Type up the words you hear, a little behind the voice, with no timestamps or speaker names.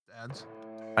ads?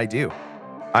 I do.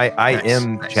 I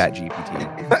am Nice.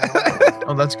 ChatGPT.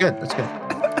 Oh, that's good. That's good.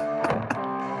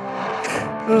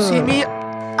 You see me?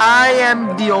 I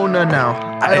am the owner now.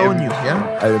 I own you, yeah?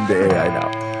 I am the AI now.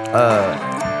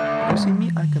 You see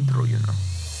me? I can throw you now.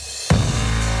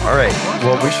 All right.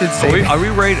 Well, we should say. Are we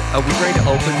ready to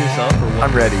open this up or what?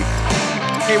 I'm ready.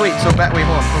 Hey, wait. So, wait,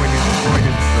 hold on. Before we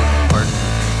do the part.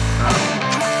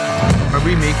 Are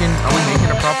we making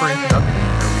a proper introduction?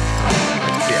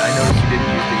 Okay, I noticed you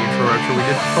didn't use the intro or outro. We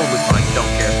did totally fine. Don't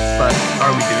care. But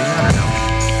are we doing that or no?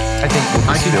 I think we'll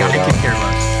just do it. I could care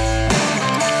less.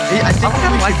 I think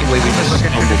we like the way we just like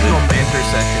a traditional banter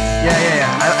session. Yeah.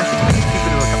 I think we just keep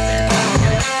it like a banter.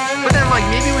 But then, like,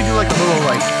 maybe we do like a little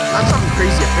not something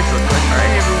crazy official. Like, all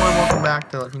right, everyone, welcome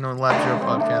back to Lab Zero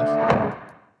podcast.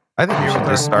 I think we should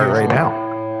just start right now.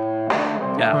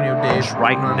 Yeah, Antonio, Dave,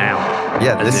 right now.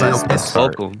 Yeah, this is the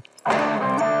start. Welcome.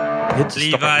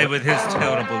 Levi with his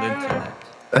terrible internet.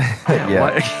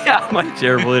 Yeah, my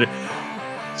terrible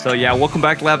internet. So yeah, welcome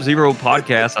back to Lab Zero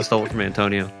podcast. I stole it from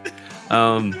Antonio.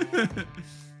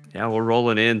 Yeah, we're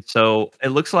rolling in. So it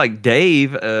looks like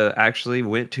Dave actually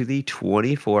went to the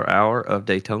 24-hour of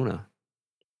Daytona.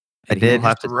 I did. We'll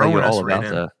have to tell you all about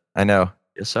that. I know.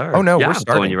 Yes, sir. Oh no, yeah, we're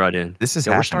starting. Throwing you right in. This is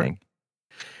happening.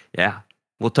 Yeah,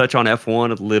 we'll touch on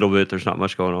F1 a little bit. There's not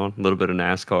much going on. A little bit of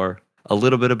NASCAR. A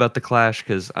little bit about the Clash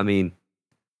because I mean,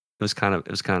 it was kind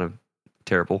of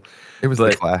terrible. It was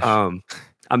the Clash.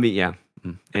 I mean, yeah.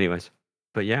 Anyways,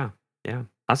 but yeah.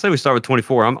 I say we start with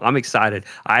 24. I'm excited.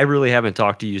 I really haven't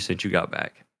talked to you since you got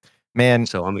back, man.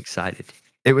 So I'm excited.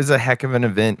 It was a heck of an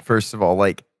event. First of all,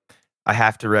 like I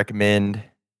have to recommend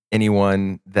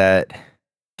anyone that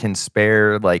can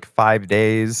spare like 5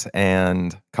 days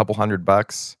and a couple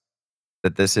 $100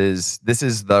 that this is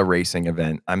the racing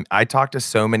event. I talked to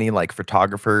so many like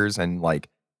photographers and like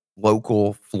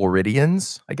local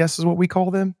Floridians, I guess is what we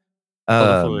call them.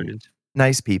 Floridians.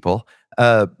 Nice people.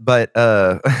 But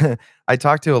I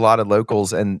talked to a lot of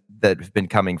locals and that have been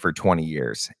coming for 20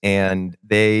 years and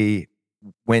they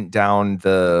went down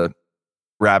the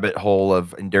rabbit hole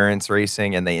of endurance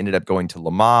racing and they ended up going to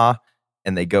Le Mans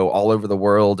and they go all over the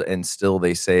world and still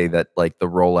they say that like the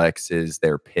Rolex is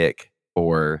their pick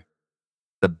for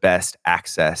the best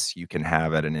access you can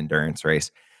have at an endurance race.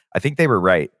 I think they were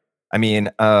right. I mean,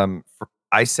 the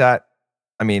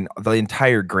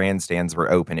entire grandstands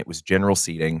were open. It was general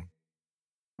seating.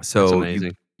 So that's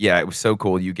amazing. It was so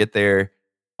cool. You get there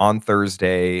on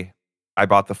Thursday. I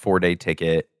bought the 4-day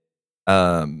ticket.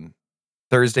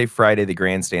 Thursday, Friday, the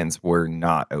grandstands were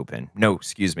not open. No,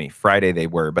 excuse me. Friday they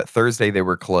were, but Thursday they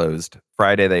were closed.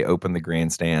 Friday they opened the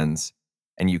grandstands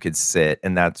and you could sit.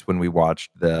 And that's when we watched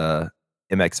the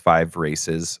MX5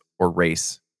 races or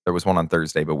race. There was one on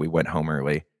Thursday, but we went home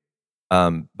early.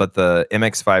 But the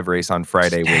MX5 race on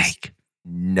Friday was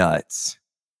nuts.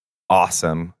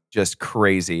 Awesome. Just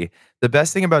crazy. The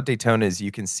best thing about Daytona is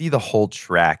you can see the whole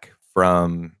track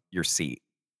from your seat.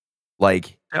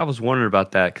 Like I was wondering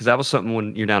about that because that was something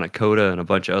when you're down at Coda and a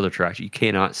bunch of other tracks you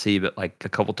cannot see but like a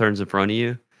couple turns in front of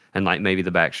you and like maybe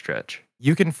the back stretch.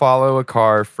 You can follow a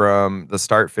car from the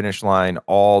start finish line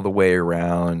all the way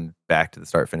around back to the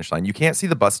start finish line. You can't see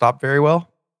the bus stop very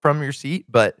well from your seat,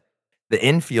 but the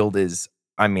infield is,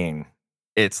 I mean,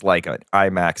 it's like an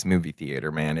IMAX movie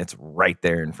theater, man. It's right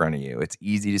there in front of you. It's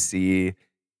easy to see.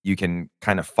 You can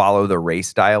kind of follow the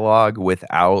race dialogue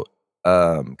without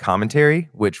commentary,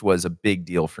 which was a big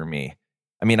deal for me.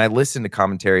 I mean, I listen to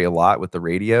commentary a lot with the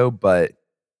radio, but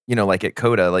you know, like at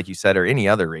Coda, like you said, or any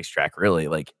other racetrack, really,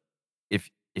 like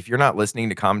if you're not listening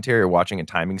to commentary or watching a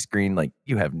timing screen, like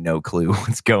you have no clue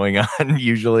what's going on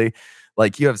usually.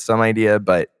 Like you have some idea,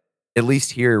 but at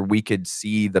least here we could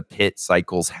see the pit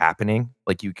cycles happening.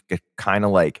 Like you could kind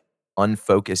of like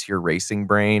unfocus your racing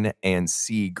brain and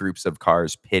see groups of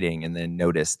cars pitting and then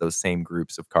notice those same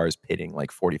groups of cars pitting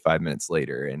like 45 minutes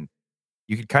later. And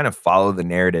you could kind of follow the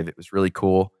narrative. It was really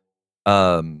cool.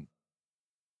 The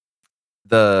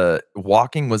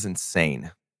walking was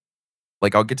insane.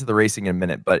 Like I'll get to the racing in a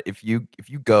minute, but if you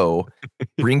go,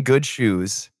 bring good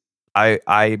shoes.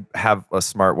 I have a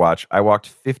smartwatch. I walked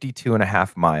 52 and a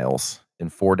half miles in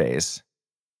 4 days.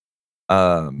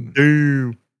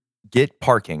 Get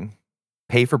parking.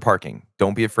 Pay for parking.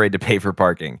 Don't be afraid to pay for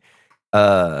parking.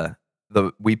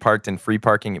 We parked in free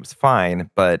parking. It was fine,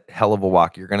 but hell of a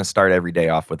walk. You're going to start every day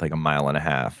off with like a mile and a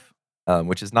half,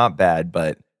 which is not bad.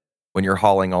 But when you're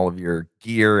hauling all of your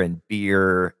gear and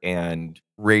beer and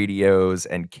radios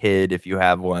and kid, if you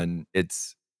have one,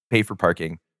 it's pay for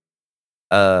parking.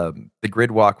 The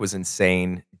grid walk was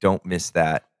insane. Don't miss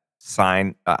that.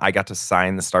 I got to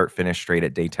sign the start finish straight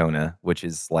at Daytona, which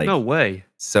is No like way.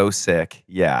 so sick.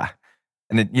 Yeah.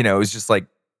 And it was just like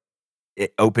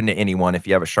open to anyone if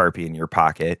you have a Sharpie in your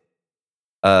pocket.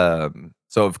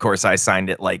 So of course I signed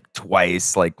it like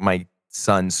twice. Like my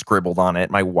son scribbled on it.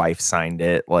 My wife signed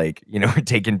it. Like, we're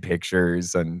taking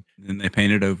pictures and And they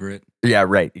painted over it. yeah,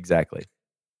 right, exactly.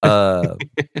 Uh,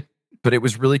 but it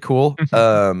was really cool.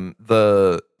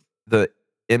 The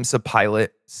IMSA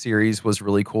pilot series was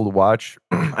really cool to watch.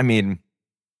 I mean,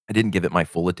 I didn't give it my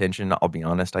full attention. I'll be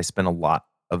honest. I spent a lot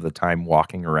of the time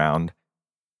walking around,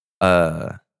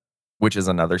 uh, which is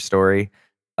another story.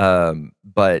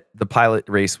 But the pilot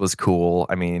race was cool.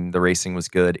 I mean, the racing was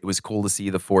good. It was cool to see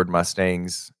the Ford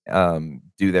Mustangs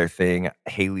do their thing.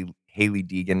 Haley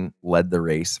Deegan led the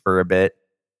race for a bit.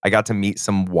 I got to meet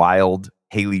some wild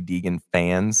Haley Deegan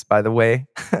fans, by the way.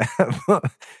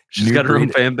 She's New got her own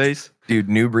breed- fan base. Dude,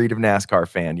 new breed of NASCAR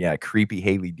fan. Yeah, creepy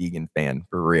Haley Deegan fan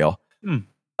for real. Hmm.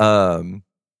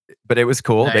 But it was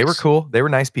cool. They were Nice. cool. They were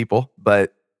nice people,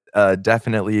 but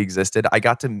definitely existed. I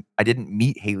didn't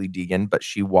meet Haley Deegan, but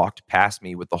she walked past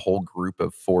me with the whole group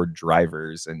of Ford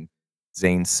drivers and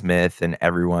Zane Smith and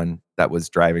everyone that was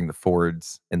driving the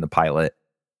Fords in the pilot.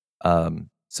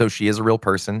 So she is a real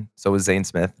person. So is Zane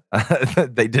Smith.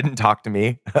 They didn't talk to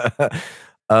me.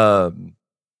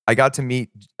 I got to meet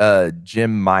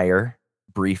Jim Meyer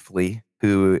briefly,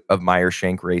 who of Meyer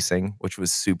Shank Racing, which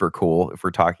was super cool. If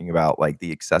we're talking about like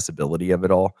the accessibility of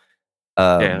it all.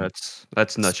 Yeah,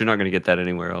 that's nuts. You're not going to get that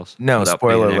anywhere else. No, without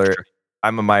spoiler paying alert. extra.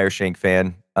 I'm a Meyer Shank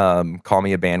fan. Call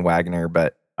me a bandwagoner,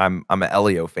 but I'm an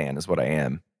Elio fan, is what I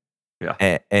am.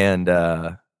 Yeah. And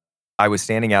I was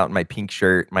standing out in my pink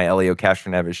shirt, my Elio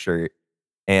Castroneves shirt,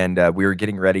 and we were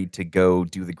getting ready to go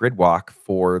do the grid walk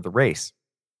for the race.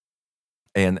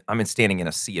 And I'm standing in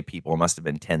a sea of people. It must have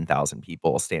been 10,000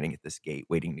 people standing at this gate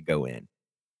waiting to go in.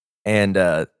 And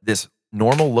this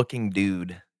normal looking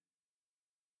dude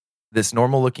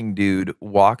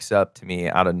walks up to me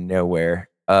out of nowhere.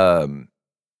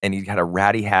 And he had a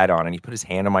ratty hat on and he put his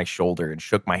hand on my shoulder and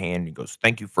shook my hand and he goes,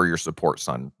 "Thank you for your support,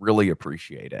 son. Really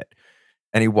appreciate it."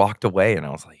 And he walked away and I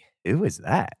was like, "Who is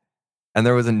that?" And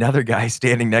there was another guy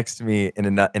standing next to me in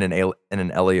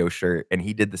an Elio shirt, and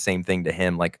he did the same thing to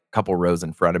him, like a couple rows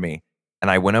in front of me.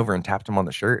 And I went over and tapped him on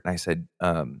the shirt, and I said,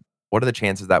 "What are the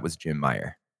chances that was Jim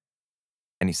Meyer?"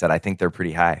 And he said, "I think they're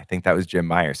pretty high. I think that was Jim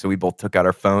Meyer." So we both took out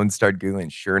our phones, started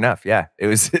Googling. Sure enough, yeah, it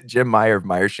was Jim Meyer of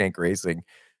Meyer Shank Racing.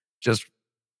 Just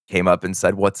came up and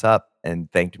said, "What's up?"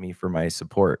 and thanked me for my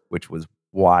support, which was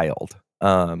wild.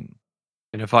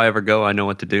 And if I ever go, I know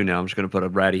what to do now. I'm just going to put a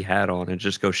ratty hat on and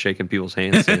just go shaking people's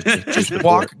hands. saying, "Thank you for your Just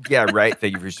support." walk. Yeah, right.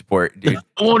 Thank you for your support, dude.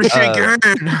 I want to shake your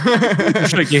hand.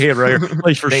 Shake your hand right here.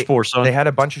 Thanks for your support, son. They had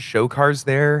a bunch of show cars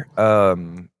there.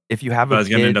 If you have I a was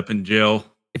going to end kid, up in jail.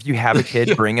 if you have a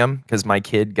kid, bring him because my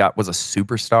kid was a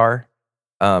superstar.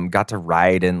 Got to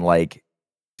ride in like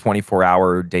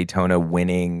 24-hour Daytona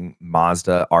winning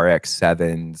Mazda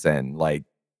RX-7s and like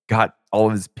got all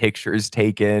of his pictures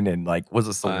taken and like was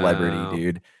a celebrity, Wow.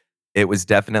 dude. It was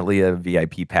definitely a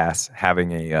VIP pass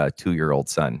having a 2-year-old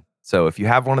son. So if you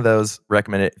have one of those,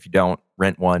 recommend it. If you don't,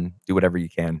 rent one. Do whatever you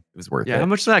can. It was worth Yeah, how it.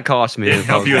 much did that cost me? Didn't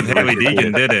help you with Haley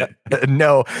Deegan, did it?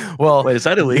 No. Well, Wait, is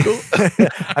that illegal?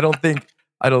 I don't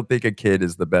think a kid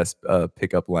is the best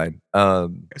pickup line.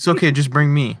 It's okay. Just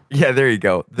bring me. Yeah, there you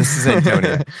go. This is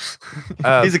Antonio.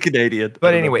 He's a Canadian.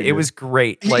 But anyway, it was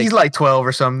great. He's like 12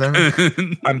 or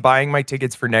something. I'm buying my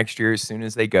tickets for next year as soon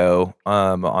as they go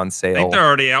on I sale. think they're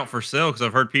already out for sale because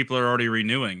I've heard people are already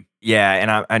renewing.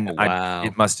 Yeah, and Oh, wow.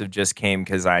 it must have just came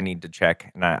because I need to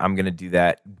check, and I'm gonna do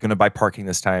that. I'm gonna buy parking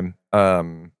this time,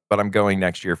 but I'm going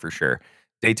next year for sure.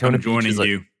 Daytona I'm Beach joining is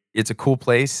you. it's a cool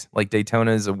place. Like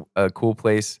Daytona is a cool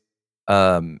place.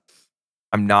 I'm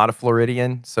not a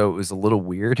Floridian, so it was a little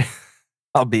weird.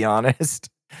 I'll be honest.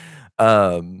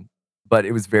 But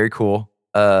it was very cool.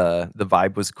 The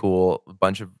vibe was cool. A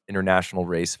bunch of international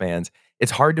race fans.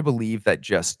 It's hard to believe that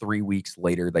just 3 weeks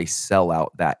later they sell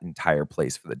out that entire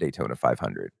place for the Daytona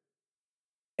 500.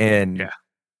 And Yeah.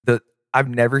 I've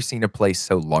never seen a place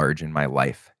so large in my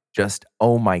life. Just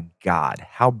oh my god,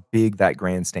 how big that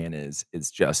grandstand is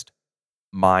just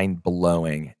mind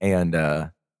blowing. And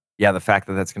yeah, the fact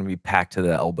that that's going to be packed to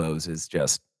the elbows is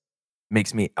just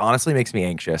makes me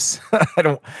anxious.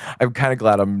 I'm kind of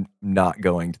glad I'm not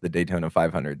going to the Daytona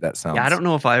 500. That sounds Yeah, I don't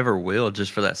know if I ever will,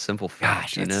 just for that simple fact,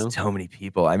 gosh, you that's know? so many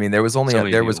people. I mean, there was only So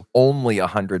many there was people. only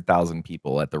 100,000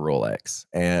 people at the Rolex,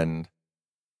 and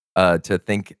to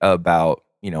think about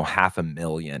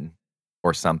 500,000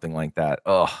 or something like that.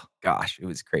 Oh gosh, it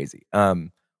was crazy. Well,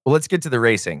 let's get to the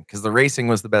racing because the racing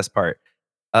was the best part.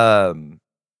 Um,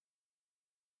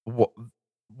 Wha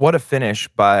what a finish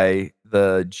by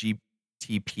the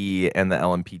GTP and the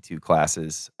LMP2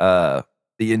 classes. The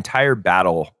entire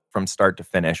battle from start to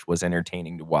finish was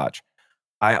entertaining to watch.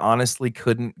 I honestly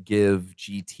couldn't give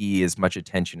GT as much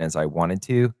attention as I wanted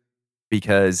to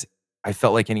because I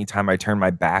felt like anytime I turned my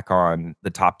back on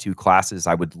the top 2 classes,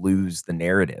 I would lose the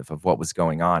narrative of what was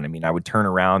going on. I mean, I would turn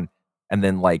around and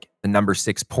then, like, the number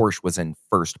 6 Porsche was in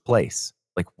 1st place.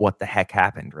 Like, what the heck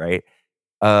happened, right?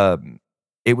 Um,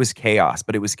 it was chaos,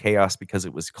 but it was chaos because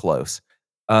it was close.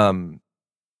 Um,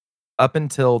 up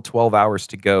until 12 hours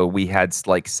to go, we had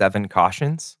like 7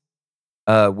 cautions,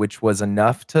 which was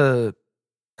enough to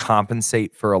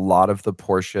compensate for a lot of the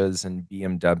Porsches and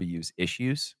BMW's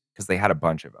issues because they had a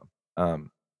bunch of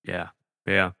them. Yeah.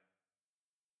 Yeah.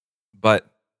 But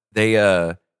they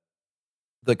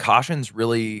the cautions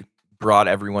really brought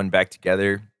everyone back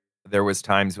together. There was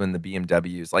times when the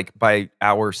BMWs, like by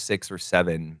hour 6 or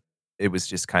 7, it was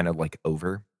just kind of like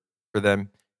over for them.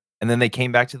 And then they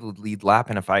came back to the lead lap.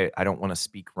 And if I don't want to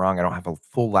speak wrong, I don't have a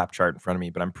full lap chart in front of me,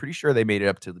 but I'm pretty sure they made it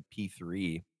up to the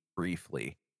P3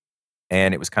 briefly.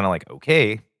 And it was kind of like,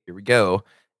 okay, here we go.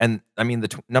 And I mean,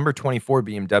 the number 24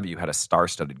 BMW had a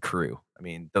star-studded crew. I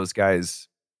mean, those guys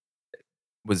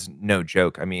was no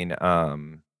joke. I mean,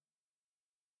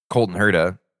 Colton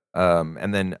Herta,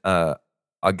 and then,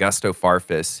 Augusto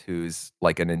Farfus, who's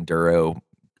like an enduro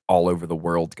all over the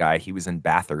world guy. He was in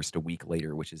Bathurst a week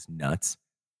later, which is nuts.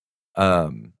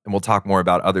 And we'll talk more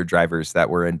about other drivers that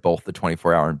were in both the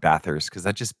 24-hour and Bathurst because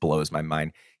that just blows my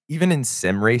mind. Even in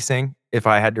sim racing, if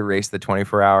I had to race the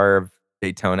 24-hour of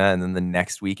Daytona and then the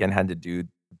next weekend had to do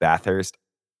Bathurst,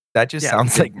 that just Yeah,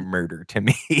 sounds because like murder to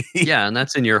me. yeah, and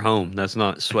that's in your home. That's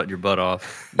not sweating your butt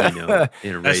off, in a That's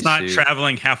race not suit.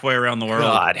 traveling halfway around the world.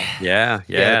 God. Yeah,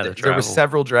 Yeah, the there was travel.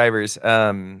 several drivers,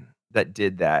 that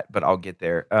did that, but I'll get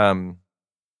there.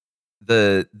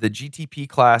 The GTP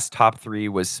class top 3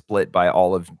 was split by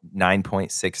all of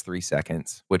 9.63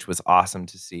 seconds, which was awesome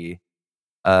to see.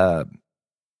 Um,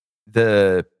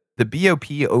 the the BOP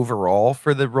overall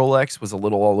for the Rolex was a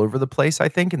little all over the place, I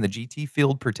think, in the GT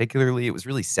field particularly. It was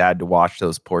really sad to watch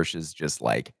those Porsches just,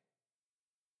 like,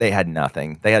 they had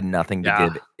nothing. They had nothing to Yeah.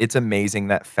 give. It's amazing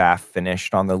that Faf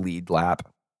finished on the lead lap.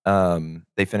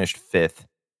 They finished 5th,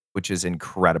 which is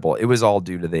incredible. It was all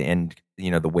due to the end,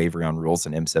 the wave around rules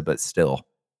in IMSA, but still,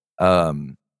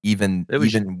 even It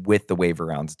was even with the wave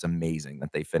arounds, it's amazing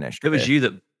that they finished it was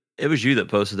 5th. you that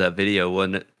posted that video,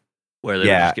 wasn't it? Where they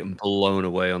were Yeah, just getting blown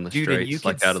away on the dude, and you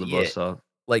straights, could like, out of the see bus it. stop.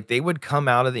 Like, they would come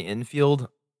out of the infield,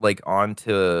 like,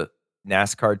 onto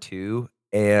NASCAR 2,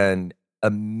 and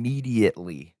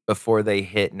immediately before they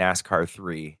hit NASCAR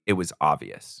 3, it was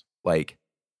obvious. Like,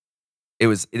 it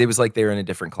was like they were in a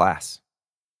different class.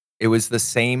 It was the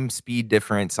same speed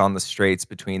difference on the straights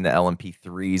between the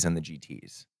LMP3s and the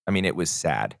GTs. I mean, it was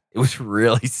sad. It was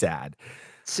really sad.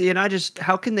 See, and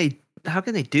how can they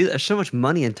do that? There's so much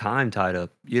money and time tied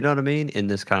up, you know what I mean, in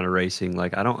this kind of racing.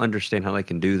 Like, I don't understand how they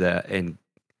can do that and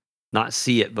not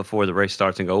see it before the race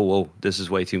starts and go, "Whoa, this is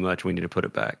way too much. We need to put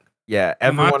it back." Yeah,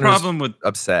 Well, my everyone was problem with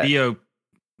upset.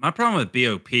 my problem with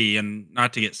BOP, and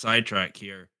not to get sidetracked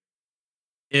here,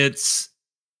 it's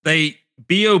they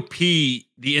BOP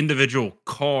the individual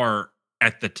car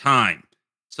at the time.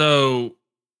 So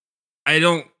I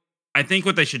don't. I think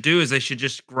what they should do is they should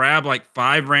just grab like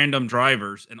 5 random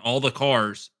drivers and all the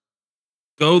cars,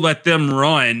 go let them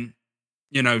run,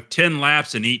 10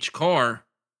 laps in each car,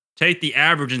 take the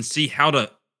average and see how to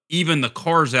even the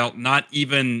cars out, not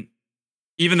even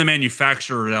the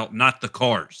manufacturer out, not the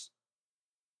cars.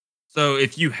 So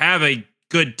if you have a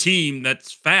good team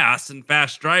that's fast and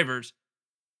fast drivers,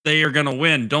 they are going to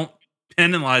win. Don't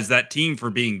penalize that team for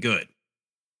being good.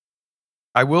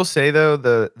 I will say though,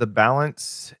 the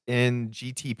balance in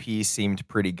GTP seemed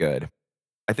pretty good.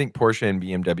 I think Porsche and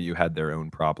BMW had their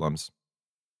own problems.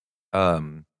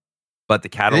 But the Do they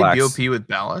Cadillacs, BOP with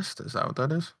ballast? Is that what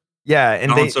that is? yeah, and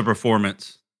Balance of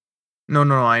performance. No,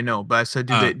 I know, but I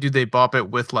said, Uh, do they bop it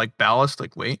with like ballast,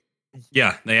 like weight?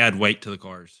 Yeah, they add weight to the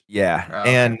cars. yeah,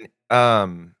 Okay.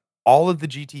 and all of the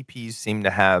GTPs seem to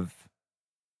have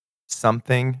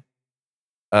something.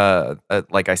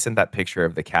 Like I sent that picture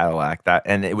of the Cadillac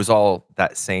and it was all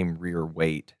that same rear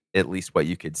weight, at least what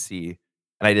you could see.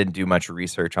 And I didn't do much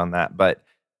research on that, but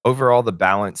overall the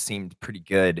balance seemed pretty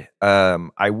good.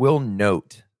 I will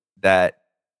note that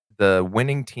the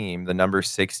winning team, the number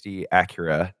 60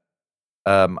 Acura,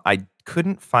 I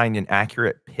couldn't find an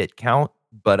accurate pit count,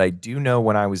 but I do know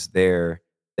when I was there,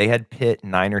 they had pit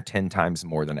 9 or 10 times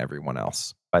more than everyone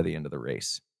else by the end of the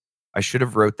race. I should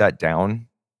have wrote that down.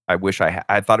 I wish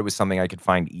I thought it was something I could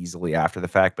find easily after the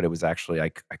fact, but it was actually I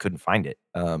couldn't find it.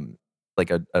 like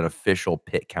an official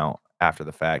pit count after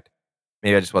the fact.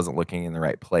 Maybe I just wasn't looking in the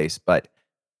right place, but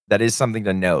that is something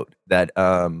to note that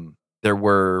there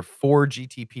were 4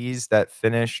 GTPs that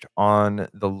finished on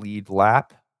the lead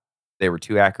lap. They were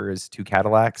 2 Acuras, 2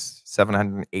 Cadillacs,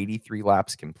 783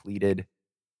 laps completed.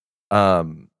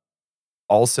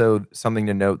 Also, something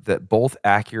to note that both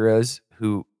Acuras,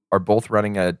 who are both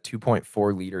running a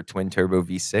 2.4 liter twin turbo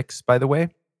V6, by the way,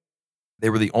 they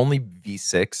were the only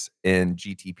V6 in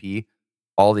GTP.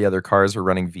 All the other cars were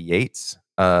running V8s.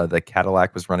 The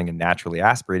Cadillac was running a naturally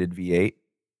aspirated V8,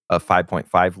 a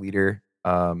 5.5 liter.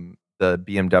 The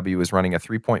BMW was running a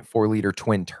 3.4 liter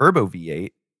twin turbo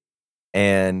V8,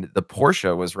 and the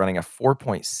Porsche was running a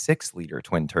 4.6 liter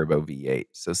twin turbo V8.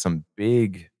 So some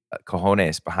big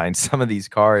cojones behind some of these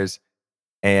cars.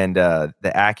 And the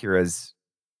Acuras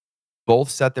both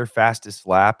set their fastest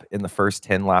lap in the first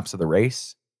 10 laps of the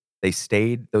race.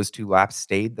 Those 2 laps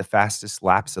stayed the fastest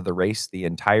laps of the race, the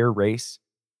entire race,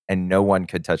 and no one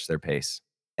could touch their pace.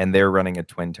 And they're running a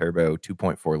twin turbo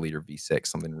 2.4 liter V6,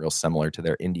 something real similar to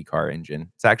their IndyCar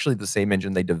engine. It's actually the same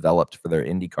engine they developed for their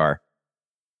IndyCar,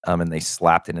 and they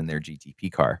slapped it in their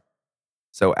GTP car.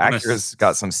 So On a Acura's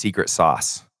got some secret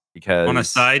sauce because On a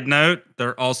side note,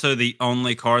 they're also the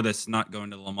only car that's not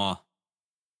going to Le Mans.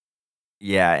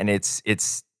 yeah, and it's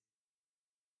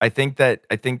I think that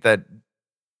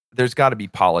there's got to be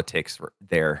politics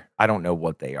there. I don't know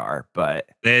what they are, but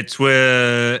It's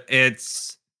And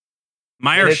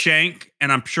Meyer it's- Shank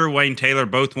and I'm sure Wayne Taylor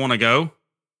both want to go.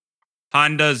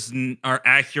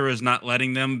 Acura's not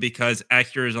letting them because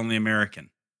Acura is only American.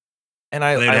 and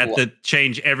They'd I have to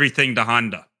change everything to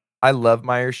Honda. I love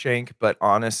Meyershank, but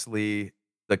honestly,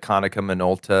 the Konica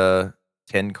Minolta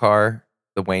 10 car,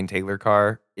 the Wayne Taylor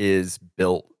car, is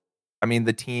built. I mean,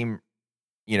 the team,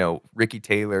 Ricky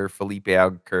Taylor, Felipe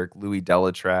Albuquerque, Louis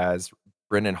Delatraz,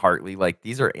 Brendan Hartley, like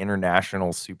these are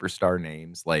international superstar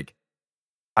names. Like,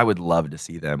 I would love to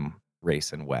see them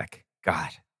race in WEC. God,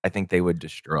 I think they would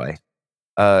destroy.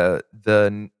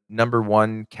 The number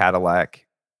 1 Cadillac,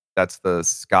 that's the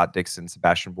Scott Dixon,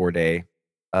 Sebastian Bourdais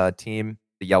team,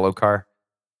 the yellow car.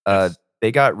 Yes.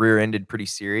 They got rear-ended pretty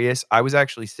serious. I was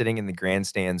actually sitting in the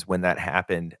grandstands when that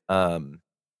happened,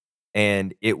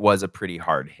 and it was a pretty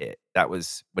hard hit. That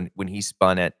was when he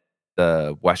spun at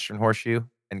the Western Horseshoe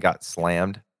and got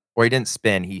slammed. Or he didn't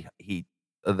spin, he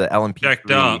the LMP3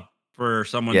 Checked up for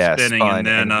someone yeah, spinning spun,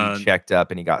 and then he checked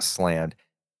up and he got slammed.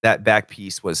 That back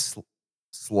piece was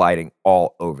sliding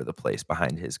all over the place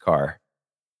behind his car.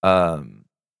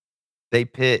 They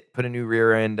put a new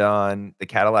rear end on. The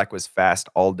Cadillac was fast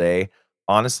all day.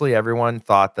 Honestly, everyone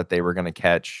thought that they were going to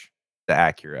catch the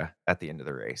Acura at the end of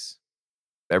the race.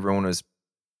 Everyone was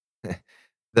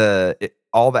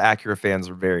all the Acura fans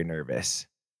were very nervous.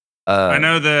 I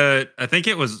know that I think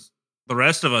it was the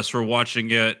rest of us were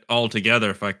watching it all together,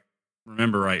 if I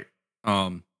remember right.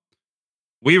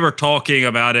 We were talking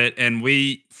about it, and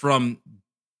from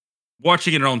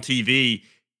watching it on TV,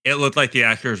 it looked like the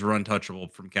Acuras were untouchable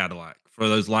from Cadillac for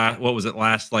those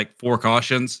last like 4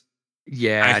 cautions.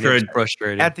 Yeah, and it was Acura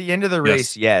frustrating. At the end of the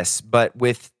race, yes, but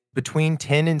with between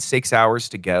 10 and 6 hours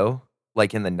to go,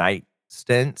 like in the night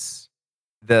stints,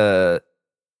 the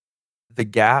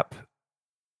gap.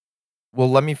 Well,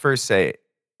 let me first say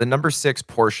the number 6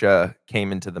 Porsche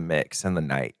came into the mix in the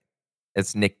night.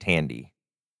 It's Nick Tandy.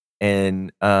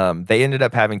 And they ended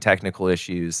up having technical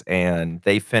issues and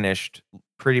they finished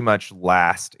pretty much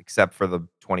last except for the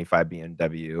 25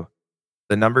 BMW.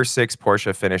 The number 6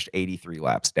 Porsche finished 83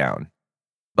 laps down.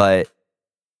 But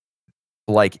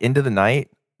like into the night,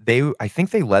 I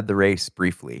think they led the race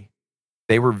briefly.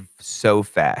 They were so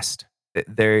fast.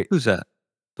 They're Who's that?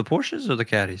 The Porsches or the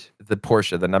Caddies? the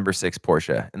Porsche, the number 6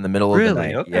 Porsche in the middle of the Really?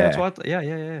 night. Okay, Yeah. that's what.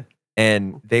 Yeah.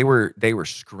 And they were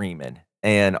screaming.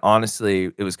 And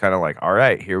honestly, it was kind of like, all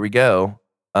right, here we go.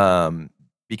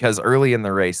 Because early in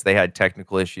the race they had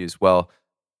technical issues. Well,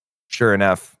 sure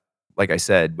enough, like I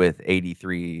said, with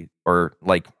 83 or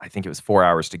like I think it was 4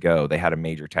 hours to go, they had a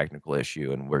major technical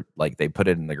issue and they put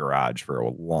it in the garage for a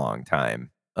long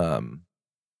time.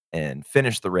 And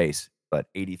finished the race, but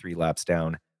 83 laps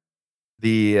down.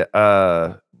 The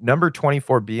number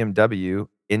 24 BMW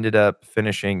ended up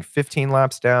finishing 15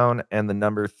 laps down, and the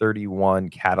number 31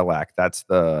 Cadillac, that's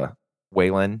the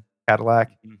Wayland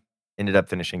Cadillac, Mhm. ended up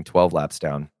finishing 12 laps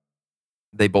down.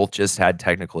 They both just had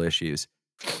technical issues.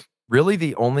 Really,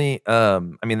 the only, I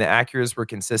mean, the Acuras were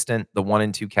consistent. The 1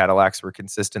 and 2 Cadillacs were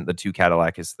consistent. The 2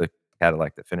 Cadillac is the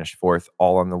Cadillac that finished 4th,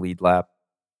 all on the lead lap.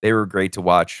 They were great to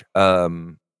watch.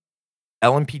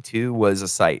 LMP2 was a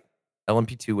sight.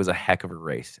 LMP2 was a heck of a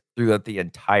race throughout the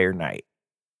entire night.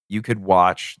 You could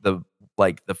watch the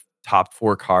top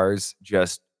 4 cars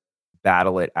just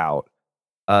battle it out.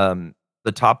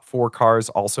 The top 4 cars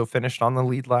also finished on the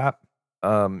lead lap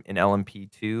in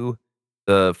LMP2.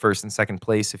 The first and second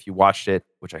place, if you watched it,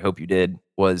 which I hope you did,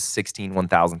 was 16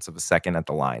 one-thousandths of a second at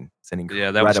the line. It's an incredible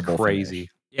Yeah, that was crazy. finish.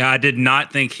 Yeah, I did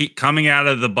not think he coming out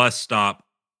of the bus stop,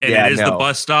 and Yeah, it is the no.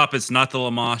 bus stop. It's not the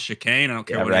Lamar chicane. I don't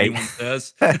care Yeah, what right. anyone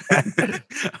says.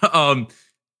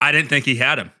 I didn't think he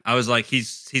had him. I was like,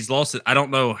 he's lost it. I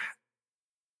don't know.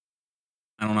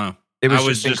 It was I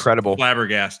was just incredible.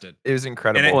 flabbergasted. It was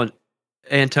incredible. And Well,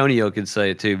 Antonio can say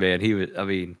it too, man. He was. I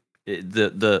mean,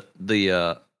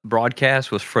 the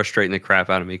broadcast was frustrating the crap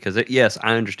out of me because yes,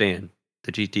 I understand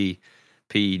the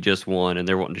GTP just won and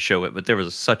they're wanting to show it, but there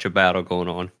was such a battle going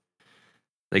on.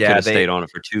 They Yeah, could have they- stayed on it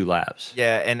for 2 laps.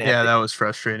 yeah, and Yeah, that was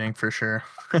frustrating for sure.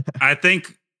 I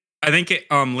think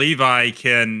Levi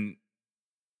can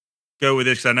go with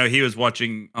this because I know he was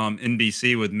watching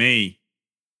NBC with me.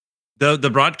 The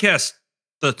broadcast,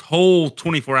 the whole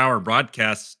 24-hour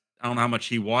broadcast, I don't know how much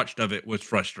he watched of it, was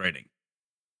frustrating.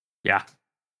 Yeah,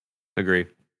 agree.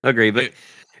 But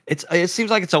it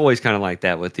seems like it's always kind of like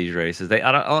that with these races.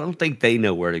 I don't think they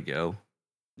know where to go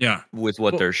Yeah. with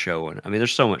what Well- they're showing. I mean,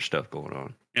 there's so much stuff going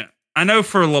on. I know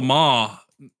for Lamar,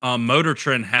 Motor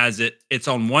Trend has it. It's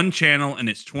on one channel and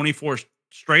it's 24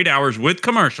 straight hours with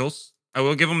commercials. I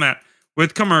will give them that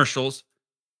with commercials,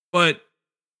 but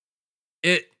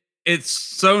it's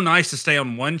so nice to stay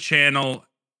on one channel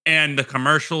and the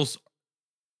commercials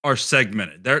are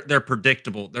segmented. They're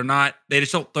predictable. They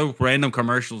just don't throw random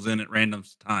commercials in at random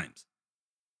times.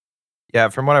 Yeah,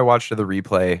 from what I watched of the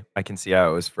replay, I can see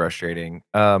how it was frustrating.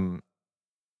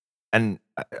 And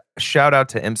shout out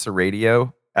to IMSA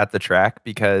Radio at the track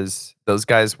because those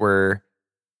guys were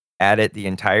at it the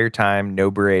entire time, no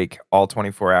break, all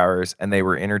 24 hours, and they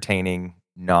were entertaining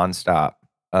nonstop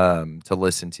to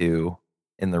listen to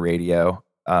in the radio.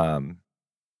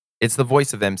 It's the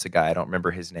voice of IMSA guy. I don't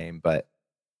remember his name, but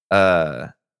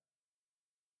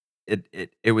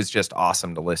it was just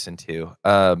awesome to listen to.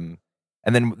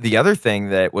 And then the other thing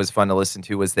that was fun to listen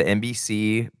to was the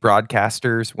NBC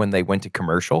broadcasters when they went to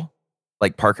commercial,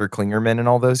 like Parker Klingerman and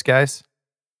all those guys.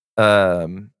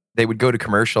 They would go to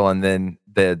commercial and then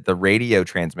the radio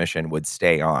transmission would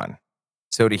stay on.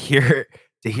 So to hear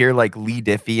like Lee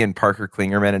Diffie and Parker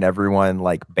Klingerman and everyone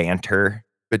like banter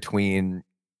between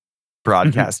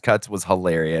broadcast cuts was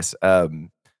hilarious.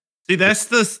 See,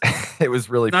 that's It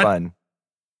was really Not- fun.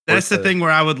 That's the the- thing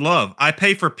where I would love. I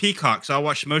pay for Peacock, so I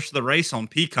watch most of the race on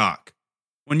Peacock.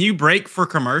 When you break for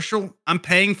commercial, I'm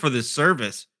paying for this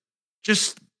service.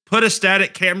 Just put a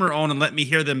static camera on and let me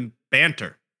hear them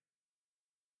banter.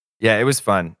 Yeah, it was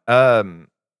fun.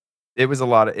 It was a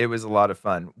lot of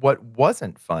fun. What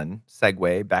wasn't fun,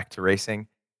 segue back to racing,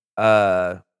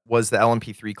 was the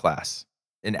LMP3 class.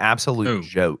 An absolute Oh.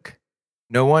 joke.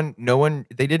 No one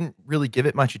they didn't really give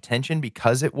it much attention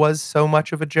because it was so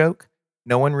much of a joke.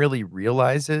 No one really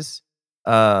realizes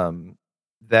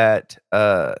that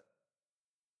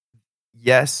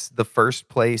yes, the first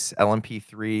place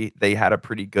LMP3, they had a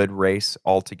pretty good race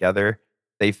altogether.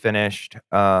 They finished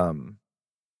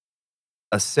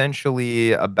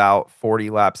essentially about 40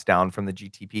 laps down from the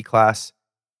GTP class.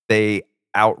 They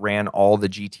outran all the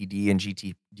GTD and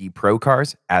GTD Pro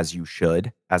cars, as you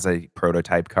should, as a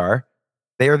prototype car.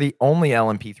 They are the only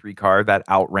LMP3 car that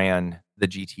outran the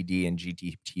GTD and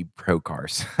GTT Pro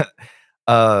cars.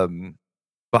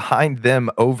 Behind them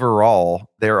overall,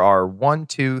 there are 1,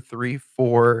 2, 3,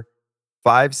 4,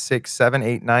 5, 6, 7,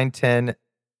 8, 9, 10.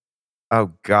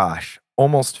 Oh gosh,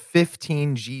 almost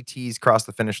 15 GTs crossed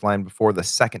the finish line before the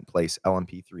second place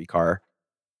LMP3 car.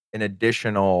 An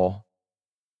additional,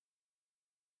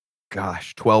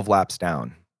 12 laps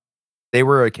down. They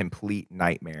were a complete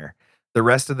nightmare. The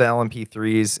rest of the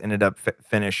LMP3s ended up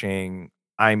finishing,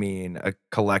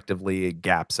 collectively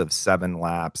gaps of 7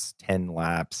 laps, 10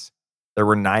 laps. There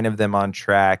were 9 of them on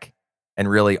track, and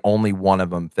really only one of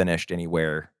them finished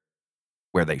anywhere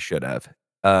where they should have.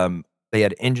 They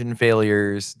had engine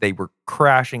failures. They were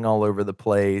crashing all over the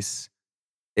place.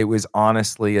 It was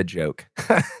honestly a joke.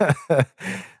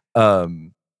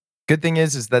 Good thing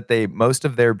is that most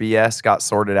of their BS got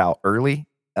sorted out early,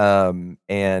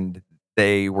 and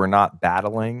they were not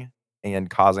battling and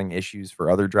causing issues for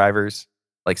other drivers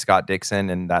like Scott Dixon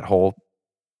and that whole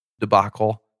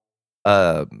debacle.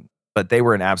 But they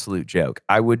were an absolute joke.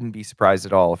 I wouldn't be surprised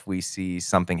at all if we see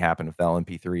something happen with the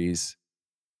LMP3s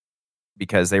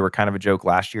because they were kind of a joke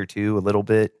last year too, a little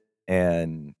bit.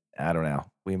 And I don't know.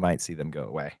 We might see them go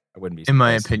away. I wouldn't be surprised. In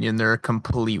my opinion, they're a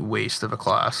complete waste of a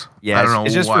class. Yeah, I don't know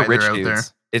it's just why for rich they're out dudes. there.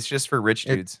 It's just for rich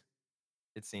dudes.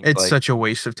 It seems It's like such a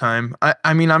waste of time.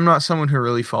 I mean, I'm not someone who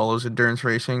really follows endurance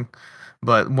racing,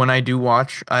 but when I do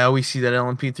watch, I always see that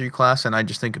LMP3 class, and I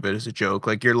just think of it as a joke.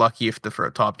 Like, you're lucky if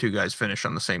the top two guys finish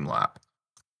on the same lap,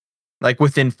 like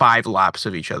within 5 laps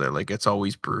of each other. Like, it's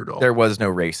always brutal. there was no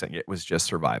racing; it was just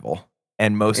survival,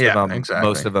 and most Yeah, of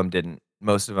exactly. them didn't.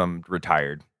 Most of them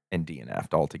retired and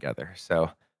DNF'd altogether. So,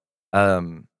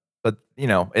 but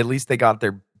at least they got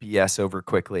their BS over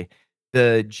quickly.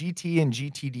 The GT and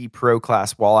GTD Pro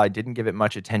class, while I didn't give it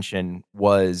much attention,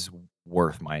 was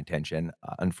worth my attention.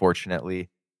 Unfortunately,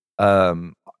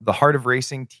 the Heart of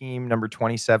Racing team number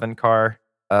 27 car,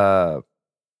 the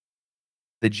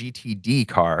GTD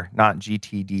car, not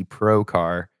GTD Pro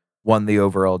car, won the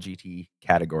overall GT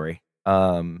category.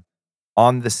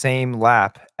 On the same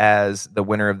lap as the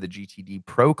winner of the GTD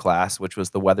Pro class, which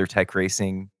was the WeatherTech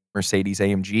Racing Mercedes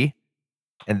AMG.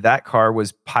 And that car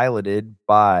was piloted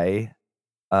by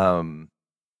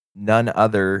none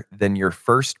other than your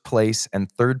first place and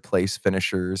third place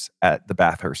finishers at the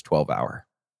Bathurst 12 hour,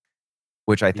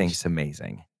 which I think is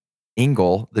amazing.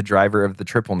 Ingle, the driver of the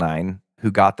 999,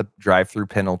 who got the drive-through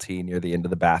penalty near the end of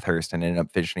the Bathurst and ended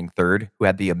up finishing third, who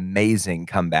had the amazing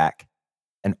comeback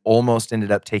and almost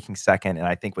ended up taking second. And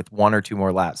I think with 1 or 2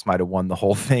 more laps might have won the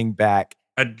whole thing back.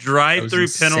 A drive-through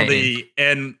insane. penalty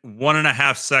and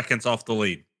 1.5 seconds off the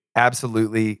lead.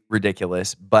 Absolutely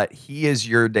ridiculous. But he is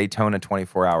your Daytona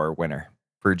 24-hour winner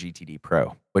for GTD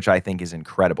Pro, which I think is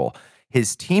incredible.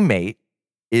 His teammate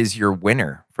is your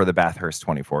winner for the Bathurst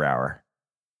 24-hour.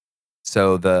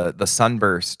 So the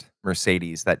Sunburst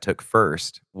Mercedes that took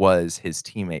first was his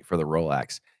teammate for the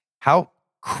Rolex. How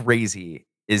crazy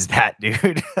is that,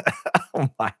 dude? Oh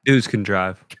my Dudes can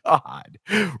drive. God.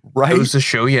 Right? Goes to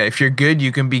show you, if you're good,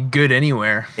 you can be good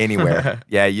anywhere. Anywhere.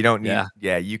 Yeah, you don't need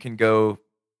Yeah. you can go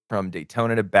from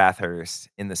Daytona to Bathurst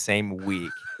in the same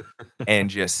week and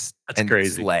just That's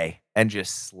crazy. slay and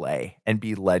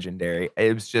be legendary.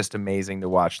 It was just amazing to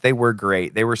watch. They were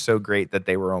great. They were so great that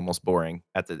they were almost boring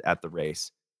at the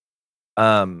race.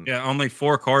 Yeah, only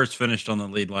 4 cars finished on the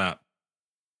lead lap.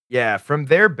 Yeah, from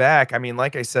there back, I mean,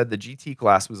 like I said, the GT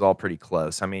class was all pretty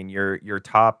close. I mean, your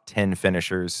top 10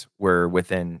 finishers were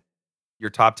within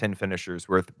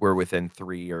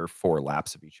 3 or 4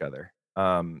 laps of each other.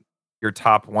 Your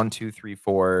top 1, 2, 3,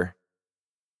 4,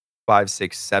 5,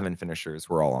 6, 7 finishers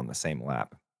were all on the same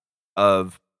lap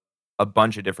of a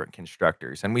bunch of different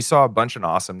constructors. And we saw a bunch of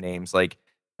awesome names like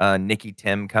Nicky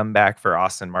Tim come back for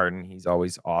Austin Martin. He's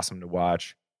always awesome to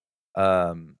watch.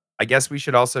 I guess we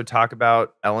should also talk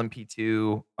about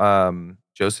LMP2,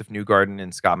 Joseph Newgarden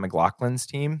and Scott McLaughlin's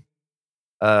team,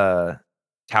 Tower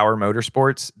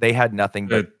Motorsports. They had nothing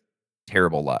but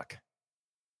terrible luck.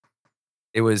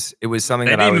 It was something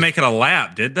They that didn't even make it a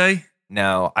lap, did they?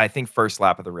 No, I think first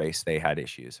lap of the race they had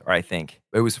issues, or I think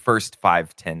it was first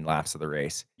 5-10 laps of the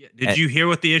race. Yeah. Did you hear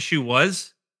what the issue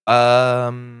was?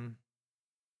 No,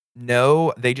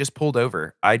 they just pulled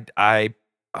over. I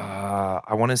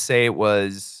want to say it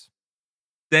was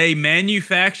They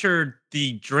manufactured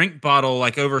the drink bottle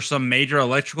like over some major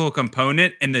electrical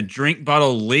component, and the drink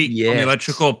bottle leaked on the Yes.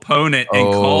 electrical component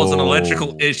and caused an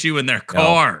electrical Oh. issue in their No.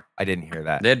 car. I didn't hear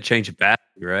that. They had to change the battery,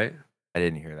 right? I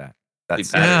didn't hear that. The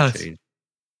That's battery Yes. change.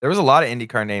 There was a lot of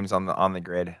IndyCar names on the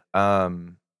grid.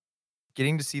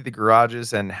 Getting to see the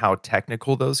garages and how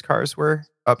technical those cars were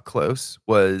up close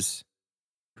was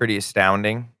pretty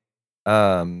astounding.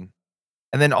 And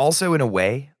then also in a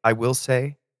way, I will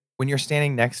say, when you're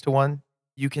standing next to one,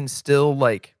 you can still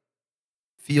like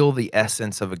feel the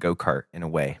essence of a go-kart in a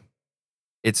way.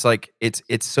 It's like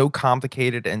it's so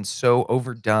complicated and so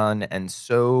overdone and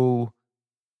so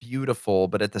beautiful,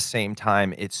 but at the same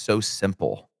time, it's so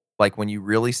simple. Like when you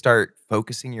really start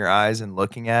focusing your eyes and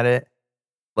looking at it,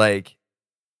 like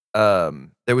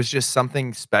there was just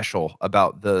something special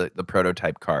about the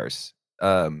prototype cars.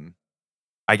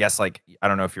 I guess like I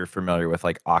don't know if you're familiar with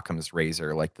like Occam's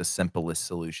razor, like the simplest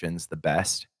solutions, the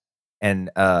best. And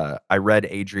I read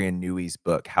Adrian Newey's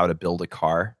book, How to Build a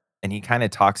Car, and he kind of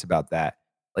talks about that,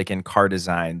 like in car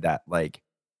design, that like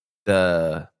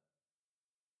the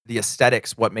the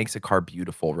aesthetics, what makes a car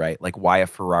beautiful, right? Like why a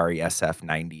Ferrari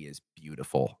SF90 is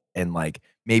beautiful and like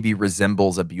maybe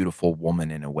resembles a beautiful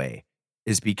woman in a way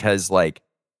is because like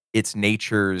it's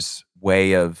nature's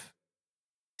way of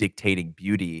dictating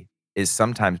beauty is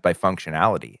sometimes by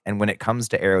functionality. And when it comes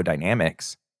to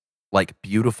aerodynamics, like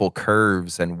beautiful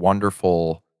curves and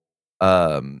wonderful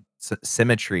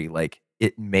symmetry, like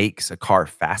it makes a car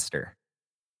faster.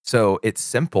 So it's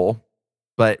simple,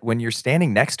 but when you're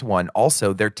standing next to one,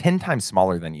 also they're 10 times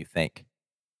smaller than you think.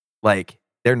 Like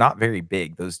they're not very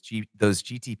big. Those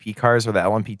GTP cars or the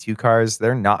LMP2 cars,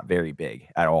 they're not very big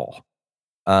at all.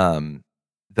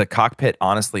 The cockpit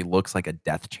honestly looks like a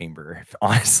death chamber.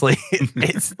 Honestly,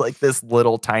 it's like this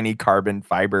little tiny carbon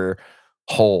fiber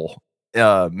hole.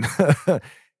 Um,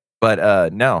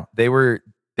 but no,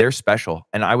 they're special,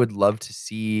 and I would love to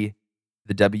see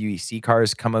the WEC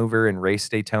cars come over and race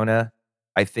Daytona.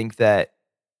 I think that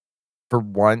for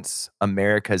once,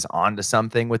 America's onto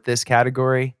something with this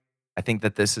category. I think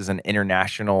that this is an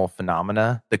international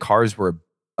phenomena. The cars were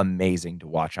amazing to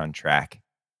watch on track.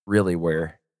 Really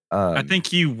were. I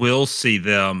think you will see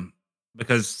them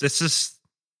because this is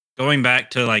going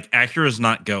back to like Acura's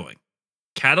not going.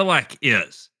 Cadillac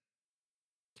is.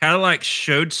 Cadillac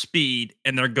showed speed,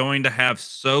 and they're going to have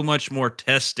so much more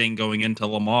testing going into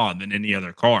Le Mans than any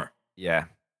other car. Yeah.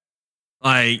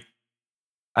 Like,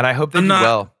 And I hope they I'm do not-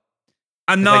 well.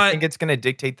 I'm 'Cause not. I think it's going to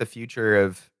dictate the future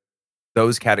of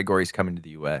those categories coming to the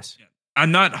US.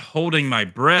 I'm not holding my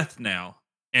breath now,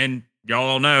 and y'all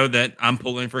all know that I'm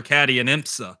pulling for Caddy and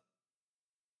IMSA.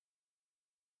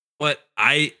 But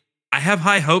I have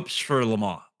high hopes for Le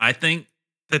Mans. I think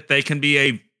that they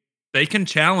can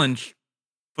challenge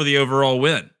for the overall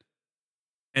win,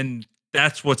 and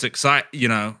that's what's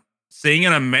exciting. Seeing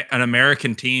an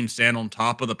American team stand on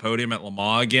top of the podium at Le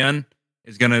Mans again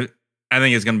I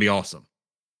think is gonna be awesome.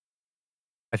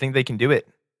 I think they can do it.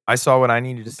 I saw what I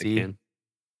needed to They see. can.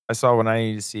 I saw what I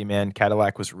needed to see, man.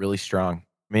 Cadillac was really strong.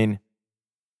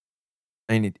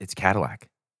 It's Cadillac.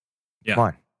 Yeah. Come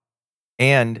on.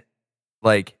 And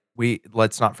like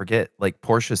let's not forget, like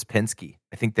Porsche's Penske.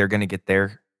 I think they're gonna get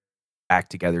their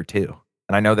act together too.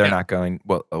 And I know they're Yeah. not going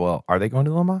well, are they going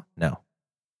to Le Mans? No.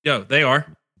 Yo, they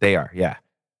are. They are, yeah.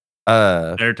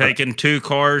 They're taking 2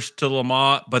 cars to Le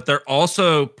Mans, but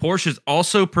Porsche's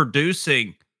also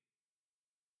producing.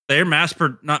 They're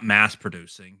not mass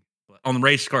producing, but on the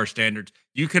race car standards,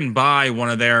 you can buy one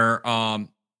of their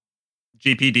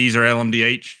GPDs or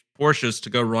LMDH Porsches to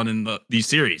go run in these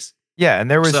series. Yeah, and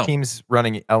there was So- teams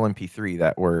running LMP3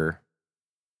 that were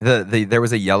there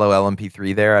was a yellow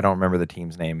LMP3 there. I don't remember the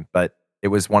team's name, but it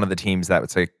was one of the teams that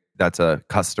would say that's a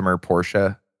customer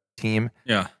Porsche team.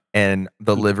 Yeah. And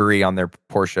the livery on their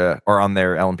Porsche or on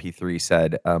their LMP3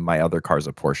 said, "My other car's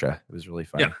a Porsche." It was really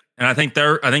funny. Yeah. And I think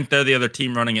they're the other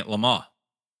team running at Le Mans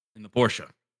in the Porsche.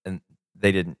 And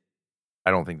they didn't.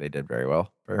 I don't think they did very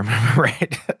well, if I remember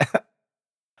right.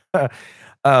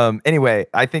 Anyway,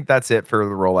 I think that's it for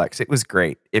the Rolex. It was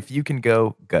great. If you can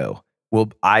go.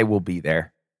 I will be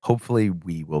there. Hopefully,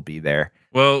 we will be there.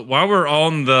 Well, while we're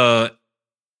on the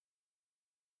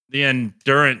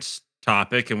endurance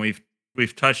topic, and we've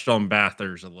touched on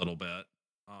Bathurst a little bit.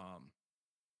 I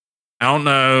don't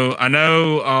know. I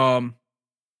know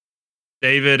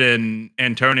David and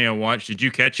Antonio watched. Did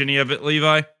you catch any of it,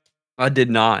 Levi? I did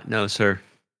not. No, sir.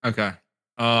 Okay.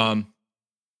 Well,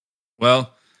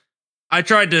 I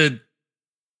tried to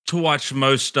watch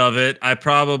most of it. I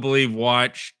probably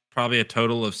watched a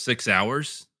total of 6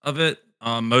 hours of it.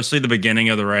 Mostly the beginning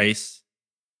of the race.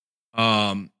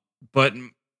 But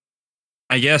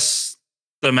I guess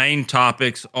the main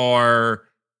topics are,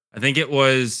 I think it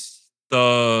was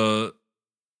the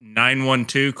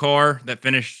 912 car that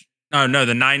finished. No,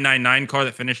 the 999 car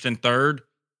that finished in third.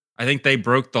 I think they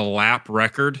broke the lap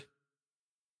record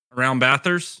around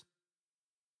Bathurst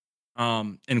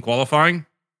in qualifying,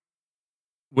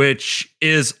 which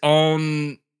is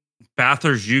on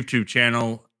Bathurst YouTube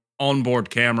channel, onboard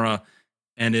camera,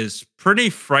 and is pretty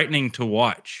frightening to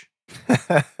watch.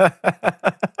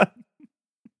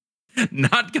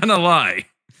 Not gonna lie.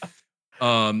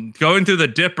 Going through the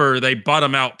dipper, they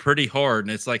bottom out pretty hard,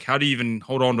 and it's like, how do you even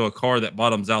hold on to a car that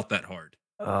bottoms out that hard?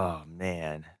 Oh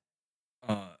man.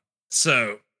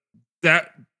 So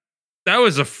that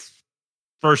was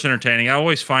first entertaining. I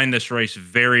always find this race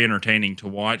very entertaining to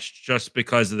watch, just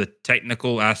because of the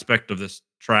technical aspect of this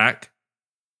track.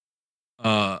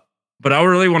 But I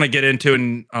really want to get into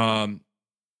and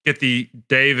get the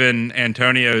Dave and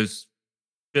Antonio's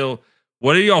feel.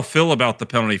 What do y'all feel about the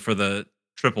penalty for the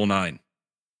 999?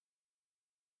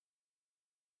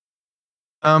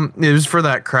 It was for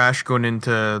that crash going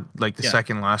into like the Yeah.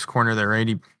 second last corner there,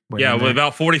 right? Yeah, with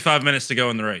about 45 minutes to go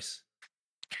in the race.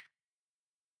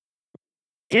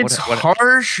 It's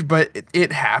harsh, but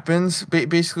it happens.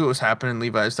 Basically, what was happening,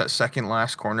 Levi, is that second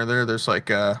last corner there. There's like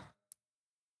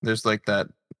that.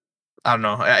 I don't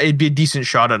know. It'd be a decent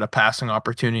shot at a passing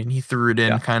opportunity, and he threw it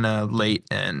in kind of late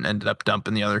and ended up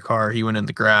dumping the other car. He went in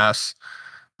the grass.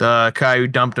 The guy who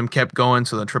dumped him kept going,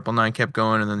 so the 999 kept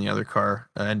going, and then the other car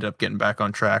ended up getting back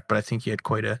on track. But I think he had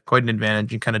quite an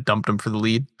advantage and kind of dumped him for the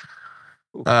lead.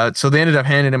 So they ended up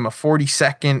handing him a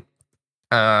 40-second.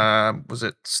 Was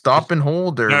it stop and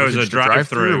hold, or No, it was a just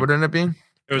drive-through. What ended it up being?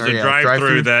 It was a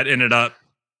drive-through that ended up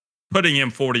putting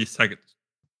him 40 seconds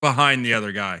behind the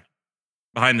other guy,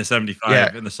 behind the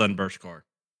 75 in the Sunburst car.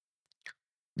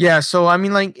 Yeah, so I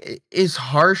mean, like, it's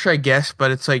harsh, I guess,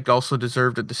 but it's like also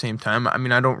deserved at the same time. I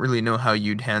mean, I don't really know how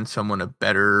you'd hand someone a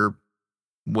better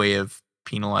way of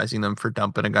penalizing them for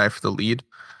dumping a guy for the lead.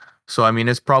 So I mean,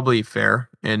 it's probably fair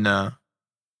in that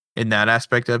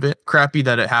aspect of it. Crappy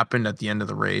that it happened at the end of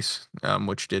the race,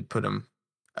 which did put him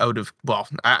out of, well,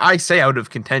 I say out of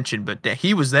contention, but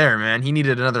he was there, man. He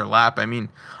needed another lap. I mean,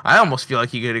 I almost feel like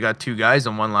he could have got two guys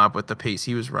on one lap with the pace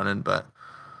he was running, but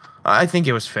I think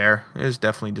it was fair. It was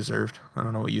definitely deserved. I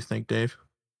don't know what you think, Dave.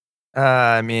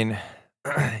 I mean,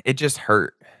 it just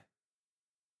hurt.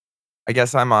 I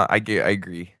guess I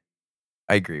agree.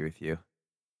 I agree with you,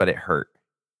 but it hurt.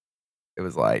 It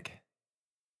was like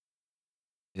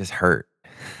it just hurt.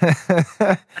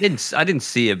 I didn't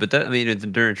see it, but that, I mean, it's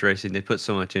endurance racing. They put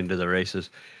so much into the races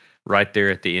right there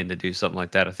at the end to do something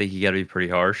like that. I think you got to be pretty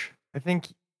harsh. I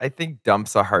think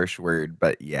dump's a harsh word,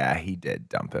 but yeah, he did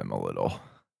dump him a little.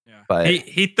 Yeah, But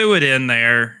he threw it in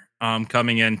there,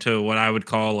 coming into what I would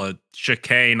call a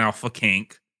chicane alpha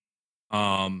kink.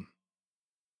 I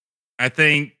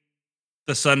think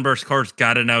the Sunburst car's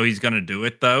got to know he's going to do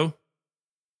it though.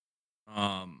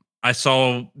 I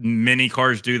saw many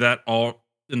cars do that all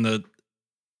in the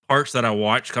parts that I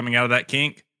watched coming out of that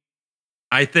kink.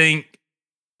 I think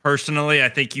personally, I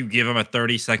think you give him a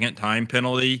 30-second time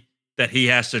penalty that he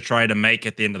has to try to make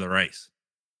at the end of the race.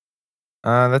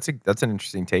 that's an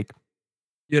interesting take.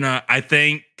 You know, I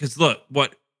think because look,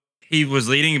 what he was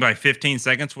leading by 15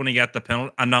 seconds when he got the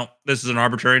penalty. I know this is an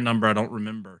arbitrary number, I don't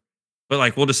remember, but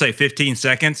like we'll just say 15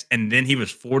 seconds, and then he was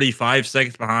 45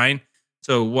 seconds behind.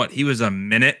 So what? He was a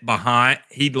minute behind.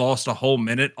 He lost a whole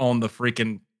minute on the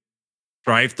freaking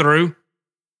drive-through.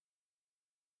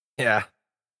 Yeah,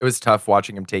 it was tough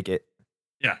watching him take it.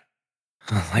 Yeah,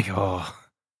 Like, oh,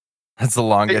 that's the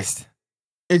longest.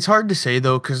 It's hard to say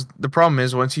though, because the problem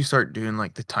is once you start doing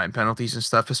like the time penalties and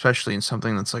stuff, especially in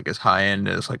something that's like as high end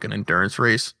as like an endurance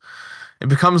race, it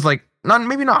becomes like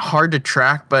maybe not hard to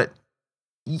track, but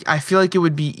I feel like it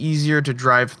would be easier to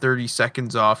drive 30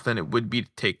 seconds off than it would be to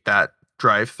take that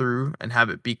drive through and have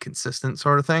it be consistent,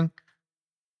 sort of thing.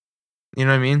 You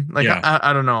know what I mean? Like Yeah.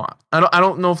 I don't know. I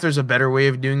don't know if there's a better way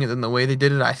of doing it than the way they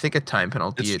did it. I think a time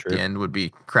penalty It's at true. the end would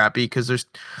be crappy because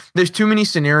there's too many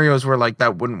scenarios where like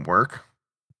that wouldn't work.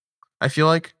 I feel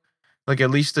like at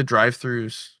least the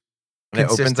drive-throughs And it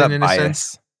opens consistent up in a sense.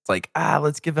 bias. It's like,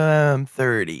 let's give him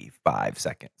 35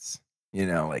 seconds. You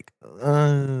know, like,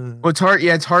 Well, it's hard.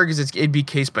 Yeah, it's hard because it'd be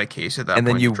case by case at that and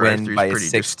point. then you The win drive-through by is a pretty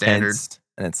just standard. 6/10,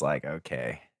 and it's like,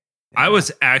 okay. I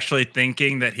was actually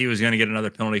thinking that he was going to get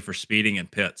another penalty for speeding in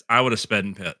pits. I would have sped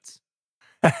in pits.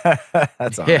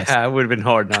 That's honest. Yeah, it would have been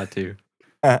hard not to.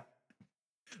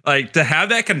 Like to have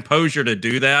that composure to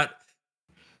do that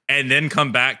and then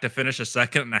come back to finish a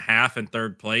second and a half in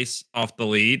third place off the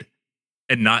lead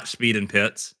and not speed in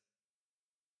pits.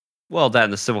 Well, that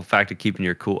and the simple fact of keeping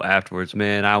your cool afterwards,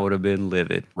 man, I would have been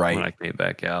livid Right. when I came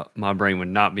back out. My brain would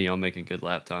not be on making good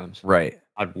lap times. Right.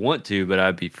 I'd want to, but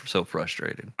I'd be so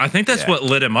frustrated. I think that's Yeah. what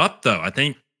lit him up, though. I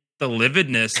think the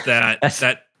lividness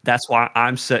That's why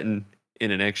I'm sitting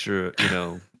in an extra,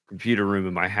 computer room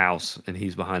in my house, and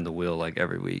he's behind the wheel like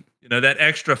every week. that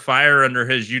extra fire under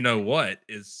his,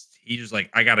 is he just like,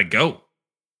 I gotta go,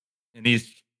 and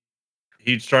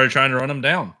he started trying to run him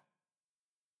down.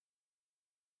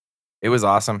 It was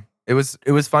awesome. It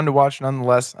was fun to watch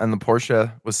nonetheless, and the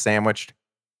Porsche was sandwiched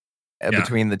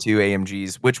between the two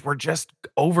AMGs, which were just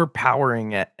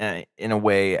overpowering in a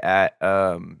way at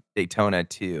Daytona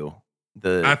too.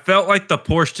 I felt like the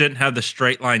Porsche didn't have the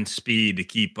straight line speed to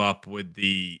keep up with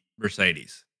the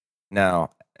Mercedes.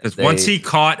 No, because once he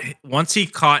caught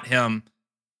him,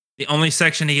 the only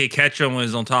section he could catch him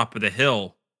was on top of the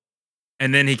hill,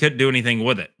 and then he couldn't do anything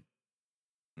with it.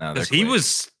 No, because he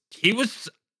was.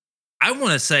 I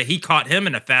want to say he caught him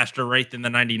in a faster rate than the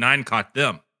 99 caught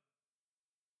them.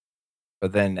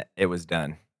 But then it was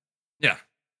done. Yeah.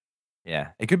 Yeah.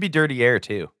 It could be dirty air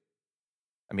too.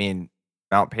 I mean,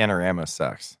 Mount Panorama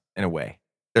sucks in a way.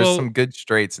 There's some good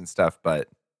straights and stuff, but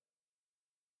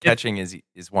catching is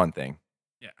one thing.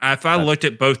 Yeah. If I looked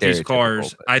at both these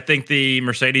cars, I think the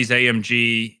Mercedes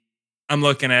AMG, I'm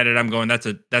looking at it, I'm going, that's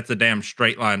a damn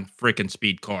straight line freaking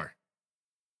speed car.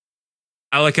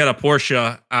 I look at a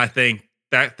Porsche, I think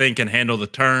that thing can handle the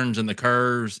turns and the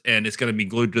curves, and it's going to be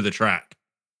glued to the track.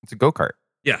 It's a go-kart.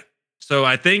 Yeah. So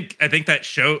I think that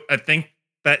shows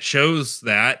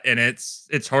that, and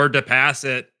it's hard to pass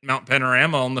at Mount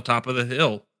Panorama on the top of the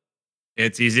hill.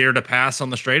 It's easier to pass on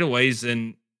the straightaways,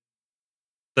 and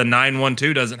the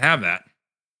 912 doesn't have that.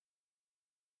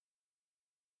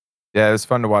 Yeah, it was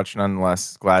fun to watch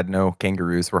nonetheless. Glad no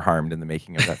kangaroos were harmed in the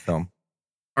making of that film.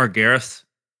 Or Gareth.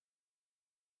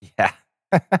 Yeah.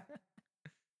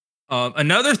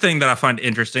 Another thing that I find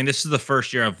interesting. This is the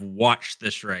first year I've watched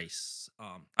this race.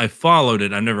 I followed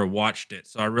it. I never watched it,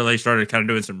 so I really started kind of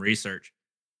doing some research.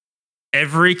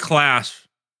 Every class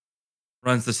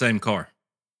runs the same car.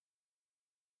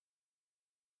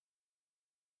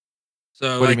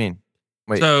 So, What do you mean?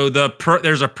 Wait. So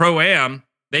there's a pro-am.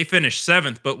 They finished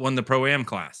 7th, but won the pro-am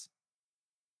class.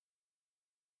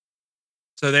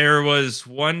 So there was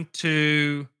 1,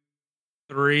 2,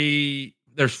 3.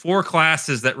 There's 4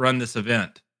 classes that run this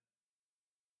event,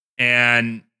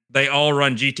 and they all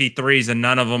run GT3s, and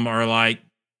none of them are like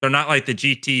they're not like the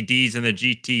GTDs and the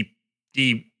GTD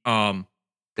It's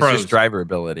pros. just driver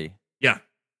ability. Yeah,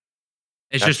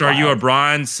 it's That's just are you a wild.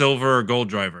 bronze, silver, or gold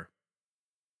driver?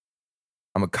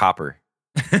 I'm a copper.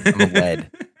 I'm a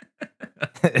lead.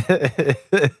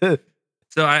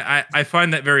 So I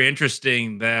find that very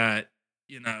interesting that,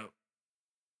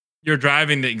 you're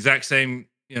driving the exact same,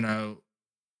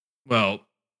 well,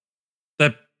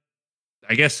 the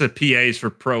I guess the PAs for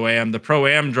Pro-Am. The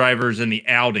Pro-Am drivers in the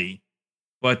Audi,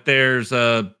 but there's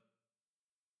in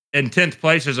 10th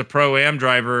place, there's a Pro-Am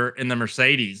driver in the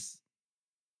Mercedes.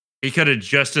 He could have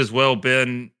just as well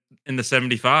been in the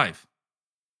 75.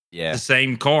 Yeah, The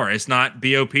same car. It's not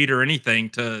BOP'd or anything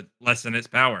to lessen its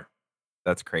power,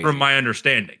 that's crazy. from my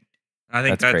understanding. I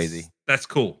think That's crazy. That's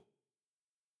cool.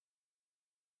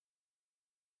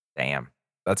 Damn,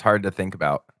 that's hard to think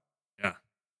about Yeah.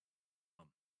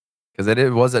 because it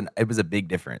was a big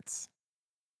difference.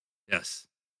 Yes.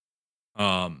 You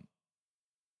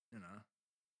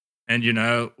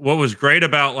know, and what was great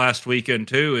about last weekend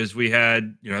too is we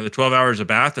had, the 12 hours of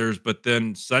Bathurst, but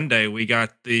then Sunday we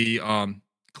got the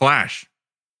Clash.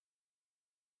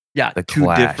 Yeah, The two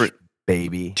Clash, different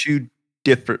baby. two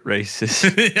different races.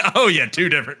 Oh yeah, 2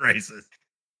 different races.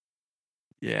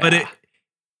 Yeah. But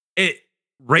it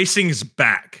racing's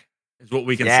back is what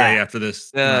we can say after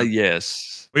this.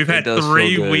 Yes. We've It had does feel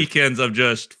 3 good. weekends of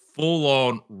just full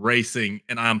on racing,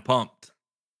 and I'm pumped.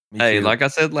 Me Hey, too. like I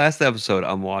said last episode,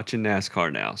 I'm watching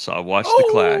NASCAR now. So I watched the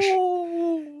Clash.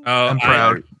 Oh, I'm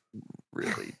proud.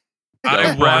 Really.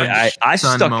 I So, watched. I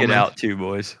son stuck it moment. out too,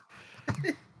 boys.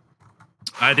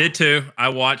 I did too. I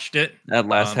watched it. That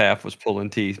last half was pulling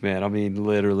teeth, man. I mean,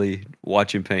 literally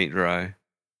watching paint dry.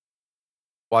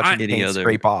 Watching any paint other-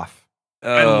 scrape off.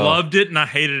 I loved it and I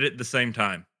hated it at the same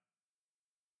time.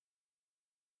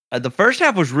 The first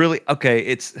half was really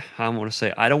okay.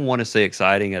 I don't want to say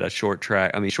exciting at a short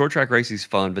track. I mean, short track racing is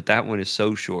fun, but that one is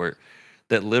so short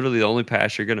that literally the only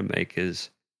pass you're going to make is,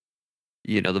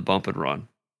 the bump and run.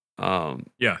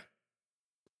 Yeah.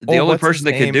 The only what's his person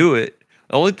that could name? do it,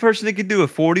 the only person that could do it,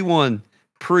 41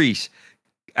 Priest,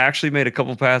 actually made a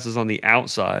couple passes on the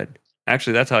outside.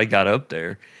 Actually, that's how he got up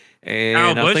there. And Al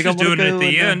I Busch think was I'm gonna doing it at go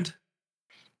the and, end.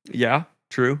 Yeah,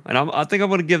 true. And I think I'm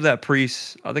going to give that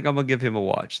Priest. I think I'm going to give him a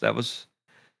watch. That was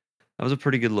a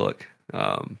pretty good look.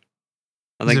 I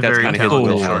He's think a that's very kind of his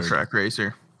talented wheelhouse. short track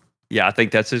racer. Yeah, I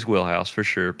think that's his wheelhouse for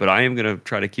sure. But I am going to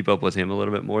try to keep up with him a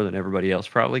little bit more than everybody else,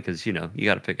 probably, because you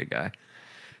got to pick a guy.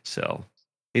 So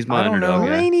he's my I don't underdog know.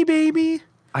 guy. Rainy baby.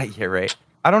 Yeah, right.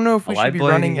 I don't know if we I should be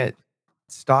like running Blaney. at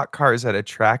stock cars at a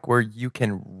track where you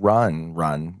can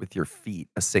run with your feet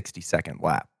a 60-second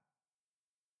lap.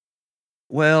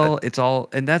 Well, it's all,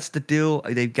 and that's the deal.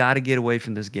 They've got to get away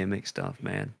from this gimmick stuff,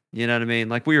 man. You know what I mean?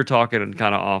 Like we were talking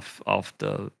kind of off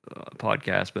the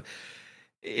podcast, but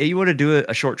you want to do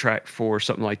a short track for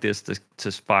something like this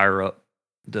to fire up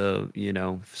the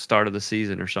start of the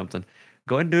season or something.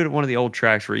 Go ahead and do it at one of the old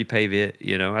tracks, repave it.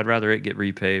 I'd rather it get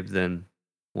repaved than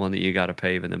one that you got to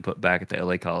pave and then put back at the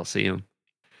LA Coliseum.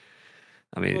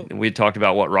 I mean, Well- we talked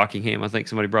about Rockingham. I think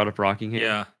somebody brought up Rockingham.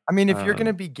 Yeah. I mean, if you're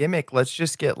gonna be gimmick, let's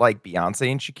just get like Beyonce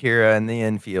and Shakira in the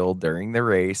infield during the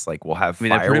race. Like we'll have I mean,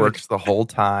 they're pretty fireworks the whole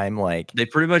time. Like They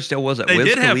pretty much was it. They Wiz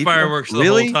did have Khalifa? fireworks the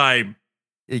Really? whole time.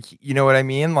 you know what I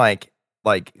mean? Like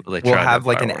Well, they we'll tried to have have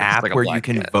like an fireworks, app like a where you black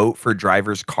can cat. vote for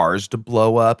drivers' cars to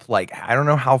blow up. Like I don't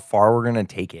know how far we're gonna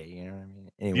take it. You know what I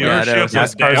mean? Anyway, Yeah, I know. Viewership was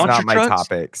NASCAR's down. not Monster my trucks?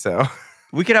 topic. So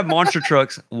We could have monster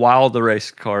trucks while the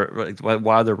race car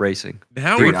while they're racing.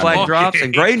 Now Green we're flag talking. drops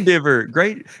and grave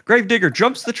digger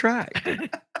jumps the track.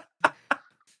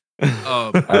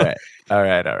 all right.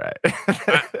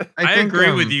 I think,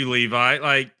 agree with you, Levi.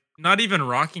 Like, not even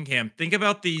Rockingham. Think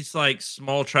about these like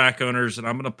small track owners, and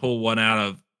I'm going to pull one out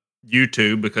of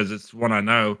YouTube because it's one I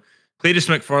know. Cletus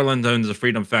McFarland owns the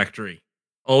Freedom Factory,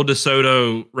 Old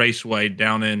DeSoto Raceway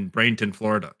down in Bradenton,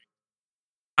 Florida.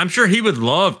 I'm sure he would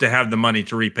love to have the money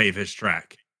to repave his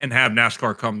track and have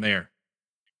NASCAR come there.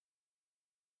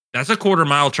 That's a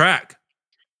quarter-mile track.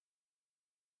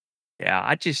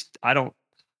 Yeah, I don't.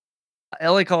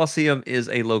 LA Coliseum is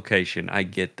a location. I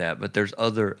get that, but there's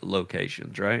other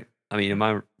locations, right? I mean, am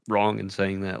I wrong in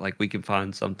saying that? Like, we can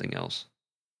find something else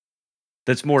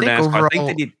that's I more think NASCAR. I think they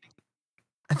overall, need.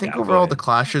 I think Yeah, go overall the ahead.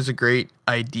 Clash is a great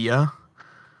idea.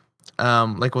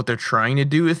 Like what they're trying to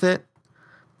do with it.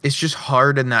 It's just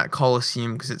hard in that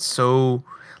Coliseum because it's so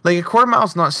like a quarter mile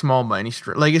is not small by any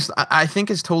stretch. Like I think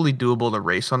it's totally doable to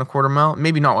race on a quarter mile.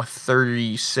 Maybe not with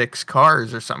 36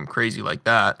 cars or something crazy like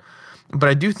that, but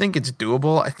I do think it's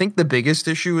doable. I think the biggest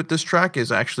issue with this track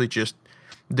is actually just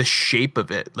the shape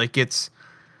of it. Like it's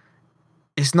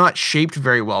not shaped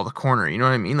very well, the corner. You know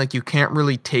what I mean? Like you can't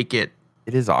really take it.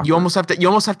 It is You awkward. almost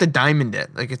have to diamond it.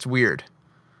 Like it's weird.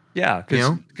 Yeah, You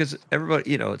know? because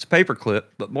everybody, it's paperclip,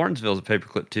 but Martinsville's a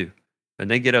paperclip too, and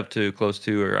they get up to close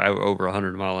to or over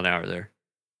 100 mile an hour there.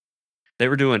 They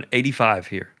were doing 85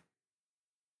 here.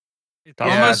 It's Top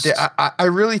Yeah, speed. I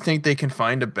really think they can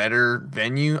find a better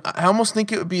venue. I almost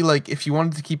think it would be like if you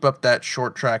wanted to keep up that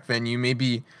short track venue,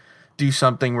 maybe do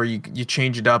something where you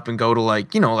change it up and go to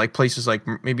like like places like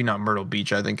maybe not Myrtle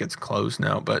Beach. I think it's closed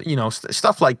now, but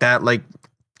stuff like that. Like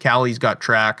Cali's got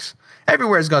tracks.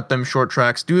 Everywhere's got them short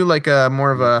tracks. Do like a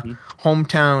more of a Mhm.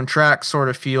 hometown track sort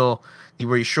of feel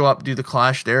where you show up, do the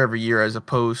Clash there every year, as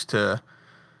opposed to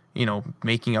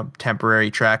making a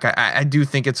temporary track. I do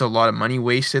think it's a lot of money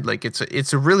wasted. Like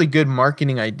it's a really good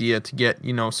marketing idea to get,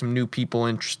 some new people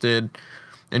interested,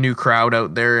 a new crowd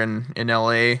out there in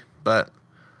LA. But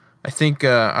I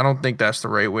don't think that's the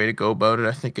right way to go about it.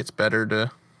 I think it's better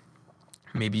to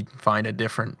maybe find a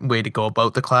different way to go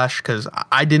about the Clash because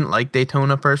I didn't like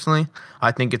Daytona personally.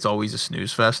 I think it's always a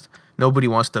snooze fest. Nobody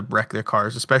wants to wreck their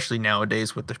cars, especially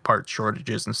nowadays with the part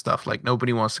shortages and stuff. Like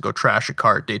nobody wants to go trash a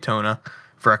car at Daytona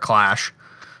for a Clash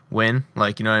win.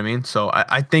 Like, you know what I mean? So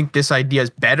I think this idea is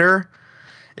better.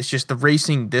 It's just the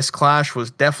racing this Clash was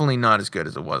definitely not as good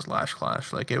as it was last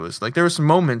Clash. Like it was like there were some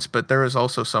moments, but there was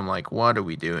also some like, what are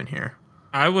we doing here?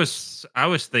 I was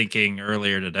thinking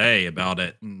earlier today about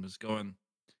it and was going,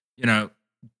 you know,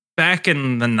 back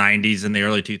in the 90s and the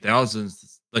early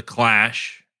 2000s, the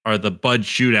Clash or the Bud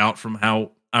Shootout from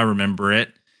how I remember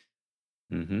it,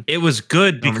 Mhm. it was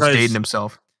good Norman's dating because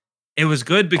himself. it was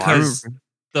good Oh, I because remember.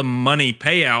 the money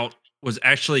payout was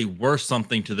actually worth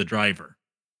something to the driver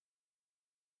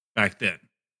back then.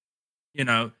 You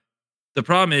know, the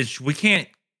problem is you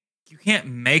can't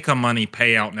make a money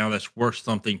payout now that's worth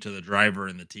something to the driver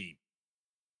and the team.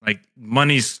 Like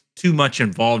money's too much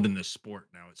involved in this sport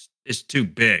now. It's too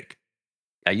big.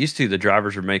 I used to. The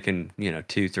drivers were making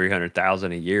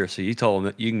 200,000-300,000 a year. So you told them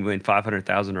that you can win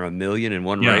 500,000 or 1 million in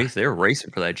one Yeah. race. They were racing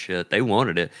for that shit. They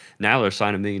wanted it. Now they're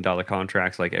signing $1 million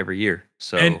contracts like every year.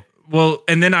 And So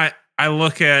and then I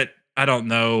look at I don't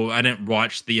know, I didn't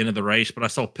watch the end of the race, but I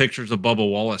saw pictures of Bubba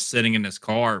Wallace sitting in his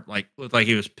car, like looked like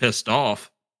he was pissed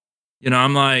off.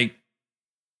 I'm like,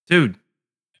 dude,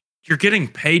 you're getting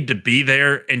paid to be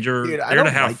there and you're Dude, I there to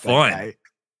don't have like that fun. guy.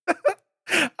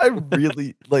 I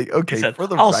really like. he Okay, said, for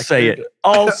the "I'll say record, it.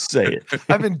 I'll say it."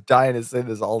 I've been dying to say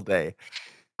this all day.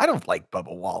 I don't like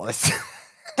Bubba Wallace.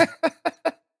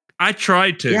 I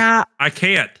tried to. Yeah, I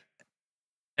can't.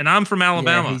 And I'm from yeah.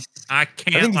 Alabama. I I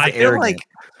can't think he's I like feel him. like arrogant.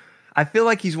 I feel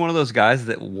like he's one of those guys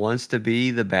that wants to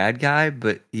be the bad guy,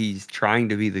 but he's trying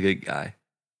to be the good guy, and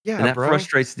Yeah, that bro.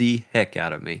 frustrates the heck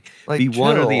out of me. Be Like,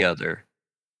 one or the chill. other.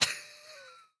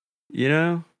 You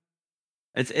know,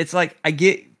 it's like I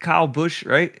get Kyle Busch,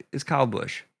 right? It's Kyle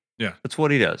Busch. Yeah. That's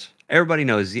what he does. Everybody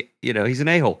knows, he's an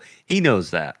a-hole. He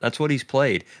knows that. That's what he's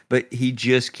played, but he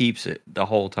just keeps it the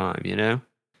whole time,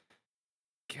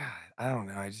 God, I don't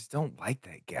know. I just don't like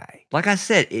that guy. Like I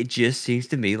said, it just seems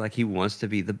to me like he wants to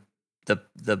be the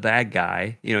bad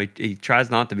guy. He tries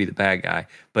not to be the bad guy,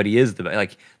 but he is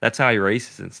like that's how he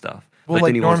races and stuff. Well, But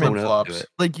then like he wants Norman, someone else to do Flip-flops. it.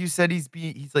 like you said, he's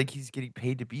like he's getting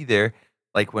paid to be there.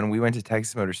 Like when we went to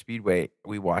Texas Motor Speedway,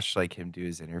 we watched like him do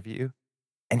his interview,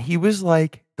 and he was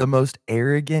like the most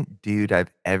arrogant dude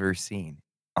I've ever seen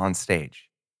on stage.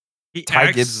 He Ty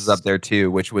Gibbs was acts up there too,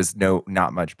 which was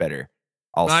not much better,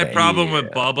 I'll my say. problem with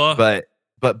Yeah. Bubba.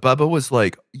 But Bubba was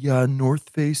like, "Yeah, North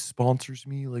Face sponsors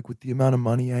me. Like with the amount of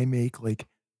money I make, like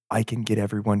I can get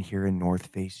everyone here a North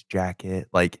Face jacket."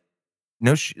 Like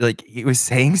no, like he was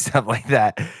saying stuff like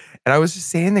that, and I was just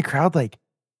saying in the crowd, like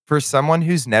for someone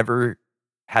who's never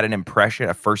had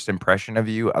a first impression of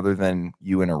you other than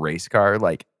you in a race car,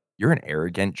 like you're an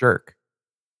arrogant jerk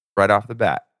right off the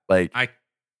bat. Like, I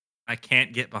I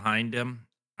can't get behind him.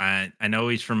 I know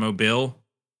he's from Mobile,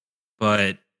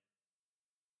 but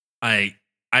I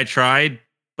I tried,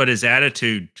 but his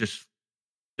attitude just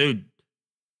dude,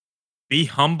 be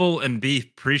humble and be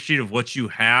appreciative of what you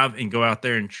have and go out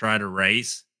there and try to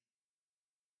race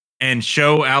and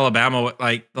show Alabama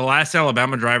like the last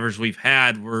Alabama drivers we've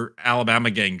had were Alabama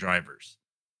gang drivers.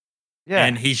 Yeah.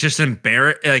 And he's just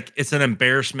embarrassed. Like it's an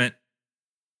embarrassment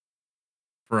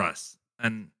for us.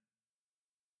 And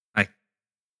like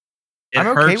I'm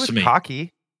okay hurts with me.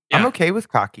 cocky. Yeah. I'm okay with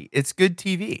cocky. It's good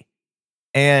TV.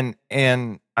 And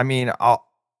I mean,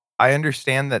 I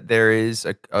understand that there is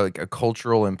a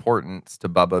cultural importance to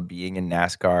Bubba being in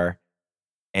NASCAR,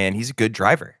 and he's a good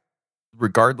driver,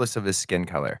 regardless of his skin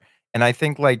color. And I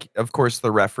think, like, of course, the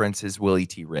reference is Willie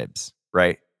T. Ribbs,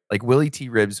 right? Like Willie T.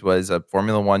 Ribbs was a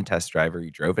Formula One test driver.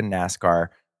 He drove in NASCAR.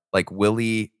 Like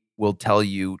Willie will tell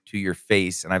you to your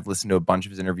face, and I've listened to a bunch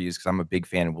of his interviews because I'm a big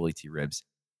fan of Willie T. Ribbs.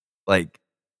 Like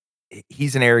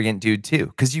he's an arrogant dude too,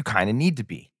 because you kind of need to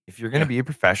be. If you're going to be a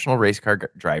professional race car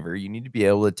driver, you need to be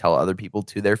able to tell other people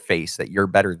to their face that you're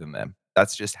better than them.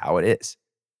 That's just how it is.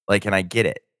 Like, and I get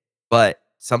it. But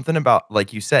something about,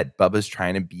 like you said, Bubba's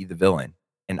trying to be the villain,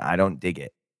 and I don't dig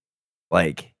it.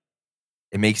 Like,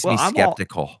 it makes me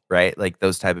skeptical, right? Like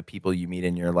those type of people you meet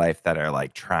in your life that are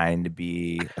like trying to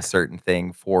be a certain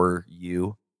thing for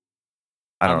you.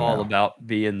 I'm all about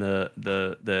being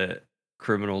the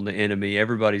criminal and the enemy.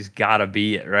 Everybody's got to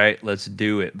be it, right? Let's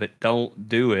do it, but don't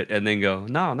do it and then go,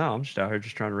 no, I'm just out here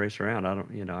just trying to race around. I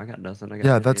don't, I got nothing. I got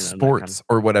yeah, that's sports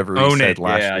or whatever he said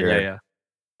last year. Yeah.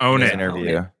 Own in it. his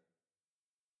interview.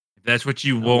 If that's what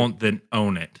you want, then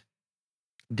own it.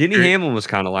 Denny Hamlin was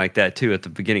kind of like that too at the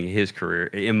beginning of his career,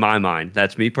 in my mind.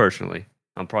 That's me personally.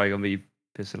 I'm probably gonna be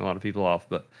pissing a lot of people off,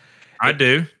 but I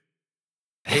do.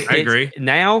 I agree.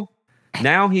 Now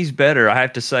he's better. I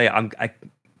have to say, I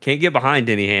can't get behind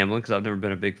Denny Hamlin because I've never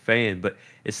been a big fan, but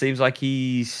it seems like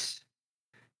he's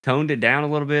toned it down a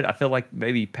little bit. I feel like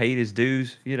maybe he paid his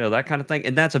dues, that kind of thing,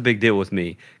 and that's a big deal with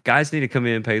me. Guys need to come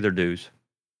in and pay their dues.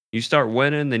 You start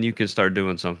winning, then you can start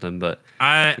doing something. But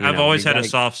I've always had a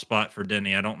soft spot for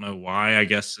Denny. I don't know why. I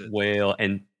guess.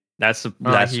 And that's the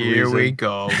here reason. we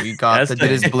go. We got the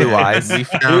his blue eyes. We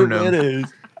found him. It is.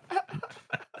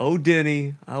 Oh,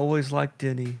 Denny! I always liked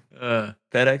Denny.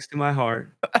 FedEx to my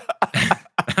heart.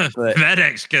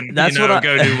 FedEx can go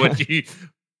do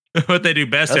what they do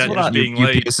best at, just being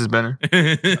late. UPS is better.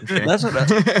 That's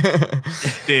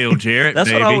what Deal, Jarrett. That's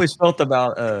baby. what I always felt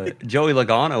about Joey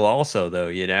Logano. Also, though,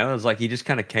 it was like he just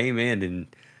kind of came in,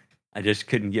 and I just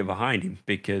couldn't get behind him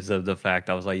because of the fact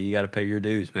I was like, you got to pay your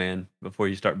dues, man, before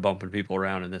you start bumping people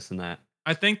around and this and that.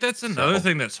 I think that's another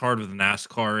thing that's hard with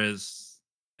NASCAR is,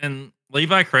 and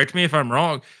Levi, correct me if I'm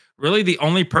wrong. Really, the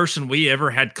only person we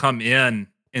ever had come in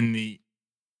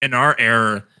our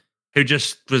era who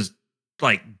just was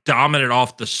like dominant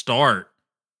off the start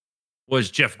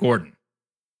was Jeff Gordon.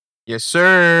 Yes,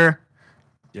 sir.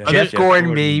 Yeah, Jeff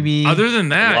Gordon, baby. Other than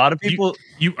that, a lot of people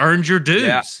you earned your dues.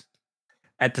 Yeah.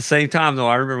 At the same time, though,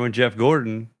 I remember when Jeff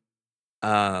Gordon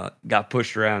got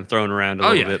pushed around, thrown around a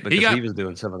little bit because he was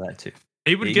doing some of that too.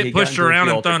 He would get pushed around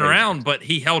and thrown around, but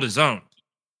he held his own.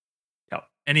 Yep.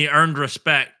 And he earned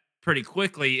respect pretty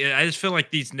quickly. I just feel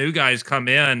like these new guys come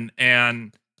in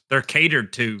and they're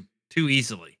catered to too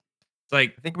easily. It's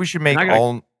like, I think we should make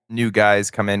all new guys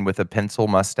come in with a pencil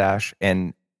mustache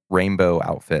and rainbow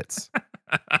outfits.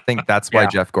 I think that's why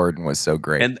Jeff Gordon was so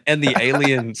great. And the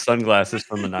alien sunglasses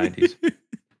from the 90s.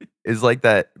 Is like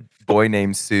that Boy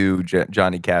Named Sue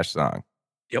Johnny Cash song.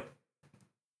 Yep.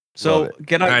 So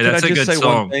can I just say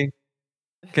one thing?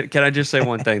 Can I just say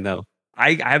one thing though?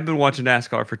 I've been watching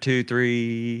NASCAR for 2,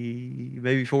 3,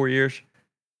 maybe 4 years.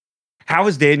 How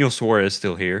is Daniel Suarez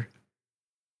still here?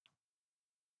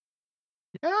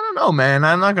 Yeah, I don't know, man.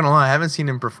 I'm not gonna lie. I haven't seen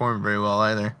him perform very well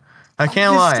either. I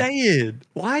can't lie. Saying.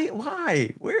 Why?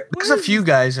 There's a few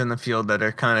guys in the field that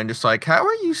are kind of just like, how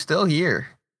are you still here?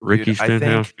 Ricky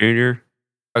Stenhouse Jr.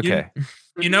 Okay.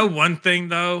 You know one thing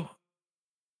though?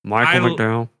 Michael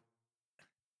McDowell.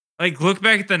 Like, look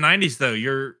back at the 90s though.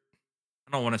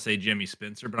 I don't want to say Jimmy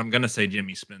Spencer, but I'm gonna say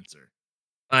Jimmy Spencer.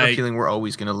 I have a feeling we're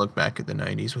always gonna look back at the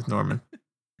 90s with Norman.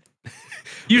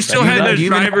 You still had those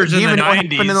drivers in the 90s. What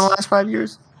happened in the last 5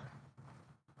 years?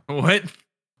 What?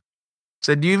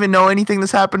 So do you even know anything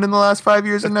that's happened in the last 5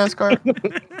 years in NASCAR?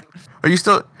 Do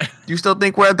you still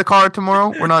think we're at the car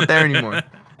tomorrow? We're not there anymore.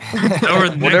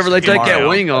 Whatever they take that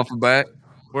wing off the back.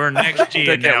 We're next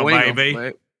year now,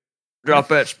 baby. Drop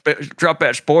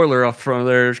that spoiler off front of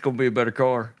there. It's gonna be a better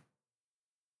car.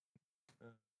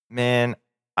 Man,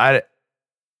 I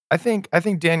think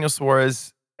Daniel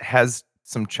Suarez has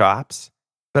some chops,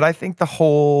 but I think the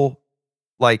whole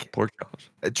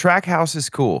track house is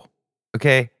cool.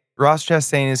 Okay, Ross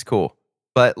Chastain is cool,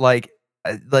 but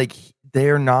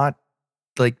they're not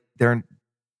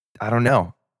I don't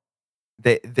know.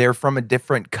 They're from a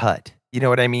different cut. You know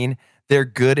what I mean? They're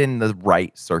good in the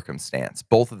right circumstance.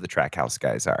 Both of the Trackhouse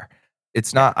guys are.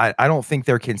 It's not I don't think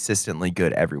they're consistently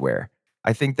good everywhere.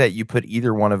 I think that you put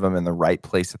either one of them in the right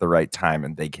place at the right time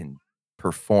and they can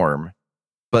perform,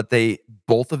 but they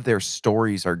both of their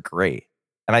stories are great.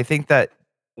 And I think that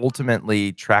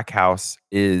ultimately Trackhouse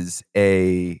is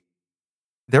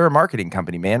they're a marketing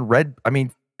company, man.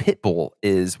 Pitbull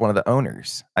is one of the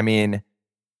owners. I mean,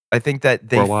 I think that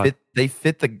Worldwide. they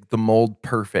fit the mold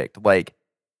perfect. Like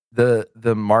the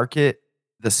market,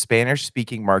 the Spanish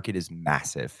speaking market is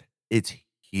massive. It's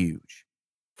huge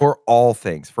for all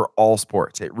things, for all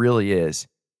sports. It really is.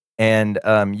 And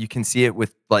you can see it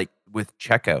with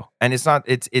Checo. And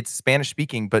it's Spanish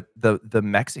speaking, but the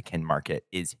Mexican market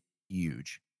is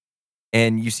huge.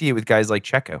 And you see it with guys like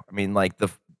Checo. I mean, like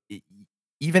e-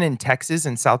 even in Texas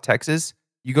and South Texas,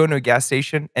 you go into a gas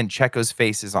station and Checo's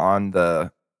face is on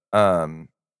the um,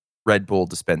 Red Bull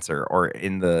dispenser or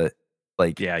in the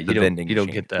Yeah, the vending you don't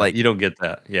machine. get that. Like, You don't get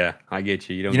that. Yeah, I get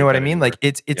you. You don't you know get what I that mean? anywhere. Like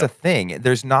it's a Yep. thing.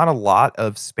 There's not a lot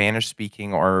of Spanish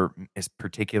speaking or is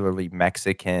particularly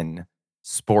Mexican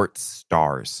sports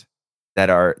stars that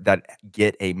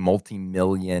get a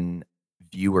multi-million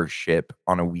viewership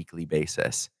on a weekly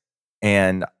basis.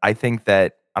 And I think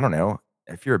that, I don't know,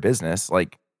 if you're a business,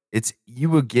 like you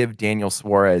would give Daniel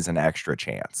Suarez an extra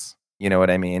chance. You know what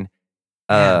I mean?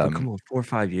 Yeah, but come Um, on, 4 or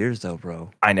 5 years though,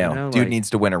 bro. I You know. know, Dude like needs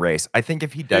to win a race. I think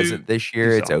if he Dude, doesn't this do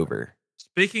year, it's something. over.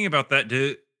 speaking about that,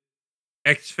 dude,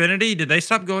 Xfinity, did they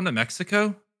stop going to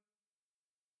Mexico?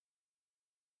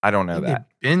 I don't I know think that.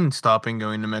 they've been stopping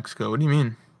going to Mexico. What do you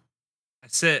mean? I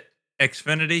said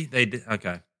Xfinity. They did.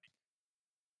 Okay.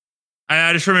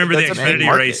 I just remember the That's a big Xfinity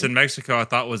market. race in Mexico. I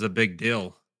thought was a big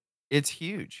deal. It's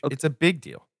huge. Okay. It's a big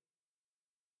deal.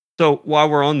 So while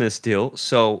we're on this deal,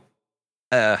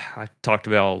 I talked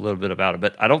about a little bit about it,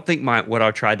 but I don't think what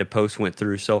I tried to post went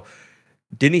through. So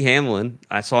Denny Hamlin,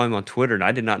 I saw him on Twitter, and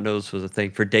I did not know this was a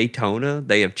thing for Daytona.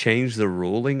 They have changed the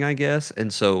ruling, I guess,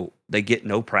 and so they get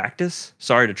no practice.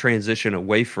 Sorry to transition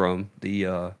away from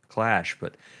the Clash,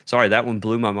 but sorry, that one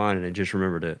blew my mind, and I just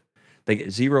remembered it. They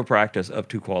get zero practice up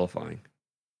to qualifying,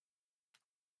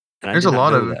 and I There's did a not lot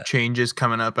know of that. change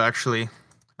coming up, actually.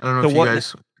 I don't know So if you what? guys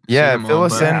seen Yeah, them all,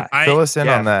 but Yeah, fill us in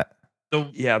yeah, on that. The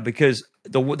yeah, because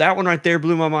that one right there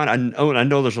blew my mind. I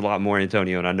know there's a lot more,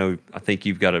 Antonio, and I think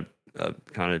you've got a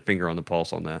kind of finger on the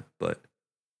pulse on that, but.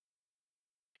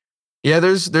 yeah,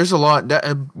 there's a lot that,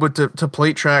 with the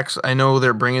plate tracks. I know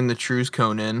they're bringing the cruise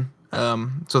cone in,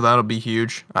 so that'll be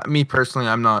huge. Me personally,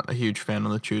 I'm not a huge fan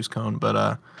of the cruise cone,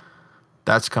 but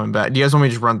that's coming back. Do you guys want me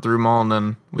to just run through them all and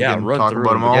then we Yeah, can run talk through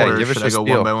about them them, but all, Yeah, or give us should your I go one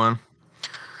spiel. by one?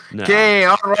 nah. Okay,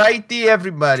 all righty,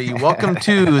 everybody. Welcome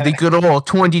to the good old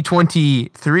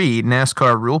 2023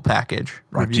 NASCAR rule package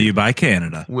brought to review you by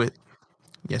Canada. with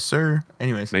yes, sir.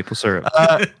 Anyways, Maple syrup.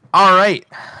 all right.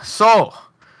 So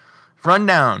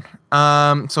rundown.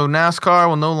 So NASCAR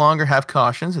will no longer have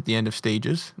cautions at the end of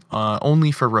stages,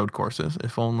 only for road courses.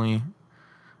 If only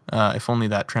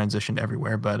that transitioned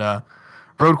everywhere. But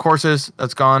road courses,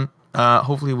 that's gone.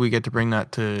 Hopefully, we get to bring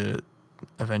that to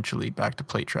eventually back to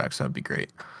plate tracks. That'd be great.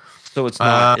 So it's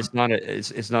Uh,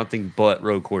 it's nothing but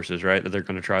road courses, right? That they're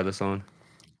going to try this on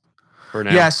for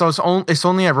now. yeah. So it's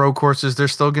only at road courses. They're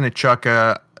still gonna chuck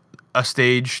a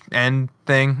stage end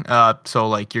thing. So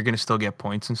like you're gonna still get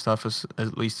points and stuff, as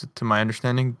at least to my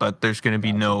understanding. But there's gonna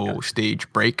be no Gotcha.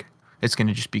 stage break. It's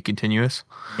gonna just be continuous,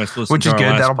 You must listen which to is our good.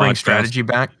 last That'll bring podcast. strategy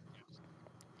back.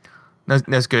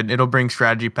 That's good. It'll bring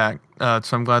strategy back. So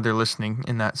I'm glad they're listening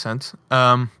in that sense.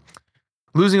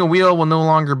 Losing a wheel will no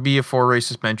longer be a 4-race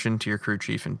suspension to your crew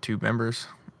chief and 2 members.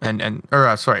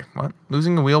 Sorry, what?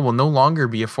 Losing a wheel will no longer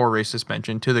be a 4-race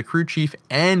suspension to the crew chief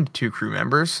and 2 crew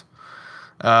members.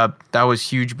 That was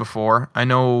huge before. I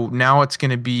know now it's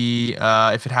going to be,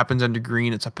 if it happens under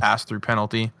green, it's a pass-through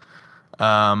penalty.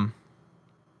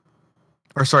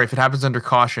 If it happens under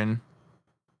caution,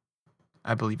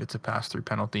 I believe it's a pass-through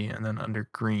penalty, and then under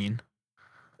green,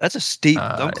 That's a steep.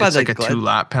 I'm glad it's like a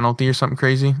 2-lap penalty or something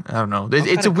crazy. I don't know. It's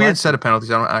kinda a weird glad set they- of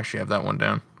penalties. I don't actually have that one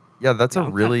down. Yeah, that's Yeah, a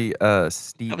I'm kinda- really That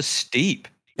steep. was steep.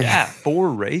 Yeah, 4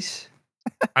 race.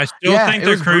 I still Yeah, think it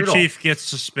the was crew brutal. chief gets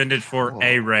suspended for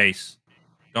a Oh. race.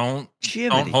 Don't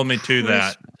Jiminy hold me to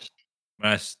that.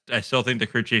 Christmas. But I still think the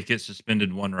crew chief gets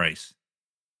suspended 1 race.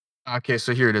 Okay,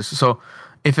 so here it is. So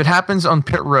if it happens on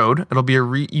pit road, it'll be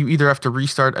you either have to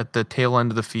restart at the tail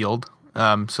end of the field.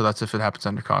 So that's if it happens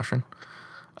under caution.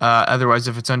 Otherwise,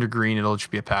 if it's under green, it'll just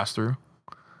be a pass through.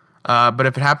 But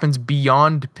if it happens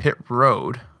beyond pit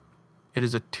road, it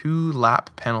is a 2-lap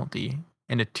penalty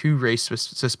and a 2-race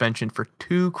suspension for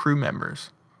 2 crew members.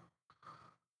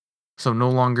 So no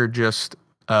longer just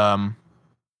the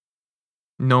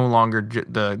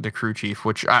crew chief,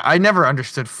 which I never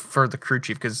understood for the crew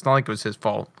chief because it's not like it was his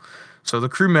fault. So the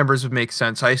crew members would make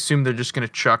sense. I assume they're just gonna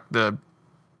chuck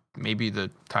maybe the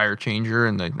tire changer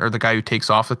or the guy who takes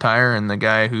off the tire and the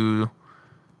guy who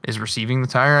is receiving the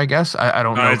tire. I guess I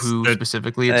don't know it's who the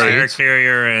specifically it tire states.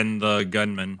 carrier and the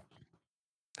gunman.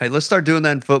 Hey, let's start doing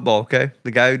that in football, okay? The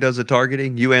guy who does the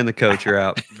targeting, you and the coach are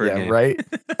out for a game. right.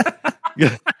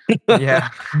 Yeah.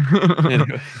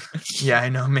 Anyway. Yeah, I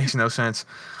know. It makes no sense.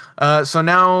 So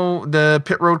now the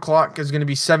pit road clock is going to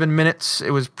be 7 minutes. It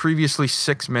was previously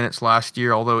 6 minutes last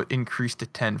year, although it increased to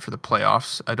 10 for the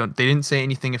playoffs. They didn't say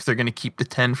anything if they're going to keep the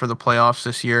 10 for the playoffs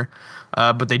this year,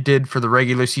 but they did for the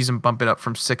regular season bump it up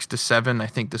from 6 to 7. I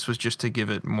think this was just to give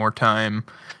it more time.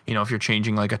 If you're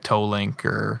changing like a toe link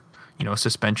or a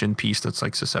suspension piece that's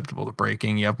like susceptible to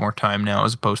breaking, you have more time now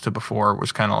as opposed to before it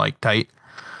was kind of like tight.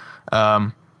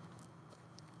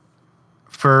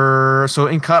 So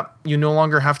in Cup, you no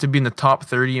longer have to be in the top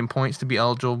 30 in points to be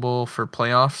eligible for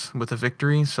playoffs with a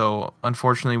victory. So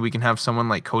unfortunately, we can have someone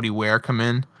like Cody Ware come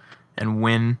in and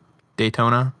win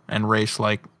Daytona and race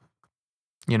like,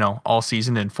 all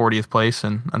season in 40th place.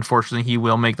 And unfortunately, he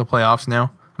will make the playoffs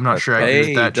now. I'm not sure I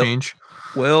agree with that change.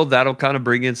 Well, that'll kind of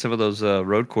bring in some of those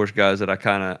road course guys that I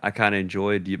kind of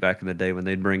enjoyed back in the day when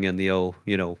they'd bring in the old,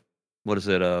 what is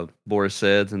it, Boris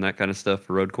Seds and that kind of stuff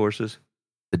for road courses.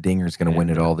 The Dinger's going to win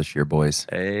it all this year, boys.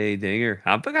 Hey, Dinger.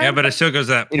 Yeah, but it still goes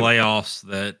that playoffs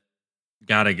that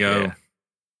gotta go.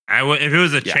 Yeah. If it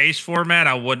was a chase format,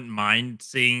 I wouldn't mind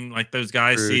seeing like those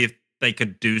guys see if they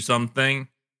could do something,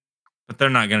 but they're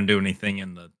not going to do anything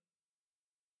in the.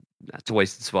 That's a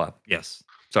wasted spot. Yes.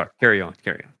 Sorry. Carry on.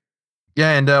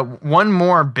 Yeah, and one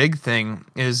more big thing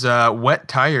is wet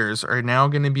tires are now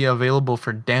going to be available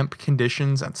for damp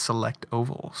conditions at select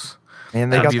ovals.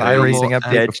 And they got the iRacing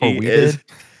update before we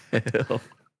did.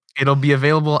 It'll be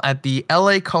available at the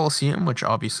LA Coliseum, which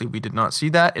obviously we did not see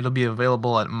that. It'll be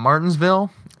available at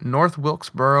Martinsville, North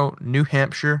Wilkesboro, New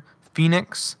Hampshire,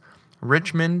 Phoenix,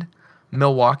 Richmond,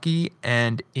 Milwaukee,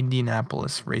 and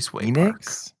Indianapolis Raceway Park.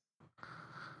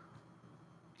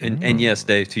 And yes,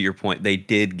 Dave, to your point, they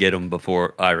did get them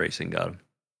before iRacing got them.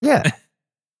 Yeah.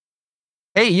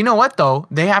 Hey, you know what though?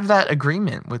 They have that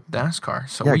agreement with NASCAR,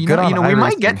 so we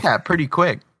might get that pretty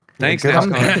quick. Thanks,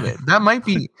 NASCAR. That might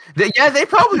be. They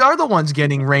probably are the ones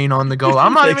getting rain on the go.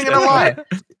 I'm not even gonna lie.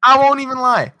 I won't even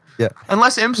lie. Yeah.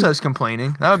 Unless IMSA's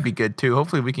complaining, that would be good too.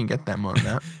 Hopefully, we can get them on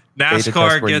that.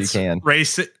 NASCAR gets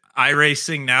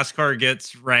iRacing. NASCAR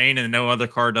gets rain, and no other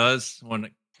car does.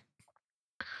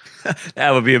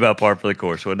 That would be about par for the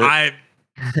course, wouldn't it?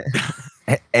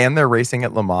 And they're racing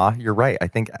at Le Mans. You're right. I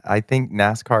think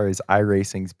NASCAR is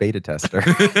iRacing's beta tester.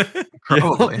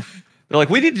 Probably. They're like,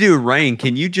 we need to do rain.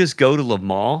 Can you just go to Le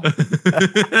Mans?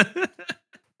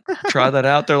 Try that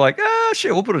out. They're like,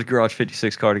 shit, we'll put a Garage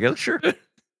 56 car together. Sure.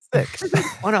 Sick.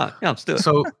 Why not? Yeah, let's do it.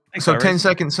 So 10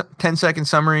 second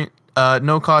summary.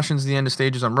 No cautions at the end of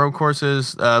stages on road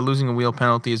courses. Losing a wheel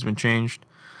penalty has been changed.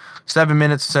 7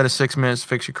 minutes instead of 6 minutes to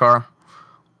fix your car.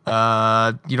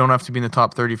 You don't have to be in the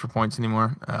top 30 for points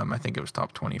anymore. I think it was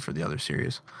top 20 for the other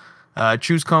series.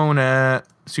 Choose cone at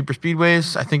super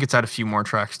speedways. I think it's at a few more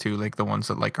tracks too, like the ones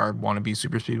that like are wannabe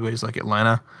super speedways, like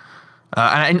Atlanta.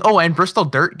 And Bristol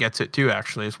Dirt gets it too,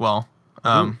 actually, as well.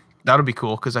 That'll be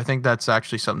cool because I think that's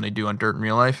actually something they do on dirt in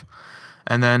real life.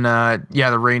 And then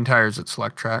the rain tires at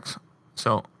select tracks.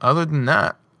 So other than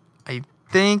that, I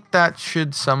think that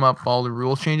should sum up all the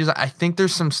rule changes. I think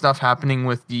there's some stuff happening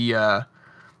with the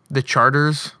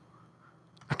charters.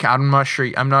 I'm not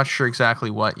sure exactly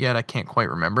what yet. I can't quite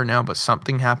remember now, but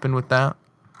something happened with that.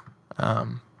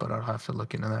 But I'll have to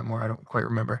look into that more. I don't quite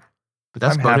remember. But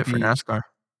that's about it for NASCAR.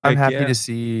 I'm happy to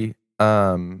see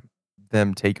them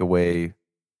take away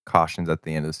cautions at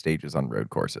the end of the stages on road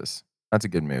courses. That's a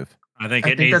good move. I think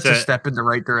that's a step in the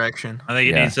right direction. I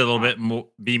think it needs to a little bit more,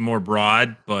 be more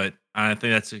broad, but I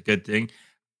think that's a good thing.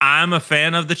 I'm a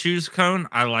fan of the choose cone.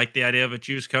 I like the idea of a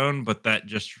choose cone, but that's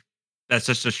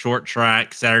just a short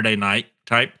track Saturday night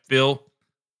type feel.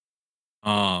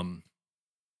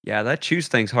 Yeah, that choose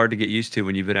thing's hard to get used to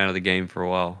when you've been out of the game for a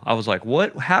while. I was like,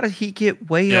 what? How did he get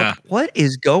way up? What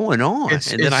is going on? And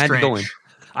then I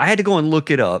had to go and look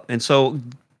it up. And so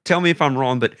tell me if I'm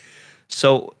wrong, but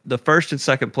so the first and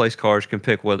second place cars can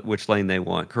pick which lane they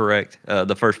want, correct?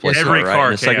 The first place car, right?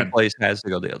 And the second place has to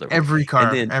go the other way. Every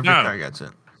car gets it.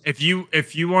 If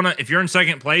you're in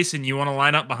second place and you want to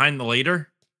line up behind the leader,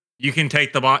 you can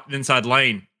take the inside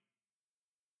lane.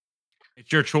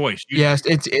 It's your choice. Yes,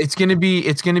 it's gonna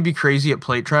be crazy at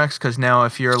plate tracks because now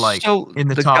if you're like So in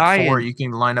the the top guy 4, in you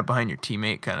can line up behind your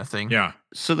teammate kind of thing. Yeah.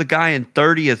 so the guy in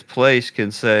 30th place can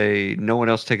say, "No one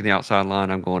else taking the outside line.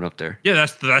 I'm going up there." Yeah,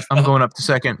 that's I'm going up to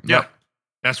second. yeah. Yep.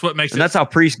 That's what makes And it. that's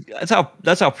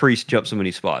how Priest jumped so many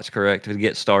spots, correct? To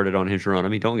get started on his run. I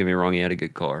mean, don't get me wrong, he had a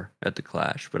good car at the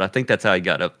Clash, but I think that's how he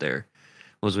got up there.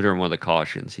 Was during one of the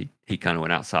cautions. He kind of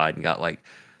went outside and got like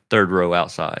third row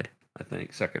outside, I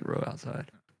think, second row outside,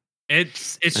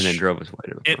 It's and then drove his way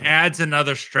to the it front. adds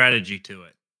another strategy to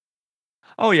it.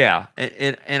 Oh yeah,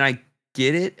 and I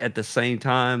get it. At the same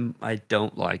time, I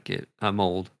don't like it. I'm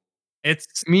old.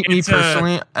 It's Me it's a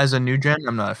personally, as a new gen,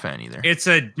 I'm not a fan either. it's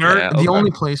a dirt Yeah, The okay.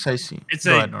 only place I see. It's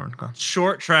Go a ahead, Norman. Go on.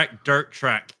 short track dirt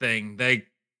track thing. They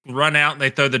run out and they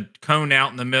throw the cone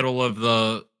out in the middle of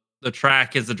the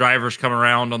track as the drivers come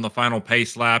around on the final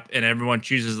pace lap, and everyone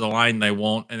chooses the line they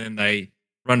want, and then they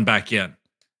run back in.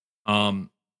 Um,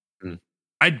 Mm.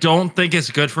 I don't think it's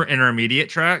good for intermediate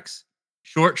tracks,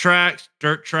 short tracks,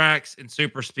 dirt tracks, and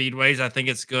super speedways. I think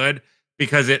it's good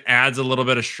because it adds a little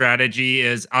bit of strategy.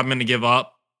 Is I'm going to give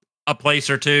up a place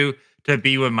or two to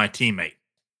be with my teammate.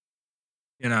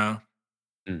 You know,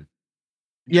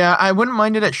 Yeah, I wouldn't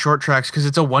mind it at short tracks because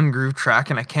it's a one groove track,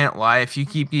 and I can't lie. If you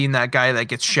keep being that guy that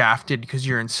gets shafted because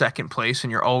you're in second place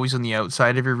and you're always on the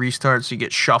outside of your restart, so you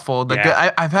get shuffled. Like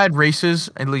Yeah. I've had races,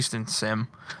 at least in sim.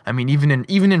 I mean, even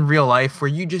in real life, where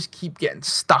you just keep getting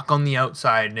stuck on the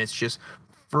outside, and it's just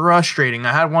frustrating.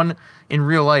 I had one in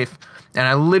real life, and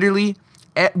I literally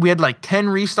we had like 10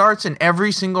 restarts, and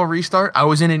every single restart, I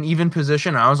was in an even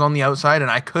position. I was on the outside, and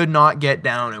I could not get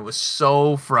down. It was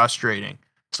so frustrating.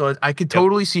 So I could Yep.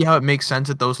 totally see how it makes sense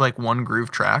at those like one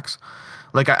groove tracks.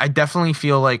 Like I definitely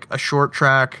feel like a short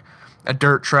track, a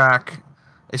dirt track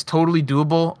is totally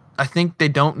doable. I think they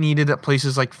don't need it at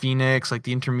places like Phoenix, like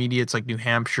the intermediates, like New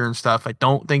Hampshire and stuff. I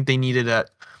don't think they need it at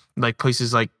like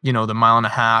places like, the mile and a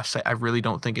half. I really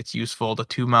don't think it's useful. The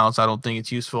 2 miles, I don't think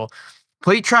it's useful.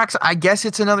 Plate tracks, I guess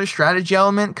it's another strategy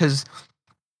element because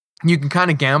you can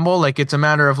kind of gamble. Like it's a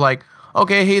matter of like,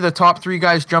 okay, hey, the top 3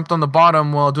 guys jumped on the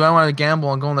bottom. Well, do I want to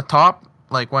gamble and go on the top?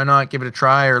 Like, why not give it a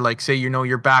try? Or like, say,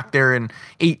 you're back there in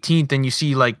 18th and you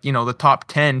see like, the top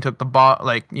 10 took the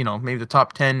like, maybe the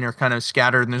top 10 are kind of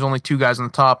scattered and there's only 2 guys on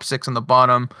the top, 6 on the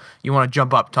bottom. You want to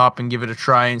jump up top and give it a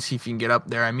try and see if you can get up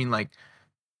there. I mean, like,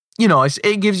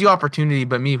 it gives you opportunity,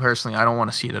 but me personally, I don't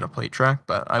want to see it at a plate track,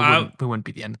 but it wouldn't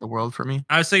be the end of the world for me.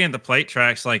 I was thinking the plate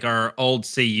tracks like our old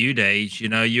CU days, you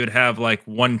would have like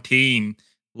one team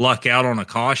luck out on a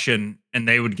caution and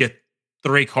they would get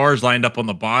 3 cars lined up on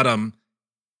the bottom,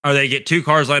 or they get 2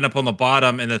 cars lined up on the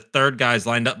bottom and the third guy's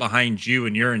lined up behind you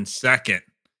and you're in second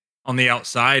on the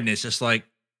outside. And it's just like,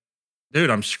 dude,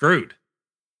 I'm screwed.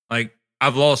 Like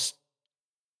I've lost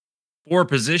 4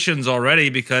 positions already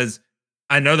because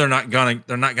I know they're not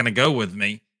gonna go with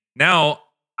me. Now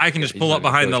I can just He's pull not up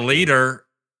gonna behind the push you. leader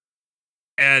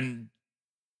and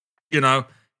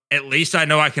at least I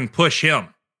know I can push him.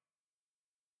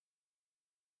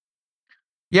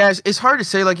 Yeah, it's hard to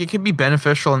say. Like, it could be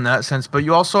beneficial in that sense, but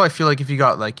you also, I feel like if you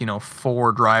got like,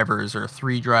 4 drivers or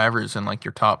 3 drivers in like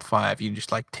your top 5, you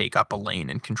just like take up a lane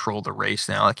and control the race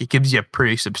now. Like, it gives you a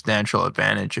pretty substantial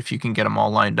advantage if you can get them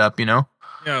all lined up, Yeah,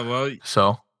 well,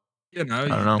 So, I don't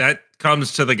know. that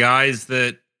comes to the guys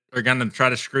that are going to try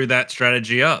to screw that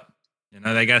strategy up.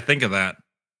 They got to think of that.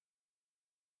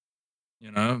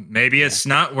 Maybe Yeah. it's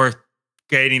not worth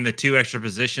gaining the 2 extra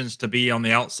positions to be on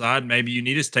the outside. Maybe you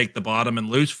need to take the bottom and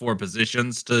lose 4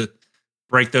 positions to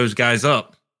break those guys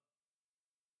up.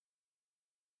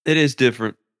 It is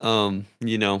different.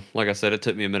 Like I said, it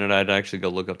took me a minute. I had to actually go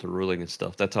look up the ruling and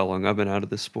stuff. That's how long I've been out of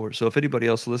this sport. So if anybody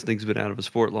else listening's been out of a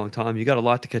sport a long time, you got a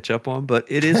lot to catch up on, but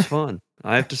it is fun.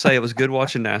 I have to say it was good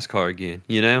watching NASCAR again,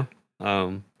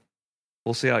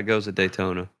 We'll see how it goes at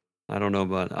Daytona. I don't know,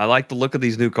 but I like the look of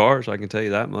these new cars, I can tell you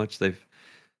that much.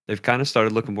 They've kind of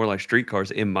started looking more like street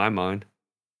cars in my mind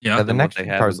Yeah. The than next what they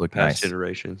few have cars in look past nice,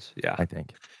 generations. Yeah. I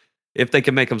think. If they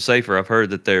can make them safer, I've heard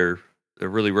that they're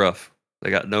really rough. They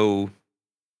got no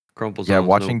crumple Yeah, zones.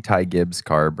 watching Ty Gibbs'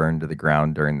 car burn to the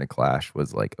ground during the clash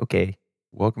was like, okay,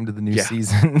 welcome to the new Yeah.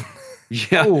 season.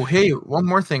 Yeah. Oh, hey, one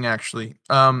more thing actually.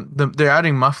 They're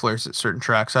adding mufflers at certain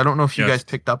tracks. I don't know if you guys Yes.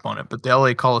 picked up on it, but the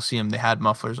LA Coliseum, they had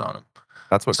mufflers on them.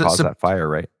 That's what So- caused so- that fire,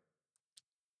 right?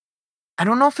 I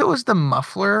don't know if it was the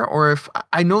muffler or if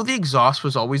I know the exhaust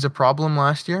was always a problem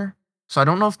last year. So I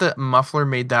don't know if the muffler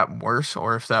made that worse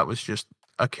or if that was just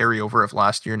a carryover of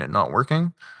last year and it not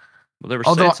working. Well, they were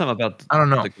Although, saying something about I don't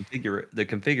know. the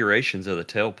configurations of the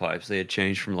tailpipes. They had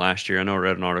changed from last year. I know I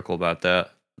read an article about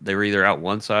that. They were either out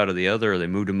one side or the other, or they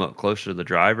moved them up closer to the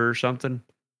driver or something.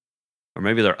 or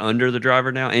maybe they're under the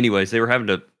driver now. Anyways, they were having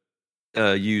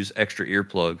to use extra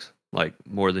earplugs like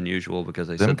more than usual because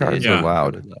they Them said the cars engine are was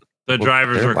loud. really loud. The Well,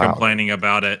 drivers they're were loud. complaining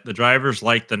about it. The drivers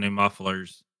like the new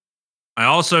mufflers. I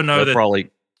also know They'll that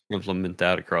probably implement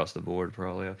that across the board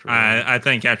probably after a while. I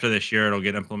think after this year it'll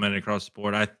get implemented across the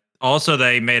board. Also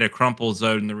they made a crumple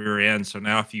zone in the rear end, so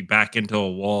now if you back into a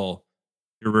wall,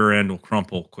 your rear end will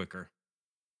crumple quicker.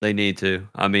 They need to.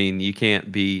 I mean, you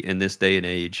can't be in this day and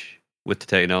age with the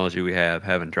technology we have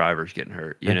having drivers getting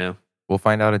hurt, you Yeah. know? We'll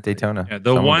find out at Daytona. Yeah, the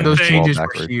Someone's one gonna Those thing- fall changes were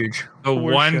backwards. huge. The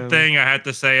Poor one show. thing I had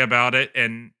to say about it,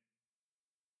 and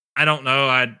I don't know,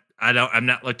 I'm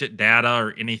not looked at data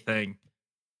or anything,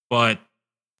 but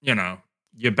you know,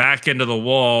 you back into the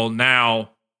wall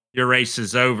now, your race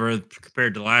is over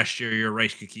compared to last year. Your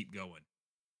race could keep going.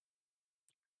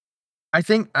 I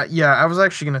think, yeah, I was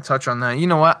actually going to touch on that. You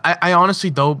know what? I honestly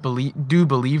do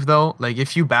believe though, like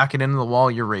if you back it into the wall,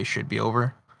 your race should be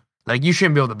over. Like you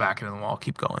shouldn't be able to back it in the wall,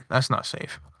 keep going. That's not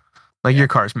safe. Like your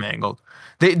car's mangled.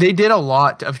 They did a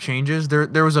lot of changes.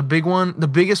 There was a big one. The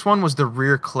biggest one was the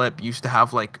rear clip used to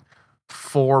have like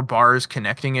 4 bars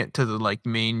connecting it to the like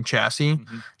main chassis.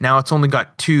 Mhm. Now it's only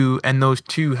got 2, and those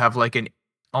 2 have like an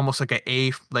almost like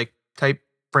a like type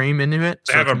frame into it.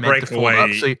 They So have it's a meant to fold up.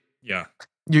 breakaway. So Yeah.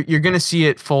 you're gonna see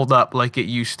it fold up like it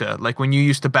used to, like when you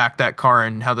used to back that car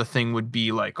and how the thing would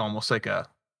be like almost like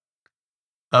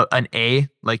an A,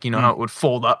 like you know how it would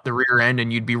fold up the rear end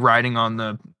and you'd be riding on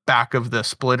the back of the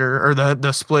splitter or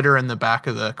the splitter in the back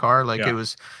of the car, like Yeah.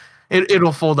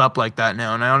 it'll fold up like that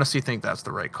now, and I honestly think that's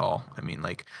the right call. I mean,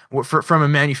 like from a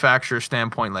manufacturer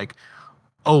standpoint, like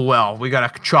oh well, we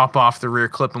gotta chop off the rear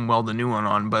clip and weld a new one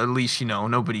on, but at least you know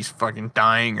nobody's fucking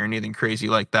dying or anything crazy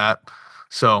like that,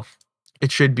 so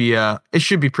it should be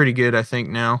pretty good, I think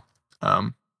now.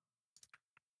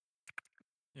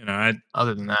 You know,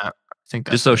 Other than that, I think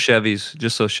that's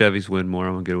Just so Chevys win more,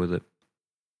 I'm good with it.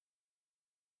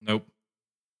 nope.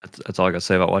 That's all I got to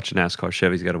say about watching NASCAR.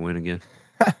 Chevy's got to win again.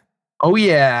 Oh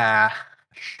yeah,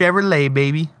 Chevrolet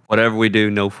baby. Whatever we do,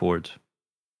 no Fords.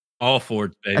 All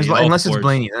Fords, baby. all Unless it's Fords.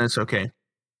 Blaney, then it's okay.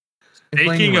 If Blaney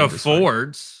Speaking wins, of it's fine.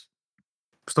 Fords,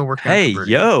 Still working. on Hey,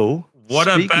 converting. yo. what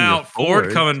speaking about of Ford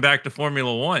Fords- coming back to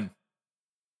Formula One?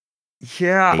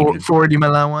 Yeah. Ford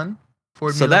Milan one.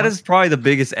 Ford So Milan that one? is probably the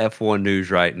biggest F1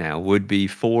 news right now. Would be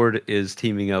Ford is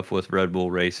teaming up with Red Bull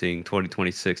Racing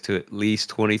 2026 to at least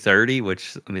 2030,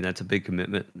 which I mean that's a big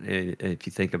commitment if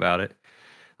you think about it.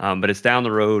 But it's down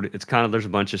the road. It's kind of there's a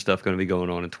bunch of stuff going to be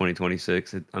going on in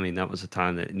 2026. I mean that was the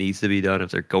time that it needs to be done if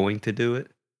they're going to do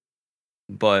it.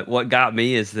 But what got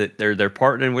me is that they're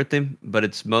partnering with them, but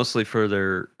it's mostly for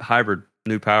their hybrid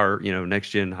new power, next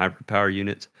gen hybrid power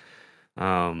units.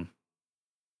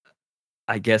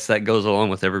 I guess that goes along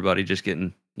with everybody just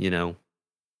getting,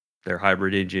 their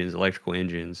hybrid engines, electrical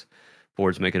engines.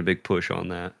 Ford's making a big push on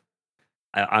that.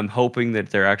 I'm hoping that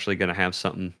they're actually going to have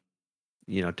something,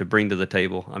 to bring to the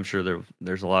table. I'm sure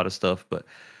there's a lot of stuff, but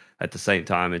at the same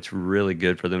time, it's really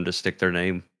good for them to stick their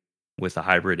name with a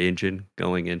hybrid engine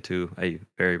going into a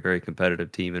very, very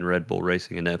competitive team in Red Bull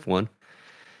Racing and F1.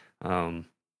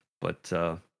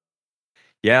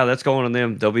 Yeah, that's going on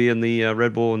them. They'll be in the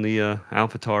Red Bull and the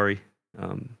AlphaTauri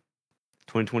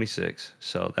 2026.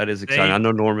 So that is exciting. I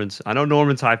know Norman's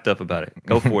hyped up about it.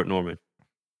 Go for it, Norman.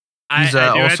 He's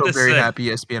I do have also to very say- happy he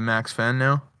has to be a Max fan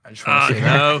now. I just want to say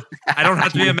that. No, I don't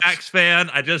have to be a Max fan.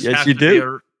 I just Yes, have you to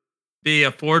do. be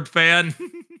a Ford fan.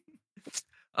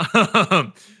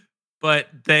 But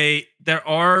there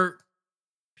are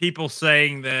people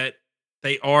saying that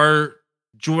they are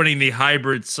joining the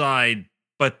hybrid side,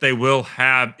 but they will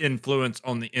have influence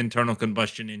on the internal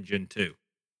combustion engine too.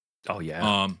 Oh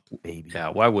yeah, Baby. yeah.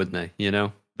 Why wouldn't they?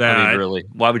 I That mean, really,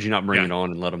 why would you not bring Yeah. it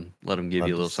on and let them give Love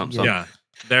you a to little see something? it. something?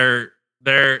 yeah,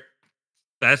 they're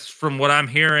that's from what I'm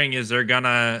hearing is they're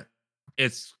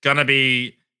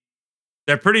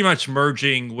pretty much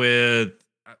merging with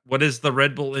what is the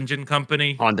Red Bull engine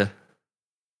company? Honda.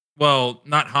 Well,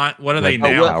 not Honda. What are they Red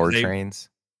Bull now? Powertrains.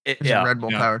 It's Yeah, Red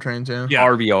Bull Yeah. powertrains, yeah. Yeah.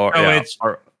 RBR. So yeah. it's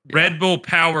yeah. Red Bull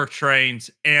Powertrains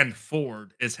and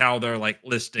Ford is how they're like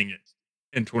listing it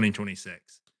in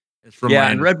 2026. It's from Yeah,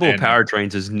 my and Red Bull understanding.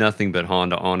 Powertrains is nothing but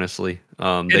Honda, honestly. They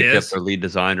It kept is. their lead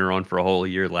designer on for a whole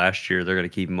year last year. They're going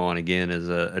to keep him on again as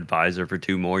an advisor for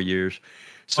 2 more years.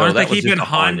 So Aren't they that was keeping just a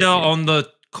Honda deal. on the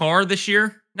car this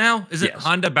year now? Is it Yes.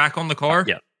 Honda back on the car?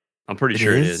 Yeah. I'm pretty It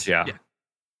sure it is? is. Yeah. Yeah.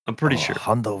 I'm pretty sure.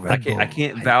 Honda Red Bull. I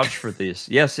can't vouch for this.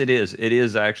 Yes, it is. It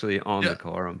is actually on Yeah. the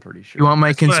car. I'm pretty sure. You want my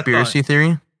That's what I thought. conspiracy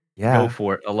theory? Yeah. Go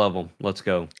for it. I love them. Let's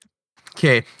go.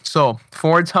 Okay, so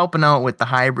Ford's helping out with the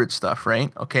hybrid stuff,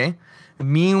 right? Okay.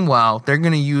 Meanwhile, they're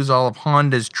going to use all of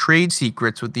Honda's trade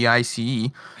secrets with the ICE.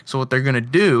 So what they're going to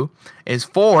do is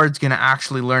Ford's going to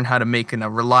actually learn how to make a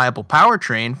reliable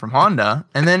powertrain from Honda,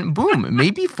 and then boom,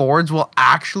 maybe Ford's will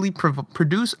actually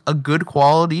produce a good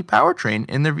quality powertrain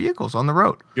in their vehicles on the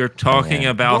road. You're talking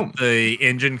about Boom. the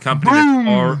engine company Boom.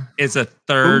 that is a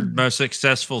third most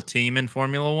successful team in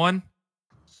Formula One.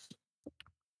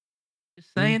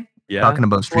 Just saying. Yeah. Talking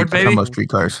about Ford, baby.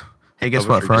 cars. Hey, guess Over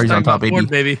what? street Ferrari's cars. on top, baby. Ford,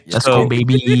 baby. Let's So- go,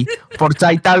 baby.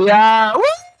 Forza Italia.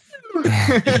 Woo!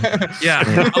 Yeah.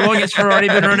 How long has Ferrari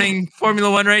been running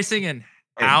Formula One racing, and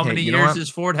how Hey, many you know years what? does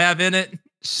Ford have in it?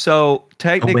 So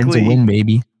A win's a win,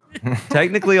 baby.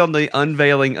 technically on the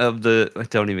unveiling of the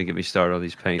don't even get me started on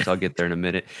these paints. I'll get there in a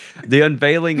minute. The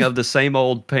unveiling of the same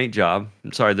old paint job.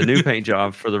 I'm sorry, the new paint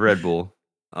job for the Red Bull.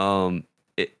 It, I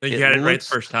think it you had it right the looks-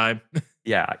 first time.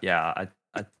 Yeah.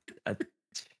 I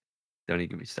don't even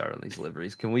get me started on these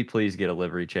liveries. Can we please get a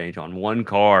livery change on one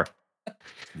car?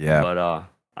 Yeah. But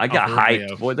I got Alfa hyped.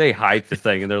 Romeo. Boy, they hyped the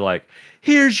thing, and they're like,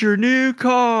 "Here's your new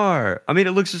car." I mean,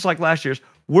 it looks just like last year's.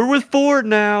 We're with Ford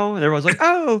now, and everyone's like,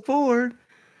 "Oh, Ford."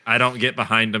 I don't get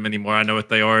behind them anymore. I know what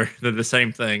they are. They're the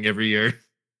same thing every year.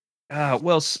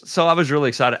 Well, so I was really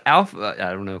excited. Alpha,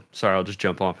 I don't know. Sorry, I'll just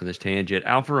jump off on this tangent.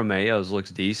 Alfa Romeo's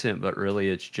looks decent, but really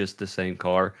it's just the same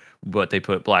car, but they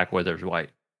put black where there's white.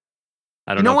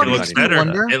 I don't You know know what if It makes looks me anybody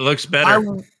knows better. wonder? It looks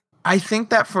better. I think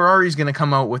that Ferrari's going to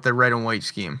come out with a red and white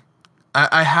scheme.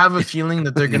 I have a feeling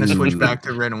that they're going to switch back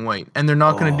to red and white, and they're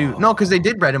not going to do no, because they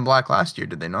did red and black last year,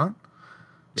 did they not?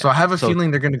 So I have a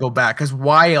feeling they're going to go back. Because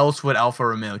why else would Alfa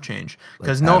Romeo change?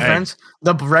 Because no Let's have it. offense,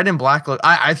 the red and black look.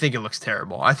 I think it looks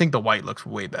terrible. I think the white looks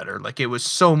way better. Like it was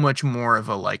so much more of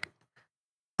a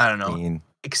I don't know, mean,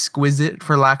 exquisite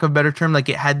for lack of a better term. Like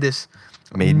it had this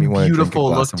made me want to drink a beautiful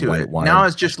glass look of to white it. wine. Now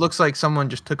it just looks like someone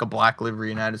just took a black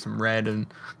livery and added some red and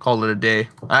called it a day.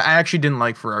 I actually didn't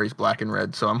like Ferrari's black and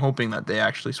red, so I'm hoping that they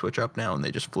actually switch up now and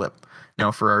they just flip. Now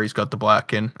Ferrari's got the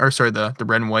black and the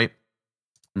red and white.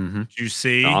 Mm-hmm. Did you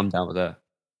see? I'm down with that.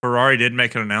 Ferrari did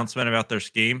make an announcement about their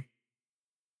scheme.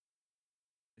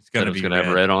 It's Said going it to was be going to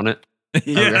have red on it.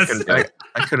 Yes.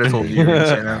 I could have told you were gonna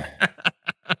say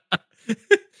that.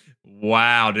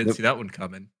 Wow, didn't see that one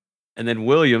coming. And then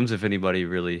Williams, if anybody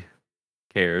really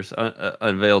cares,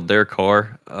 unveiled their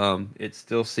car. It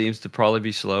still seems to probably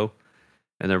be slow,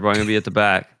 and they're probably going to be at the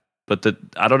back. But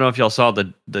I don't know if y'all saw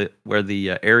the where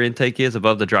the air intake is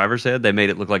above the driver's head. They made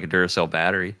it look like a Duracell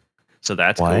battery, so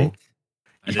that's What? cool.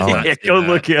 I did not Yeah, see go that.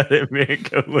 look at it, man.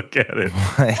 Go look at it.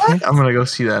 What? I'm gonna go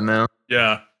see that now.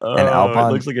 Yeah. And It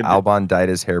Albon, looks like a Albon dyed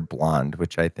his hair blonde,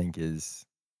 which I think is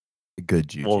a good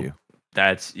juju. Well,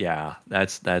 that's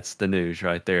the news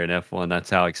right there in F1. That's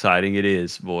how exciting it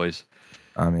is, boys.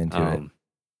 I'm into it.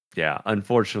 Yeah,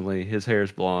 unfortunately, his hair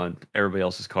is blonde. Everybody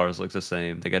else's cars look the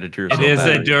same. They got a Duracell. It is a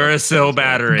battery. Duracell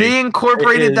battery. They It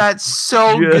incorporated is that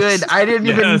so just- good. I didn't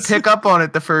even Yes. pick up on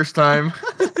it the first time.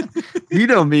 You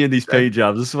know me and these paint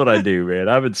jobs. This is what I do, man.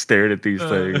 I've been staring at these Uh.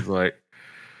 things like.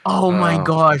 Oh my Oh.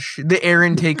 gosh, the air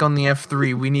intake on the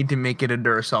F3. We need to make it a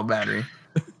Duracell battery.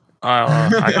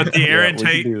 But the air we can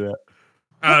intake- do that.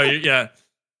 Oh yeah.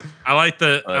 I like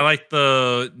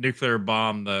the nuclear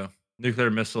bomb though.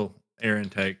 Nuclear missile air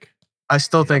intake. I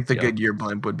still think the yeah. Goodyear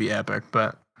blimp would be epic,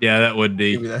 but Yeah, that would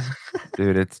maybe be. that.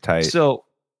 Dude, it's tight. So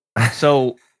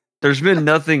there's been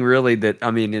nothing really that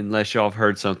I mean, unless y'all have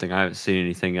heard something, I haven't seen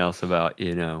anything else about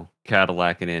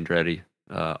Cadillac and Andretti,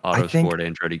 Autosport,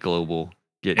 Andretti Global.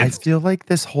 I feel like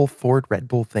this whole Ford Red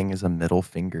Bull thing is a middle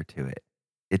finger to it.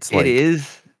 It's like it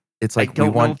is. it's I like we don't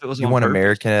know want if it was you on want purpose.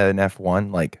 America in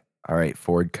F1, like, all right,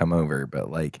 Ford, come over. But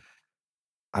like,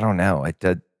 I don't know.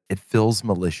 It feels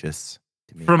malicious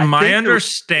to me. From I my think there-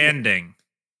 understanding,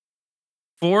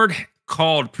 Ford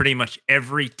called pretty much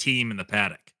every team in the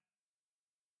paddock.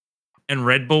 And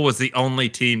Red Bull was the only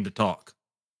team to talk.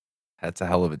 That's a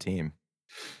hell of a team.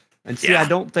 And see, Yeah.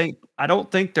 I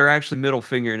don't think they're actually middle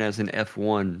fingering as an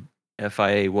F1,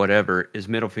 FIA, whatever, is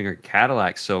middle finger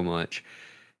Cadillac so much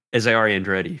as they are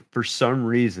Andretti. For some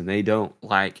reason, they don't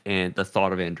like the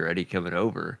thought of Andretti coming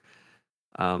over.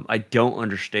 I don't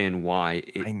understand why.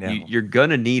 I know. You're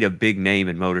gonna need a big name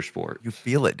in motorsport. You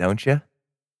feel it, don't you?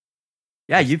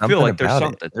 Yeah, There's you feel something like there's about it.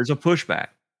 something. There's a pushback.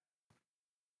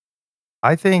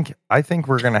 I think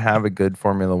we're gonna have a good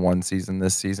Formula One season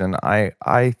this season.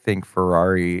 I think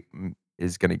Ferrari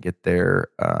is gonna get their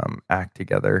act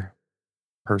together.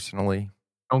 Personally,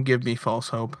 Don't give me false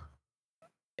hope.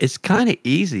 It's kind of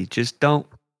easy. Just don't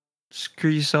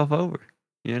screw yourself over.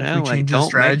 You If know, we like change the don't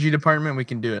strategy department, we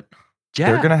can do it.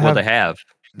 Yeah, They're gonna well, have- they have.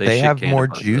 they shit have canned a more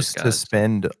bunch of juice those to guys.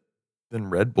 spend than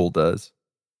Red Bull does.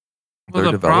 Well,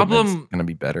 Their the development's problem, going to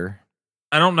be better.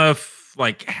 I don't know if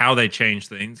like how they change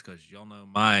things because y'all know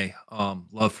my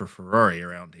love for Ferrari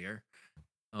around here.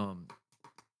 Um,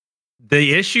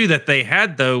 the issue that they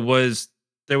had though was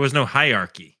there was no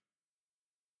hierarchy,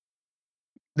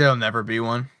 There'll never be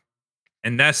one.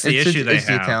 and that's the issue they It's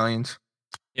the have. Italians.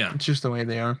 Yeah. It's just the way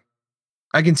they are.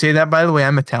 I can say that, by the way.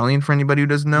 I'm Italian for anybody who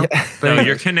doesn't know. Yeah. But No, you're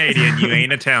anyways. Canadian. You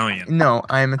ain't Italian. No,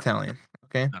 I am Italian.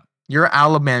 Okay. No. You're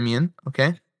Alabamian.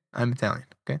 Okay. I'm Italian.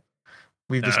 Okay.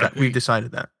 We've No. we've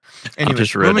decided that. I'm Anyways,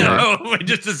 just moving redneck. on. Oh, we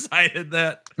just decided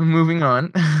that. Moving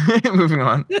on. Moving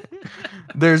on.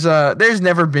 There's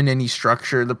never been any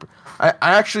structure. I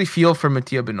actually feel for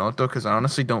Mattia Binotto because I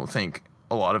honestly don't think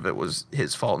a lot of it was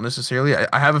his fault necessarily.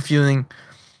 I have a feeling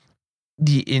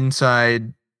the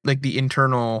inside, like the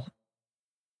internal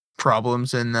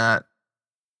problems in that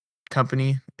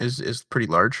company is pretty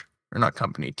large, or not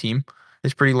company, team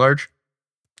is pretty large.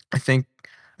 I think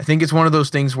it's one of those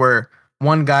things where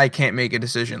one guy can't make a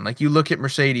decision. Like you look at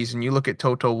Mercedes and you look at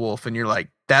Toto Wolff and you're like,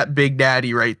 that big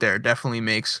daddy right there definitely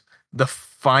makes the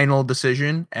final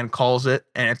decision and calls it,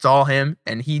 and it's all him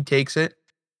and he takes it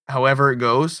however it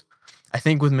goes. I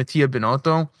think with Mattia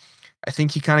Binotto, I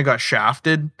think he kind of got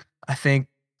shafted. I think,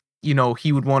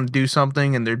 he would want to do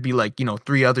something and there'd be like,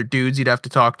 3 other dudes he'd have to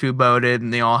talk to about it,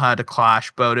 and they all had to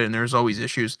clash about it, and there's always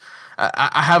issues.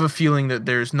 I have a feeling that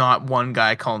there's not one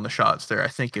guy calling the shots there. I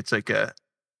think it's like a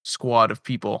squad of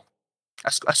people,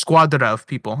 a squadra of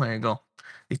people. There you go.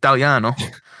 Italiano.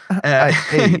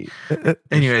 Hey.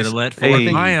 Anyways, Shoulda let Ford Ford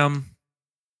buy buy him.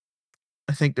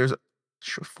 I think there's a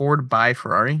Ford buy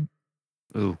Ferrari.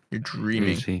 Ooh, You're dreaming.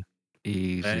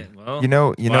 easy. Well, You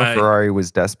know, why- Ferrari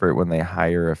was desperate when they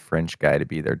hire a French guy to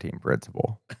be their team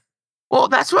principal. Well,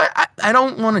 that's why I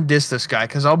don't want to diss this guy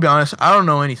because I'll be honest, I don't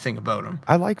know anything about him.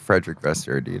 I like Frederick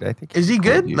Vasseur, dude. I think Is he he's a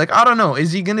cool good? dude. Like, I don't know.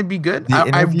 Is he going to be good? The I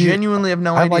interview- genuinely have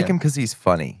no I idea. like him because he's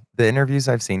funny. The interviews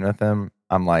I've seen with him,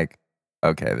 I'm like,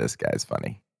 okay, this guy's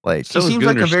funny. Like, So- seems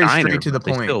like a very straight to the but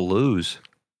they point. still lose.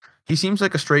 He seems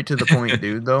like a straight to the point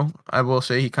dude, though. I will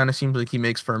say he kind of seems like he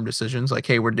makes firm decisions. Like,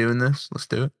 hey, we're doing this. Let's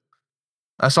do it.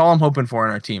 That's all I'm hoping for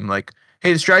in our team. Like,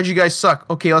 hey, the strategy guys suck.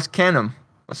 Okay, let's can them.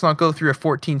 Let's not go through a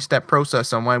 14-step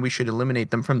process on why we should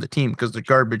eliminate them from the team because they're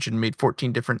garbage and made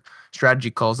 14 different strategy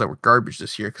calls that were garbage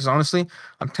this year. Because honestly,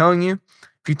 I'm telling you,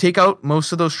 if you take out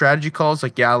most of those strategy calls,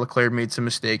 like, yeah, Leclerc made some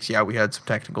mistakes. Yeah, we had some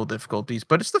technical difficulties,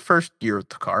 but it's the first year of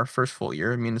the car, first full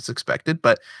year. I mean, it's expected.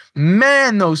 But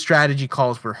man, those strategy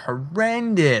calls were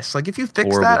horrendous. Like, if you fix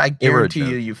Horrible. that, I They were a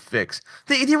guarantee joke. you fix.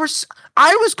 They were.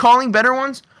 I was calling better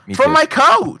ones me from too. my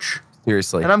coach.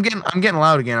 Seriously. And I'm getting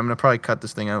loud again. I'm gonna probably cut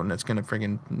this thing out, and it's gonna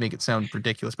friggin' make it sound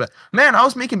ridiculous. But man, I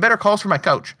was making better calls for my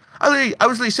coach. I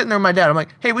was literally sitting there with my dad. I'm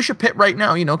like, hey, we should pit right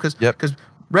now, because Yep.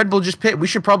 Red Bull just pit. We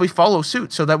should probably follow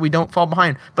suit so that we don't fall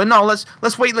behind. But no, let's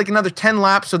wait like another 10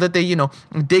 laps so that they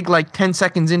dig like 10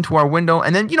 seconds into our window,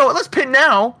 and then let's pit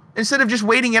now instead of just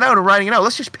waiting it out or riding it out.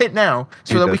 Let's just pit now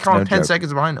so Dude, that we that's come no 10 joke.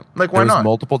 seconds behind them. Like, why There was not?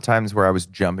 multiple times where I was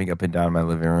jumping up and down in my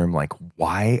living room, like,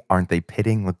 why aren't they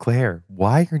pitting Leclerc?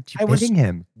 Why aren't you I was pitting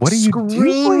him? What are you doing?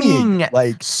 screaming.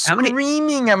 Like, How many-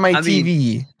 Screaming at my I mean,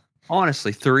 TV.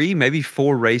 Honestly, 3, maybe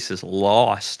 4 races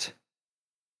lost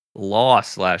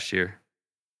last year.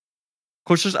 Of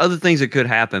course, there's other things that could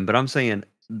happen, but I'm saying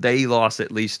they lost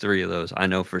at least 3 of those. I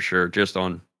know for sure, just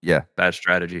on yeah. bad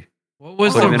strategy. What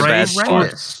was Put the him in a bad race? spot.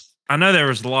 Horrendous. I know there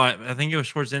was a lot. I think it was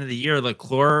towards the end of the year.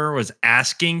 Leclerc was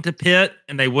asking to pit,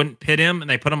 and they wouldn't pit him, and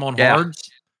they put him on Yeah. hards.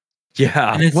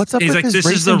 Yeah. And What's up he's with like, his this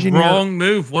race is the engineer? wrong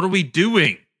move. What are we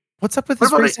doing? What's up with What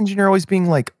this about race engineer always being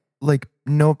like,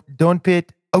 no, don't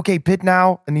pit. Okay, pit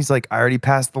now. And he's like, I already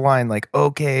passed the line. Like,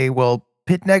 okay, well,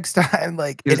 pit next time.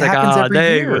 Like, He it was like, happens every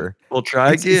dang, year. we'll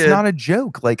try It's again. not a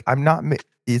joke. Like,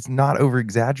 it's not over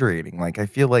exaggerating. Like, I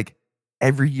feel like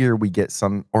every year we get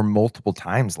some, or multiple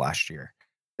times last year.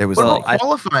 There was What Well, about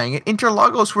qualifying at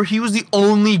Interlagos where he was the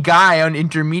only guy on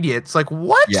intermediates? Like,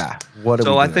 what? yeah. What are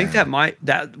So we I think doing?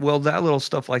 that little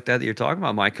stuff like that you're talking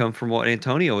about might come from what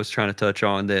Antonio was trying to touch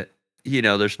on, that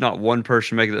there's not one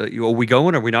person making the, are we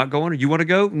going? Are we not going? Or you want to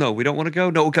go? No, we don't want to go.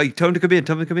 No, okay, tell him to come in.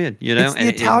 Tell him to come in. It's the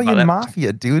Italian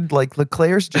mafia, dude. Like,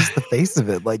 Leclerc's just the face of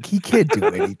it. Like, he can't do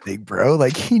anything, bro.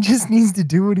 Like, he just needs to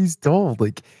do what he's told.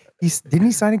 Like, didn't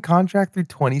he sign a contract through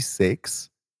 26?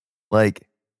 Like,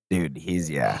 dude,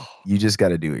 you just got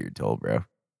to do what you're told, bro.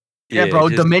 Yeah, bro.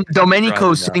 driving Domenico's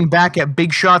down. sitting back at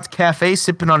Big Shots Cafe,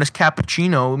 sipping on his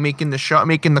cappuccino, making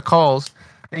the calls,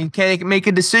 and he can't make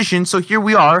a decision. So here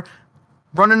we are,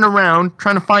 running around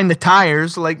trying to find the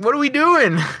tires. Like, what are we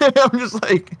doing? I'm just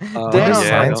like, Oh, When does damn, yeah.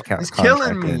 science it's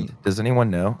killing me. end? Does anyone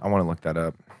know? I want to look that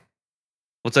up.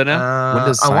 What's that now? When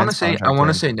does I want to Sainz say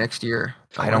contract end? next year.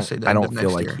 I I want to say the I end don't of feel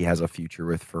next like year. he has a future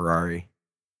with Ferrari.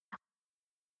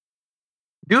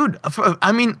 Dude,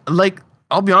 I mean, like,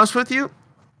 I'll be honest with you.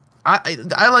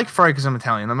 I like Ferrari because I'm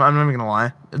Italian. I'm not even gonna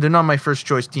lie. They're not my first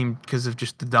choice team because of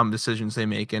just the dumb decisions they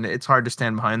make, and it's hard to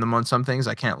stand behind them on some things.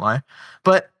 I can't lie,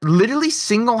 but literally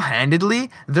single-handedly,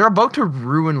 they're about to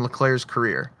ruin Leclerc's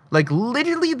career. Like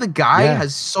literally, the guy Yeah.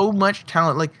 has so much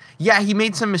talent. Like, yeah, he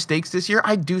made some mistakes this year.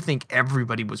 I do think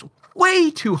everybody was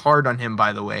way too hard on him.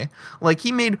 By the way, like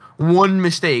he made one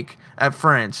mistake at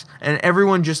France, and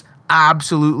everyone just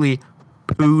absolutely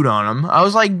pooed on him. I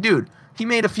was like, dude, he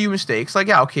made a few mistakes. Like,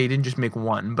 yeah, okay, he didn't just make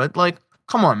one, but like,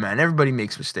 come on, man, everybody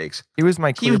makes mistakes. He was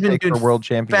my clear He's been pick for doing world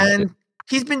championship.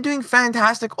 he's been doing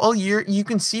fantastic all year. You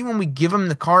can see when we give him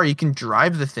the car, he can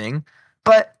drive the thing.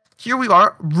 But here we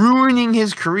are ruining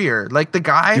his career. Like the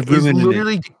guy You're is ruining it.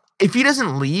 literally if he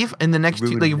doesn't leave in the next two,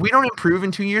 like Ruining if it. we don't improve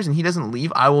in 2 years and he doesn't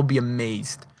leave, I will be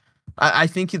amazed. I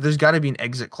think there's got to be an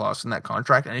exit clause in that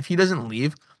contract, and if he doesn't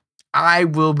leave, I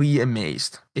will be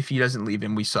amazed if he doesn't leave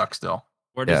and we suck still.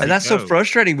 Where does Yeah. he And that's so go?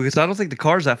 frustrating because I don't think the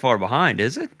car's that far behind,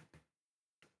 is it?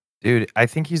 Dude, I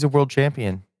think he's a world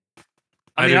champion.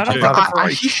 I I mean, do I don't too. think the I-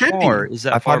 Ferrari he should be. car is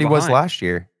that I far thought he was behind. last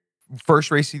year.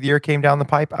 First race of the year came down the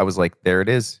pipe. I was like, there it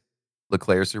is.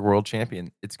 Leclerc's your world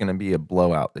champion. It's going to be a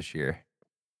blowout this year.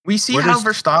 We see Where how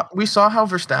does- we saw how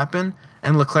Verstappen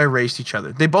and Leclerc raced each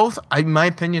other. They both, in my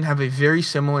opinion, have a very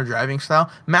similar driving style.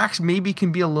 Max maybe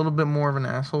can be a little bit more of an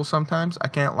asshole sometimes. I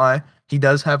can't lie. He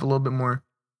does have a little bit more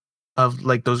of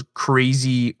like those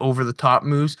crazy over the top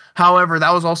moves. However,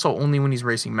 that was also only when he's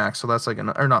racing Max. So that's like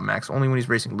or not Max, only when he's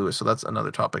racing Lewis. So that's another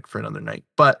topic for another night.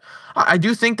 But I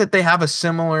do think that they have a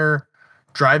similar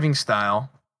driving style.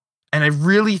 And I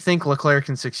really think Leclerc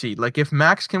can succeed. Like if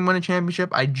Max can win a championship,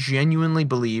 I genuinely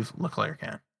believe Leclerc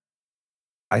can.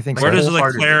 I think Like, Where so. does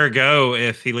wholeheartedly. Leclerc go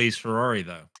if he leaves Ferrari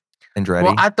though? Andretti.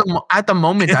 Well, at the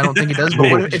moment, I don't think it does.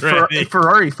 But what if Andretti.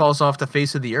 Ferrari falls off the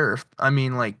face of the earth? I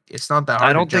mean, like it's not that hard.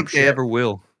 I don't to jump think they ship. ever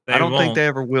will. They I don't think won't. they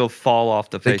ever will fall off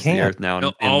the They face of the can't. earth now.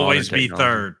 He'll in always modern be technology.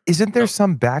 third. Isn't there Nope.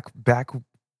 some back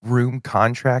room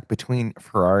contract between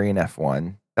Ferrari and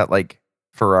F1 that like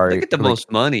Ferrari They get the like,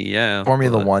 most money, yeah.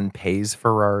 Formula but- One pays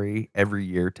Ferrari every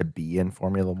year to be in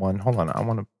Formula One? Hold on,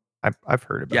 I've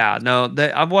heard about Yeah, this.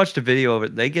 no, I've watched a video of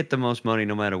it. They get the most money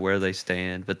no matter where they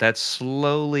stand, but that's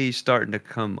slowly starting to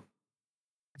come.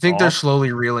 I think they're off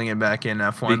slowly reeling it back in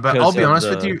F1. But because I'll be of honest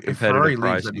with the you, if competitive Ferrari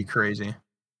leaves, that'd be pricing. crazy.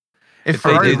 If If they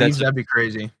Ferrari do, that's leaves, that'd be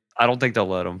crazy. I don't think they'll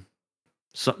let them.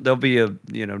 So there'll be a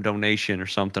donation or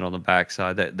something on the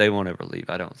backside that they won't ever leave.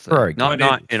 I don't think. Ferrari Not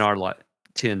can't. in our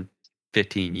 10,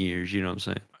 15 years. You know what I'm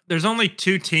saying? There's only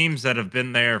two teams that have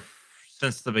been there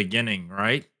since the beginning,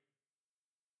 right?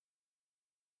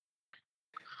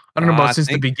 I don't know about I since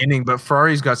the think beginning, but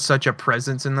Ferrari's got such a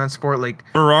presence in that sport. Like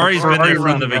Ferrari's been Ferrari there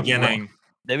from the around F1. beginning.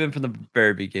 they've been from the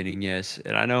very beginning. Yes,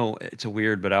 and I know it's a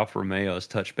weird, but Alfa Romeo has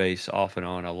touched base off and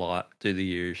on a lot through the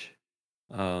years,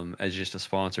 as just a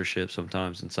sponsorship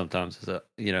sometimes, and sometimes as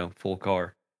a full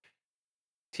car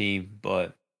team.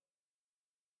 But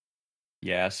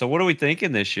yeah, so what are we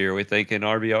thinking this year? Are we thinking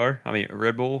RBR? I mean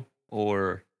Red Bull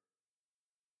or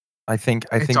I think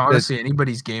It's that honestly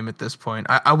anybody's game at this point.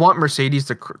 I want Mercedes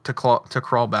to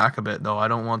crawl back a bit though. I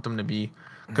don't want them to be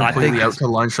completely out it's- to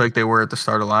lunch like they were at the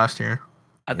start of last year.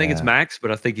 I think it's Yeah. Max,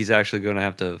 but I think he's actually going to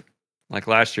have to, like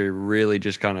last year, really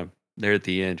just kind of there at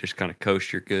the end, just kind of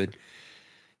coast your good.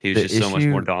 He was The just so much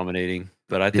more issue- dominating.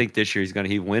 But I think this year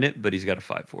he win it, but he's got to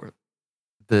fight for it.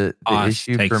 the Osh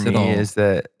issue takes for it me all. is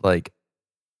that like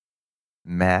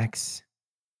Max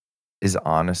is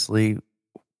honestly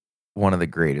one of the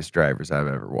greatest drivers I've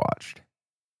ever watched.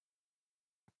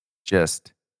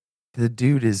 Just the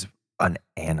dude is an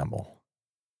animal.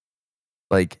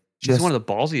 Like He's just one of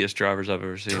the ballsiest drivers I've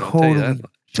ever seen. I'll tell you that. totally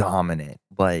dominant.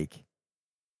 Like,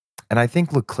 and I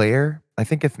think Leclerc, I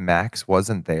think if Max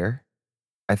wasn't there,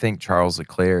 I think Charles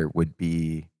Leclerc would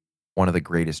be one of the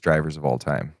greatest drivers of all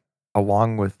time,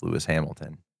 along with Lewis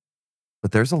Hamilton.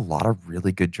 But there's a lot of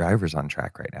really good drivers on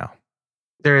track right now.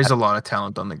 There is a lot of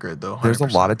talent on the grid though. There's a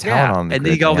 100%. lot of talent on the and then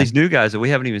grid. you got all man. these new guys that we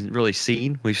haven't even really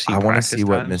seen. We've seen. I want to practice see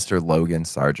what times. Mr. Logan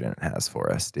Sargent has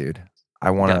for us, dude.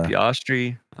 I We want got to,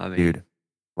 Piastri. I mean, dude.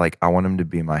 Like, I want him to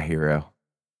be my hero.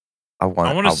 I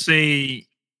want to I'll- see,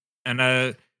 and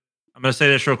I'm going to say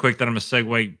this real quick. Then I'm going to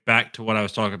segue back to what I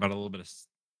was talking about a little bit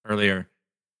earlier.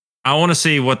 I want to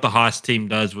see what the Haas team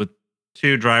does with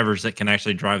two drivers that can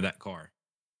actually drive that car.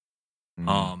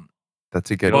 Mm,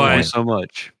 that's a good they can only do point. so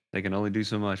much. They can only do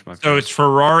so much, my So friend. it's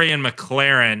Ferrari and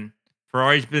McLaren.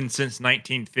 Ferrari's been since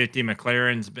 1950.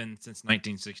 McLaren's been since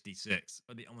 1966.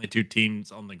 Are the only two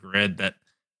teams on the grid that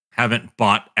haven't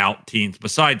bought out teams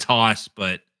besides Haas,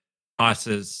 but Haas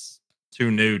is too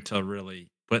new to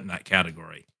really put in that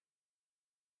category.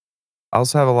 I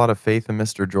also have a lot of faith in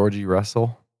Mr. Georgie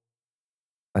Russell.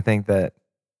 I think that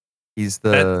he's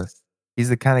the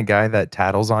kind of guy that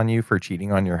tattles on you for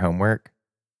cheating on your homework,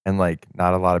 and like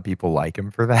not a lot of people like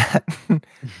him for that.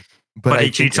 But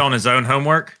he cheats on his own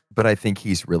homework. But I think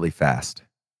he's really fast,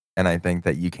 and I think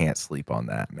that you can't sleep on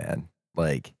that, man.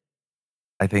 Like,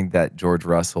 I think that George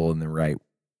Russell in the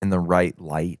right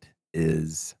light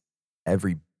is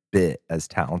every bit as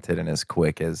talented and as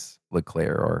quick as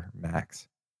Leclerc or Max.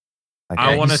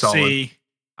 I want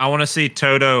to see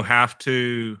Toto have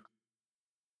to.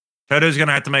 Toto's going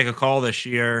to have to make a call this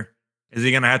year. Is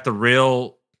he going to have to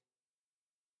reel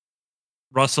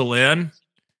Russell in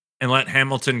and let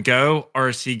Hamilton go, or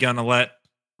is he going to let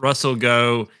Russell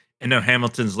go and know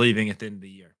Hamilton's leaving at the end of the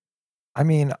year? I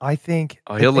mean, I think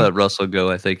he'll let Russell go.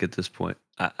 I think at this point,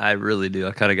 I really do.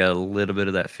 I kind of got a little bit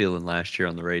of that feeling last year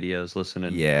on the radios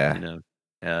listening. Yeah,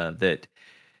 that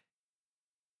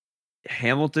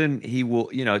Hamilton, he will.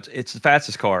 It's the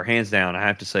fastest car, hands down. I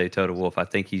have to say, Toto Wolff. I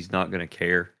think he's not going to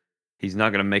care. He's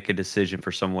not going to make a decision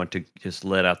for someone to just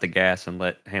let out the gas and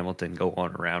let Hamilton go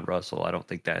on around Russell. I don't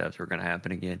think that's ever going to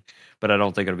happen again. But I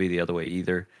don't think it'll be the other way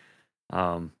either.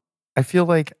 I feel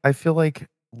like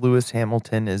Lewis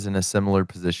Hamilton is in a similar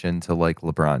position to like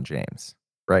LeBron James,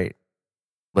 right?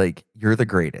 Like, you're the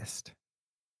greatest,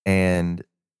 and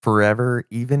forever,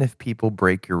 even if people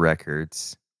break your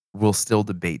records, we'll still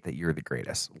debate that you're the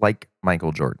greatest, like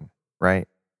Michael Jordan, right?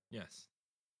 Yes.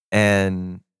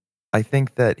 And I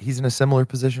think that he's in a similar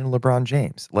position to LeBron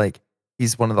James. Like,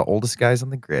 he's one of the oldest guys on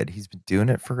the grid. He's been doing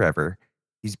it forever.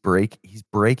 He's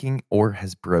breaking or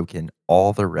has broken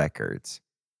all the records.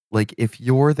 Like, if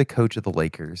you're the coach of the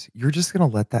Lakers, you're just going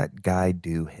to let that guy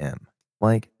do him.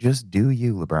 Like, just do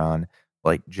you, LeBron.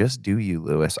 Like, just do you,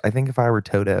 Lewis. I think if I were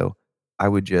Toto, I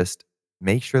would just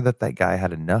make sure that guy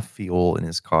had enough fuel in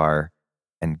his car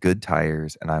and good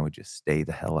tires, and I would just stay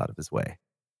the hell out of his way.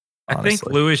 Honestly. I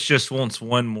think Lewis just wants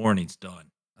one more and he's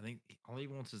done. I think all he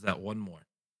wants is that one more.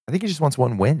 I think he just wants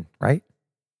one win, right?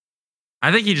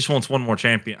 I think he just wants one more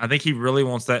champion. I think he really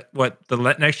wants that. What the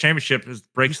next championship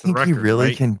breaks the record. He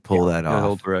really can pull that off.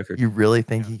 Hold the record. You really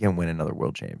think he can win another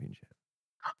world championship?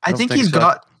 I think he's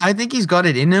got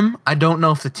it in him. I don't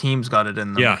know if the team's got it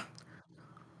in them.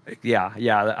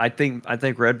 Yeah. I think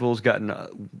Red Bull's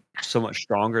gotten so much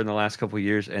stronger in the last couple of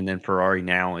years, and then Ferrari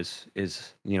now is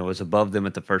above them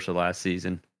at the first of last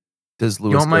season. Does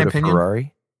Lewis go to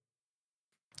Ferrari?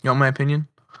 You want my opinion?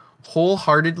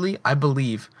 Wholeheartedly, I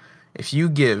believe if you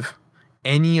give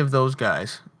any of those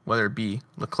guys, whether it be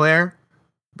Leclerc,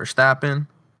 Verstappen,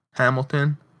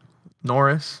 Hamilton,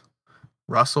 Norris,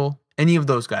 Russell, any of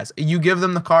those guys, you give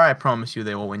them the car, I promise you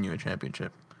they will win you a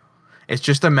championship. It's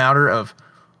just a matter of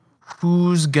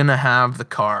who's going to have the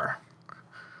car.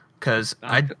 Because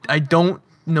I don't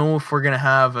know if we're going to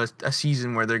have a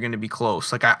season where they're going to be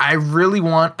close. Like, I really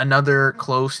want another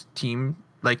close team,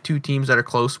 like two teams that are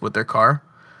close with their car.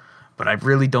 But I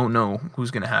really don't know who's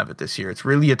going to have it this year. It's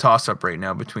really a toss-up right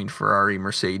now between Ferrari,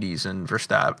 Mercedes, and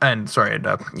Verstappen. And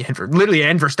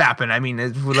Verstappen. I mean,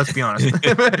 let's be honest. What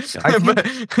about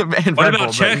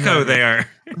Checo there?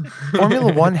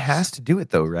 Formula One has to do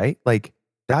it, though, right? Like,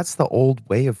 that's the old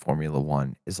way of Formula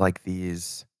One, is like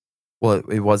these. Well,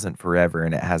 it wasn't forever,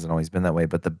 and it hasn't always been that way.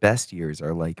 But the best years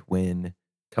are like when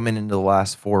coming into the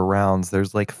last 4 rounds,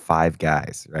 there's like 5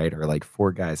 guys, right? Or like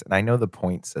 4 guys. And I know the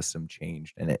point system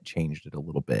changed, and it changed it a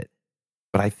little bit.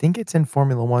 But I think it's in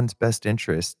Formula One's best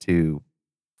interest to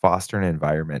foster an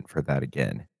environment for that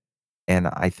again. And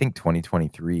I think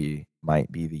 2023 might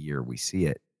be the year we see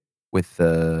it. With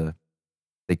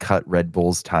they cut Red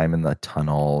Bull's time in the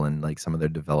tunnel and like some of their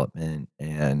development.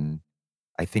 And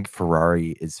I think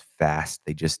Ferrari is fast.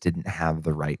 They just didn't have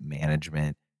the right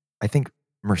management. I think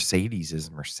Mercedes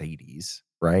is Mercedes,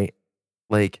 right?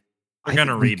 Like, they're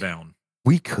gonna rebound.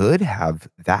 We could have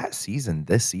that season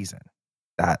this season,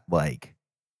 that like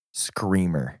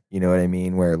screamer, you know what I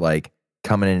mean? Where like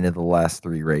coming into the last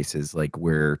 3 races, like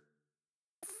we're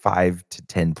 5 to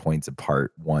 10 points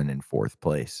apart, 1 and 4th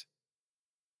place.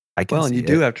 I can. Well, and you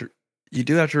do have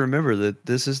to remember that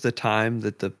this is the time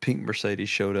that the pink Mercedes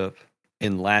showed up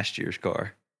in last year's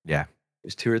car. Yeah, it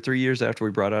was 2 or 3 years after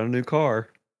we brought out a new car.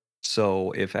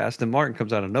 So if Aston Martin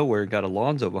comes out of nowhere and got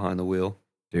Alonso behind the wheel,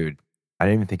 dude, I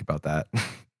didn't even think about that.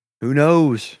 Who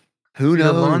knows? Who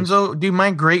knows? Alonso, dude, my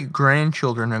great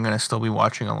grandchildren are gonna still be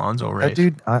watching Alonso race.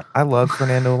 Dude, I love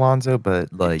Fernando Alonso,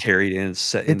 but like carried in,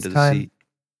 set into the seat.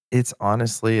 It's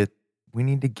honestly, we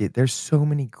need to get. There's so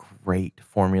many great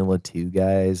Formula 2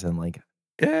 guys, and like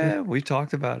Yeah, we've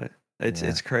talked about it. It's Yeah.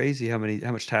 it's crazy how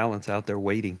much talent's out there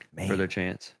waiting for Man. their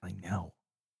chance. I know.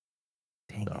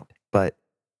 Dang So. it. But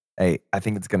hey, I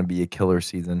think it's going to be a killer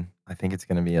season. I think it's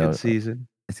going to be Good season.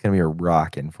 it's going to be a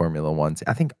rock in Formula One.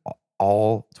 I think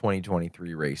all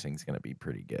 2023 racing is going to be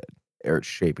pretty good, or it's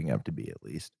shaping up to be at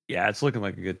least. Yeah, it's looking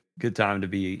like a good time to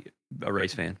be a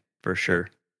race fan for sure.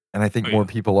 And I think Oh, more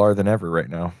yeah. people are than ever right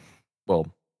now. Well,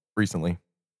 recently.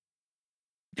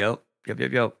 Yep.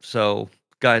 So,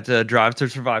 got Drive to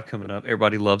Survive coming up.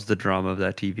 Everybody loves the drama of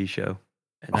that TV show,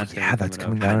 and Oh, that's yeah, that's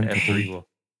coming out And in F3 F3.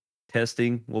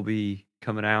 testing will be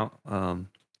coming out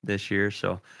this year.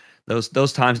 So,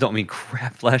 those times don't mean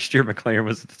crap. Last year, McLaren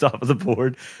was at the top of the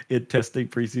board in testing,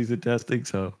 preseason testing.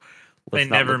 So, They let's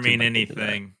not never look too mean much into that.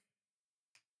 anything.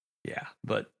 Yeah,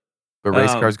 but But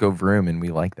race cars go vroom, and we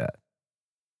like that.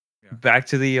 back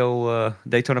to the old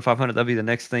Daytona 500. That'll be the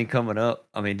next thing coming up.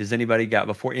 I mean, does anybody got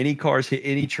before any cars hit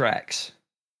any tracks?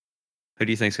 Who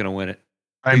do you think's going to win it?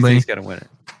 Who do you think's going to win it?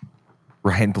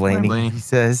 Ryan Blaney, Blaney. he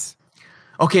says.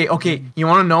 Okay. You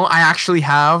want to know? I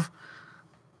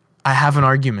have an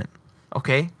argument.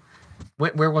 Okay.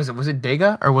 Where was it? Was it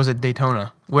Dega or was it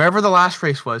Daytona? Wherever the last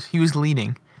race was, he was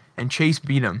leading, and Chase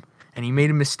beat him, and he made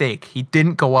a mistake. He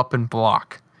didn't go up and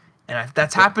block, and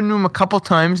that's happened to him a couple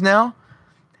times now.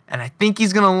 And I think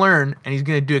he's gonna learn, and he's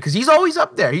gonna do it because he's always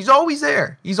up there. He's always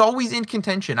there. He's always in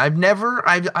contention. I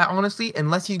honestly,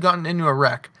 unless he's gotten into a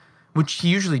wreck, which he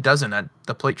usually doesn't at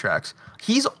the plate tracks,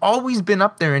 he's always been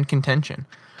up there in contention.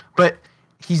 But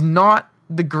he's not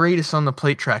the greatest on the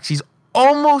plate tracks. He's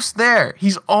almost there.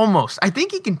 He's almost. I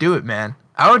think he can do it, man.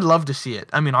 I would love to see it.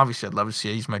 I mean, obviously, I'd love to see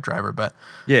it. He's my driver, but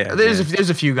Yeah, there's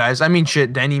a few guys. I mean,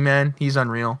 shit, Denny, man, he's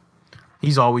unreal.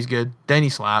 He's always good. Denny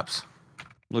slaps.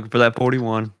 looking for that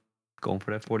 41. Going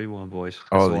for that 41, boys. That's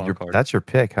the Oh, wild card. that's your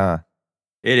pick, huh?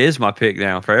 It is my pick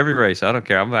now for every race. I don't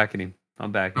care. I'm backing him.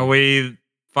 Are we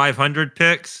 500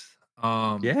 picks?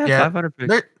 Yeah, Yeah. 500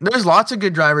 picks. There's lots of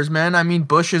good drivers, man. I mean,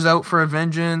 Bush is out for a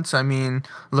vengeance. I mean,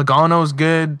 Logano's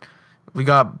good. We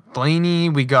got Blaney.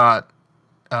 We got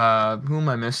who am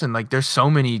I missing? Like, there's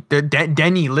so many.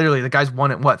 Denny, literally, the guy's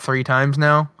won it what 3 times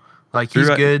now. Like, he's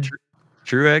good.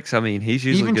 Truex, I mean, he's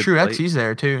usually Even good. Truex, he's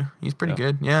there too. He's pretty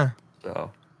good. Yeah.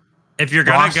 So if you're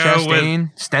gonna Ross go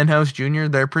Chastain, Stenhouse Jr.,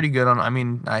 they're pretty good on. I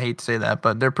mean, I hate to say that,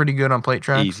 but they're pretty good on plate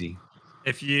tracks. easy.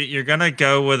 if you're gonna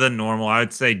go with a normal, I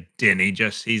would say Denny.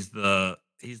 Just he's the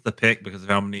pick because of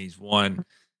how many he's won.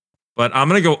 But I'm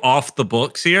gonna go off the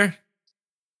books here.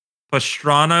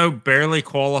 Pastrana barely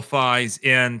qualifies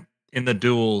in the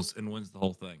duels and wins the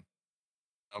whole thing.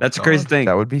 That's a crazy thing.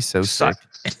 That would be so sick.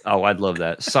 Oh, I'd love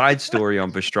that. Side story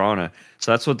on Pastrana.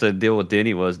 So that's what the deal with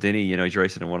Denny was. Denny, he's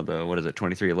racing in one of the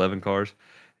 2311 cars,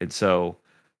 and so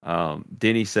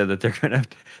Denny said that they're gonna.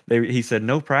 He said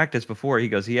no practice before. He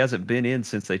goes, he hasn't been in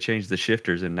since they changed the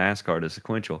shifters in NASCAR to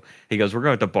sequential. He goes, we're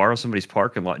going to have to borrow somebody's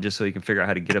parking lot just so he can figure out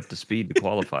how to get up to speed to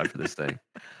qualify for this thing.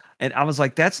 And I was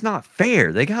like, that's not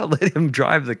fair. They got to let him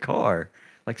drive the car.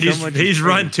 Like he's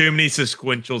run too many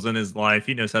sequentials in his life.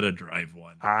 He knows how to drive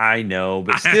one. I know,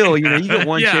 but still, you get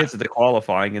one Yeah. chance at the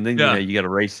qualifying, and then Yeah. you got to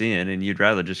race in, and you'd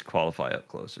rather just qualify up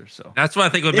closer. So That's what I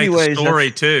think would make the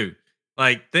story too.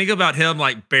 Like, think about him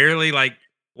like barely like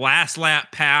last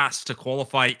lap pass to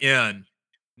qualify in,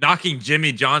 knocking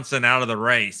Jimmy Johnson out of the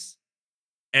race,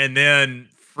 and then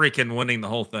freaking winning the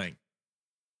whole thing.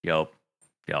 Yep.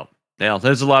 Now,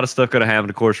 there's a lot of stuff going to happen,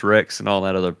 of course, wrecks and all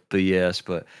that other BS.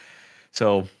 But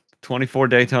so 24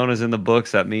 Daytonas in the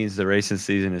books. That means the racing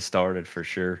season has started for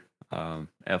sure.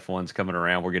 F1's coming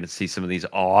around. We're going to see some of these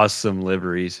awesome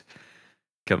liveries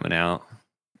coming out.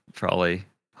 Probably,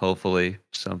 hopefully,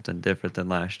 something different than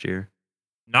last year.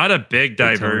 Not a big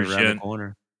diversion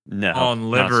No, on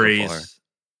liveries, not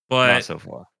but so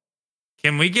far.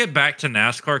 can we get back to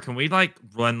NASCAR? Can we like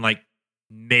run like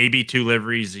maybe 2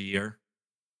 liveries a year?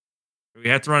 We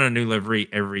have to run a new livery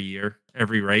every year,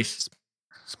 every race.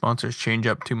 Sponsors change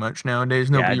up too much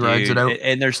nowadays. Nobody rides dude. it out.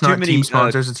 And there's It's too not many team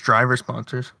sponsors. It's driver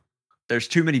sponsors. There's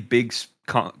too many big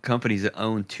companies that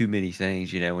own too many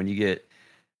things. When you get,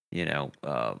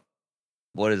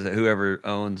 what is it? Whoever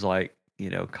owns like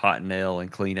Cottonelle and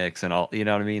Kleenex and all, you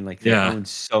know what I mean? Like they own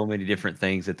so many different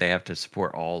things that they have to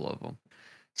support all of them.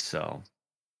 So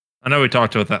I know we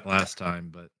talked about that last time,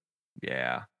 but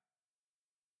yeah.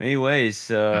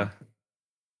 Anyways,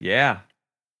 yeah,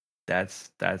 that's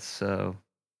number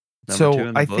 2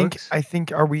 in the I books. think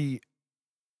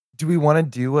do we want to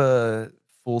do a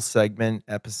full segment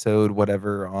episode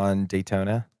whatever on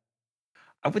Daytona?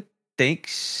 I would think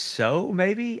so.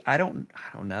 Maybe I don't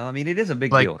know. I mean, it is a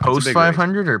big Like deal. post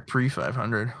 500 or pre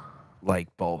 500? Like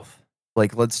both.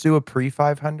 Like let's do a pre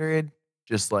 500,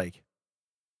 just like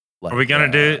like Are we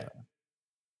gonna do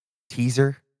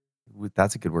teaser.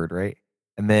 That's a good word, right?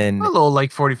 And A then little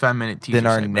like 45-minute teaser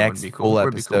our segment next would be cool. full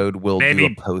Would be cool. episode we'll do a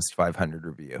Maybe- post 500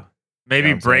 review. maybe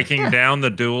what I'm saying? breaking Yeah. down the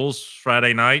duels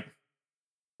Friday night?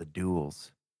 The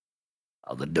duels.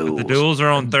 Oh, the But duels. the duels are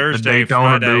on The Thursday,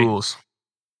 Daytona Friday. duels.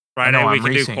 Friday know, we I'm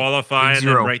can do racing. qualifying and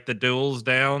Zero. break the duels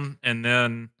down, and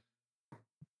then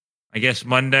I guess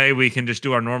Monday we can just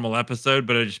do our normal episode,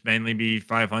 but it'll just mainly be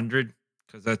 500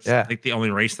 because that's Yeah. I think the only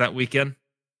race that weekend.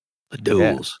 The Yeah.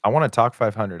 duels. I want to talk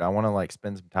 500. I want to like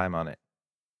spend some time on it.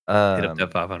 Hit up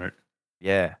that 500.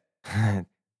 Yeah.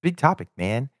 Big topic,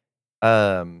 man.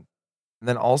 And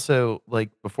then also, like,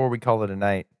 before we call it a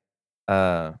night,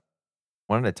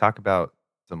 wanted to talk about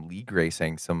some league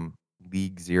racing, some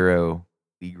League Zero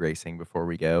league racing before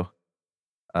we go.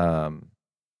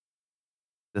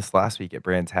 This last week at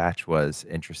Brands Hatch was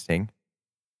interesting.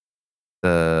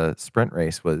 The sprint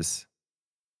race was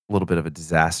a little bit of a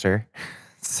disaster.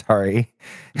 Sorry.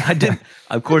 I didn't.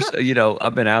 Of course,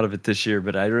 I've been out of it this year,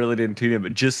 but I really didn't tune in.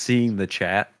 But just seeing the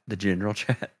chat, the general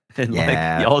chat, and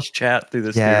Yeah. like y'all's chat through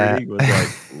the Yeah. steering was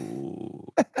like, ooh.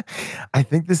 I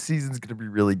think this season's going to be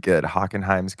really good.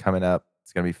 Hockenheim's coming up.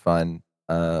 It's going to be fun.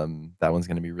 That one's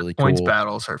going to be really Points cool.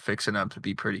 battles are fixing up to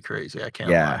be pretty crazy. I can't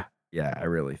Yeah. lie. Yeah, I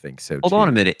really think so Hold too. on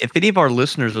a minute. If any of our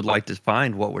listeners would like to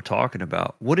find what we're talking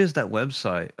about, what is that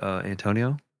website,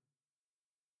 Antonio?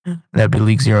 That'd be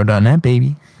leaguezero.net,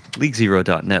 baby.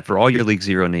 LeagueZero.net for all your League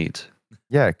Zero needs.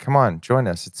 Yeah, come on, join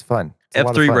us. It's fun. It's a lot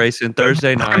of F3 fun. racing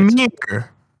Thursday night. Premier Brands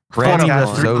Formula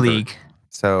Hatch is 3 over. League,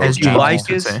 So as If you James like used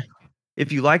to us, say.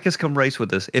 if you like us, come race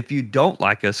with us. If you don't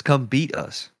like us, come beat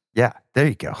us. yeah, there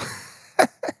you go. All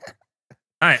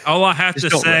right, all I have Just to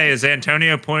don't wreck say it. is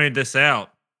Antonio pointed this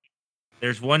out.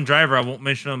 There's one driver, I won't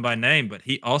mention him by name, but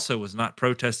he also was not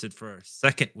protested for a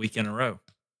second week in a row.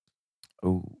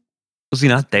 Oh, Was he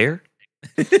not there?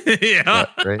 yeah. yeah,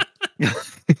 right.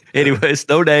 Anyways,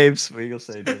 no names. What are you gonna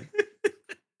say, dude?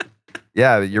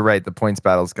 Yeah, you're right. The points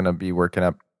battle is going to be working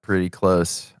up pretty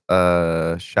close.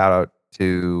 Shout out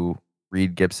to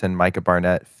Reed Gibson, Micah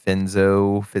Barnett,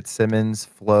 Finzo, Fitzsimmons,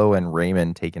 Flo, and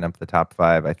Raymond taking up the top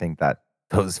 5. I think that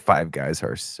those 5 guys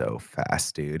are so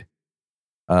fast, dude.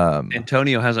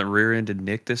 Antonio hasn't rear-ended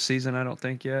Nick this season, I don't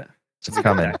think yet. It's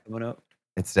coming. That coming up.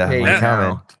 It's definitely Hey, coming.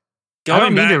 now. I Going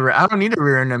don't need back, to. I don't need to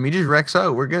rear end him. He just wrecks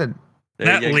out. We're good. There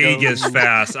that you league go. is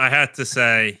fast. I have to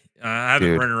say, I haven't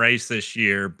Dude. run a race this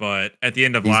year, but at the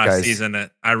end of These last guys- season,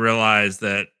 I realized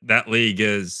that league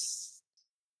is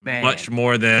Man. much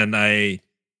more than a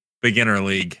beginner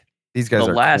league. These guys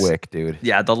The are last- quick, dude.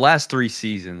 Yeah, the last 3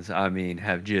 seasons, I mean,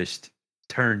 have just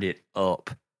turned it up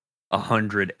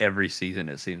 100 every season.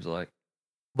 It seems like.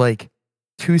 Like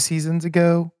 2 seasons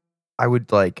ago, I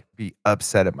would like be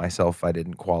upset at myself if I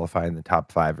didn't qualify in the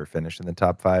top 5 or finish in the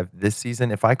top 5. This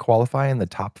season, if I qualify in the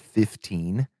top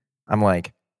 15, I'm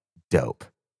like, dope.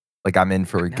 Like I'm in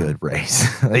for a Yeah. good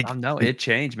race. like No, it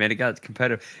changed, man. It got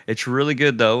competitive. It's really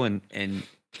good though, and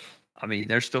I mean,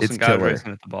 there's still It's some guys killer.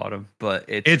 racing at the bottom, but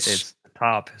It's- it's the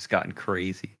top has gotten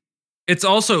crazy. It's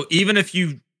also, even if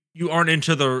you aren't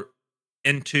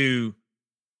into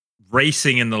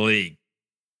racing in the league,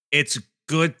 it's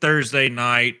good Thursday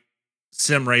night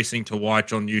sim racing to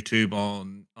watch on YouTube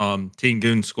on Team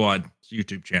Goon Squad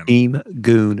YouTube channel. Team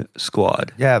Goon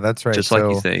Squad, yeah, that's right. just like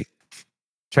you So think.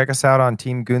 check us out on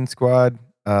Team Goon Squad.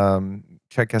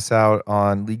 Check us out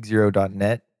on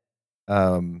leaguezero.net.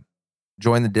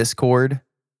 Join the Discord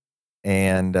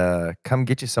and come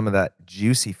get you some of that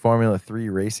juicy Formula 3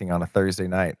 racing on a Thursday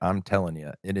night. I'm telling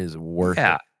you, it is worth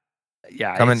Yeah, it.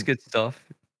 yeah, Coming- it's good stuff.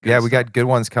 Good Yeah, we stuff. got good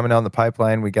ones coming down the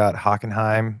pipeline. We got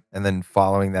Hockenheim, and then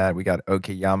following that, we got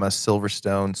Okayama,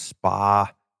 Silverstone,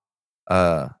 Spa.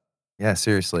 Yeah,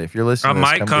 seriously, if you're I listening, to this,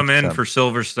 might get come you in some. for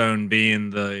Silverstone being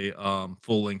the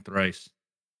full length race.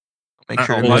 Make Not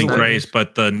sure full to length miss that. race,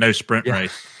 but the no sprint Yeah.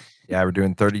 race. Yeah, we're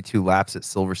doing 32 laps at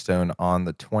Silverstone on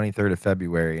the 23rd of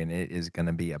February, and it is going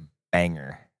to be a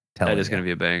banger. That is going to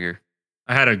be a banger.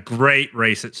 I had a great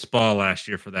race at Spa last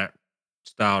year for that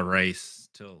style race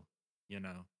till,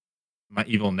 my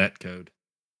evil net code.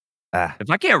 If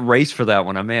I can't race for that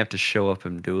one, I may have to show up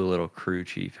and do a little crew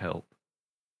chief help,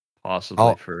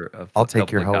 possibly for a I'll take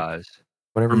couple your of help. guys.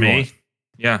 whatever For you me, want.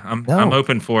 yeah, I'm No.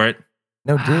 open for it.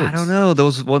 No digs. I don't know.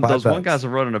 Those one $5. guys are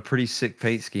running a pretty sick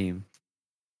paint scheme.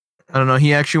 I don't know.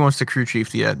 He actually wants to crew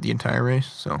chief the entire race.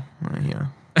 So yeah.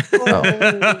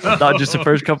 Not just the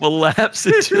first couple of laps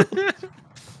until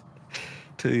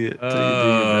till you do your best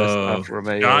Oh, stuff,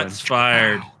 Romeo. shots and-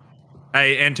 fired.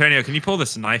 Hey, Antonio, can you pull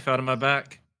this knife out of my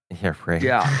back? Yeah, right.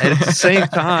 Yeah, and at the same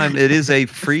time, it is a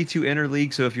free to enter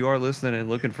league. So if you are listening and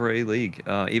looking for a league,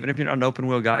 even if you're not an open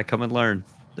wheel guy, come and learn.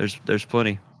 There's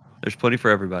plenty. There's plenty for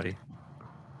everybody.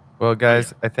 Well,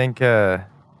 guys, I think that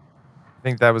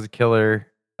was a killer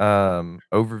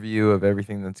overview of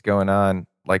everything that's going on.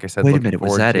 Like I said, Wait a looking minute, was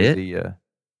forward that to it? the.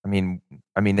 I mean,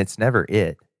 it's never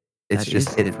it. It's That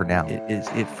just is it for now. It is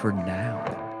it for now.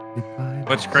 Goodbye.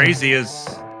 What's crazy is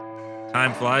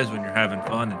time flies when you're having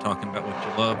fun and talking about what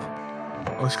you love.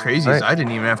 What's crazy is I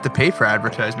didn't even have to pay for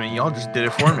advertisement. Y'all just did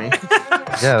it for me.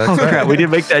 Yeah, that's Oh right. crap, we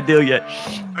didn't make that deal yet.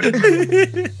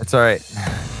 It's all right.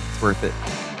 It's worth it.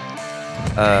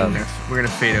 We're gonna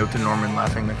fade out to Norman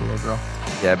laughing like a little girl.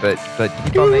 Yeah, but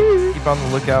keep on the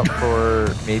lookout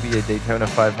for maybe a Daytona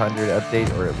 500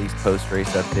 update or at least post race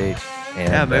update.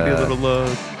 And, Yeah, maybe a little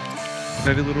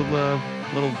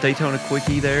Daytona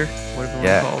quickie there, whatever you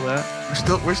want to call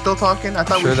that. We're still talking. I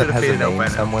thought I'm sure we should that have has a faded out name by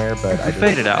now. somewhere, but We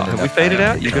faded out. Have we faded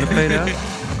out? You're gonna fade out?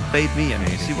 Fade me. I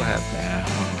mean, see what happens.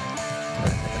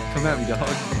 Come at me, dog.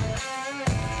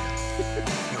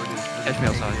 Catch me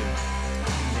outside.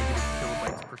 Negative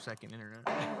kilobytes per second internet.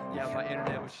 Yeah, my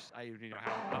internet was. I don't know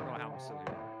how I'm still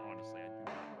here.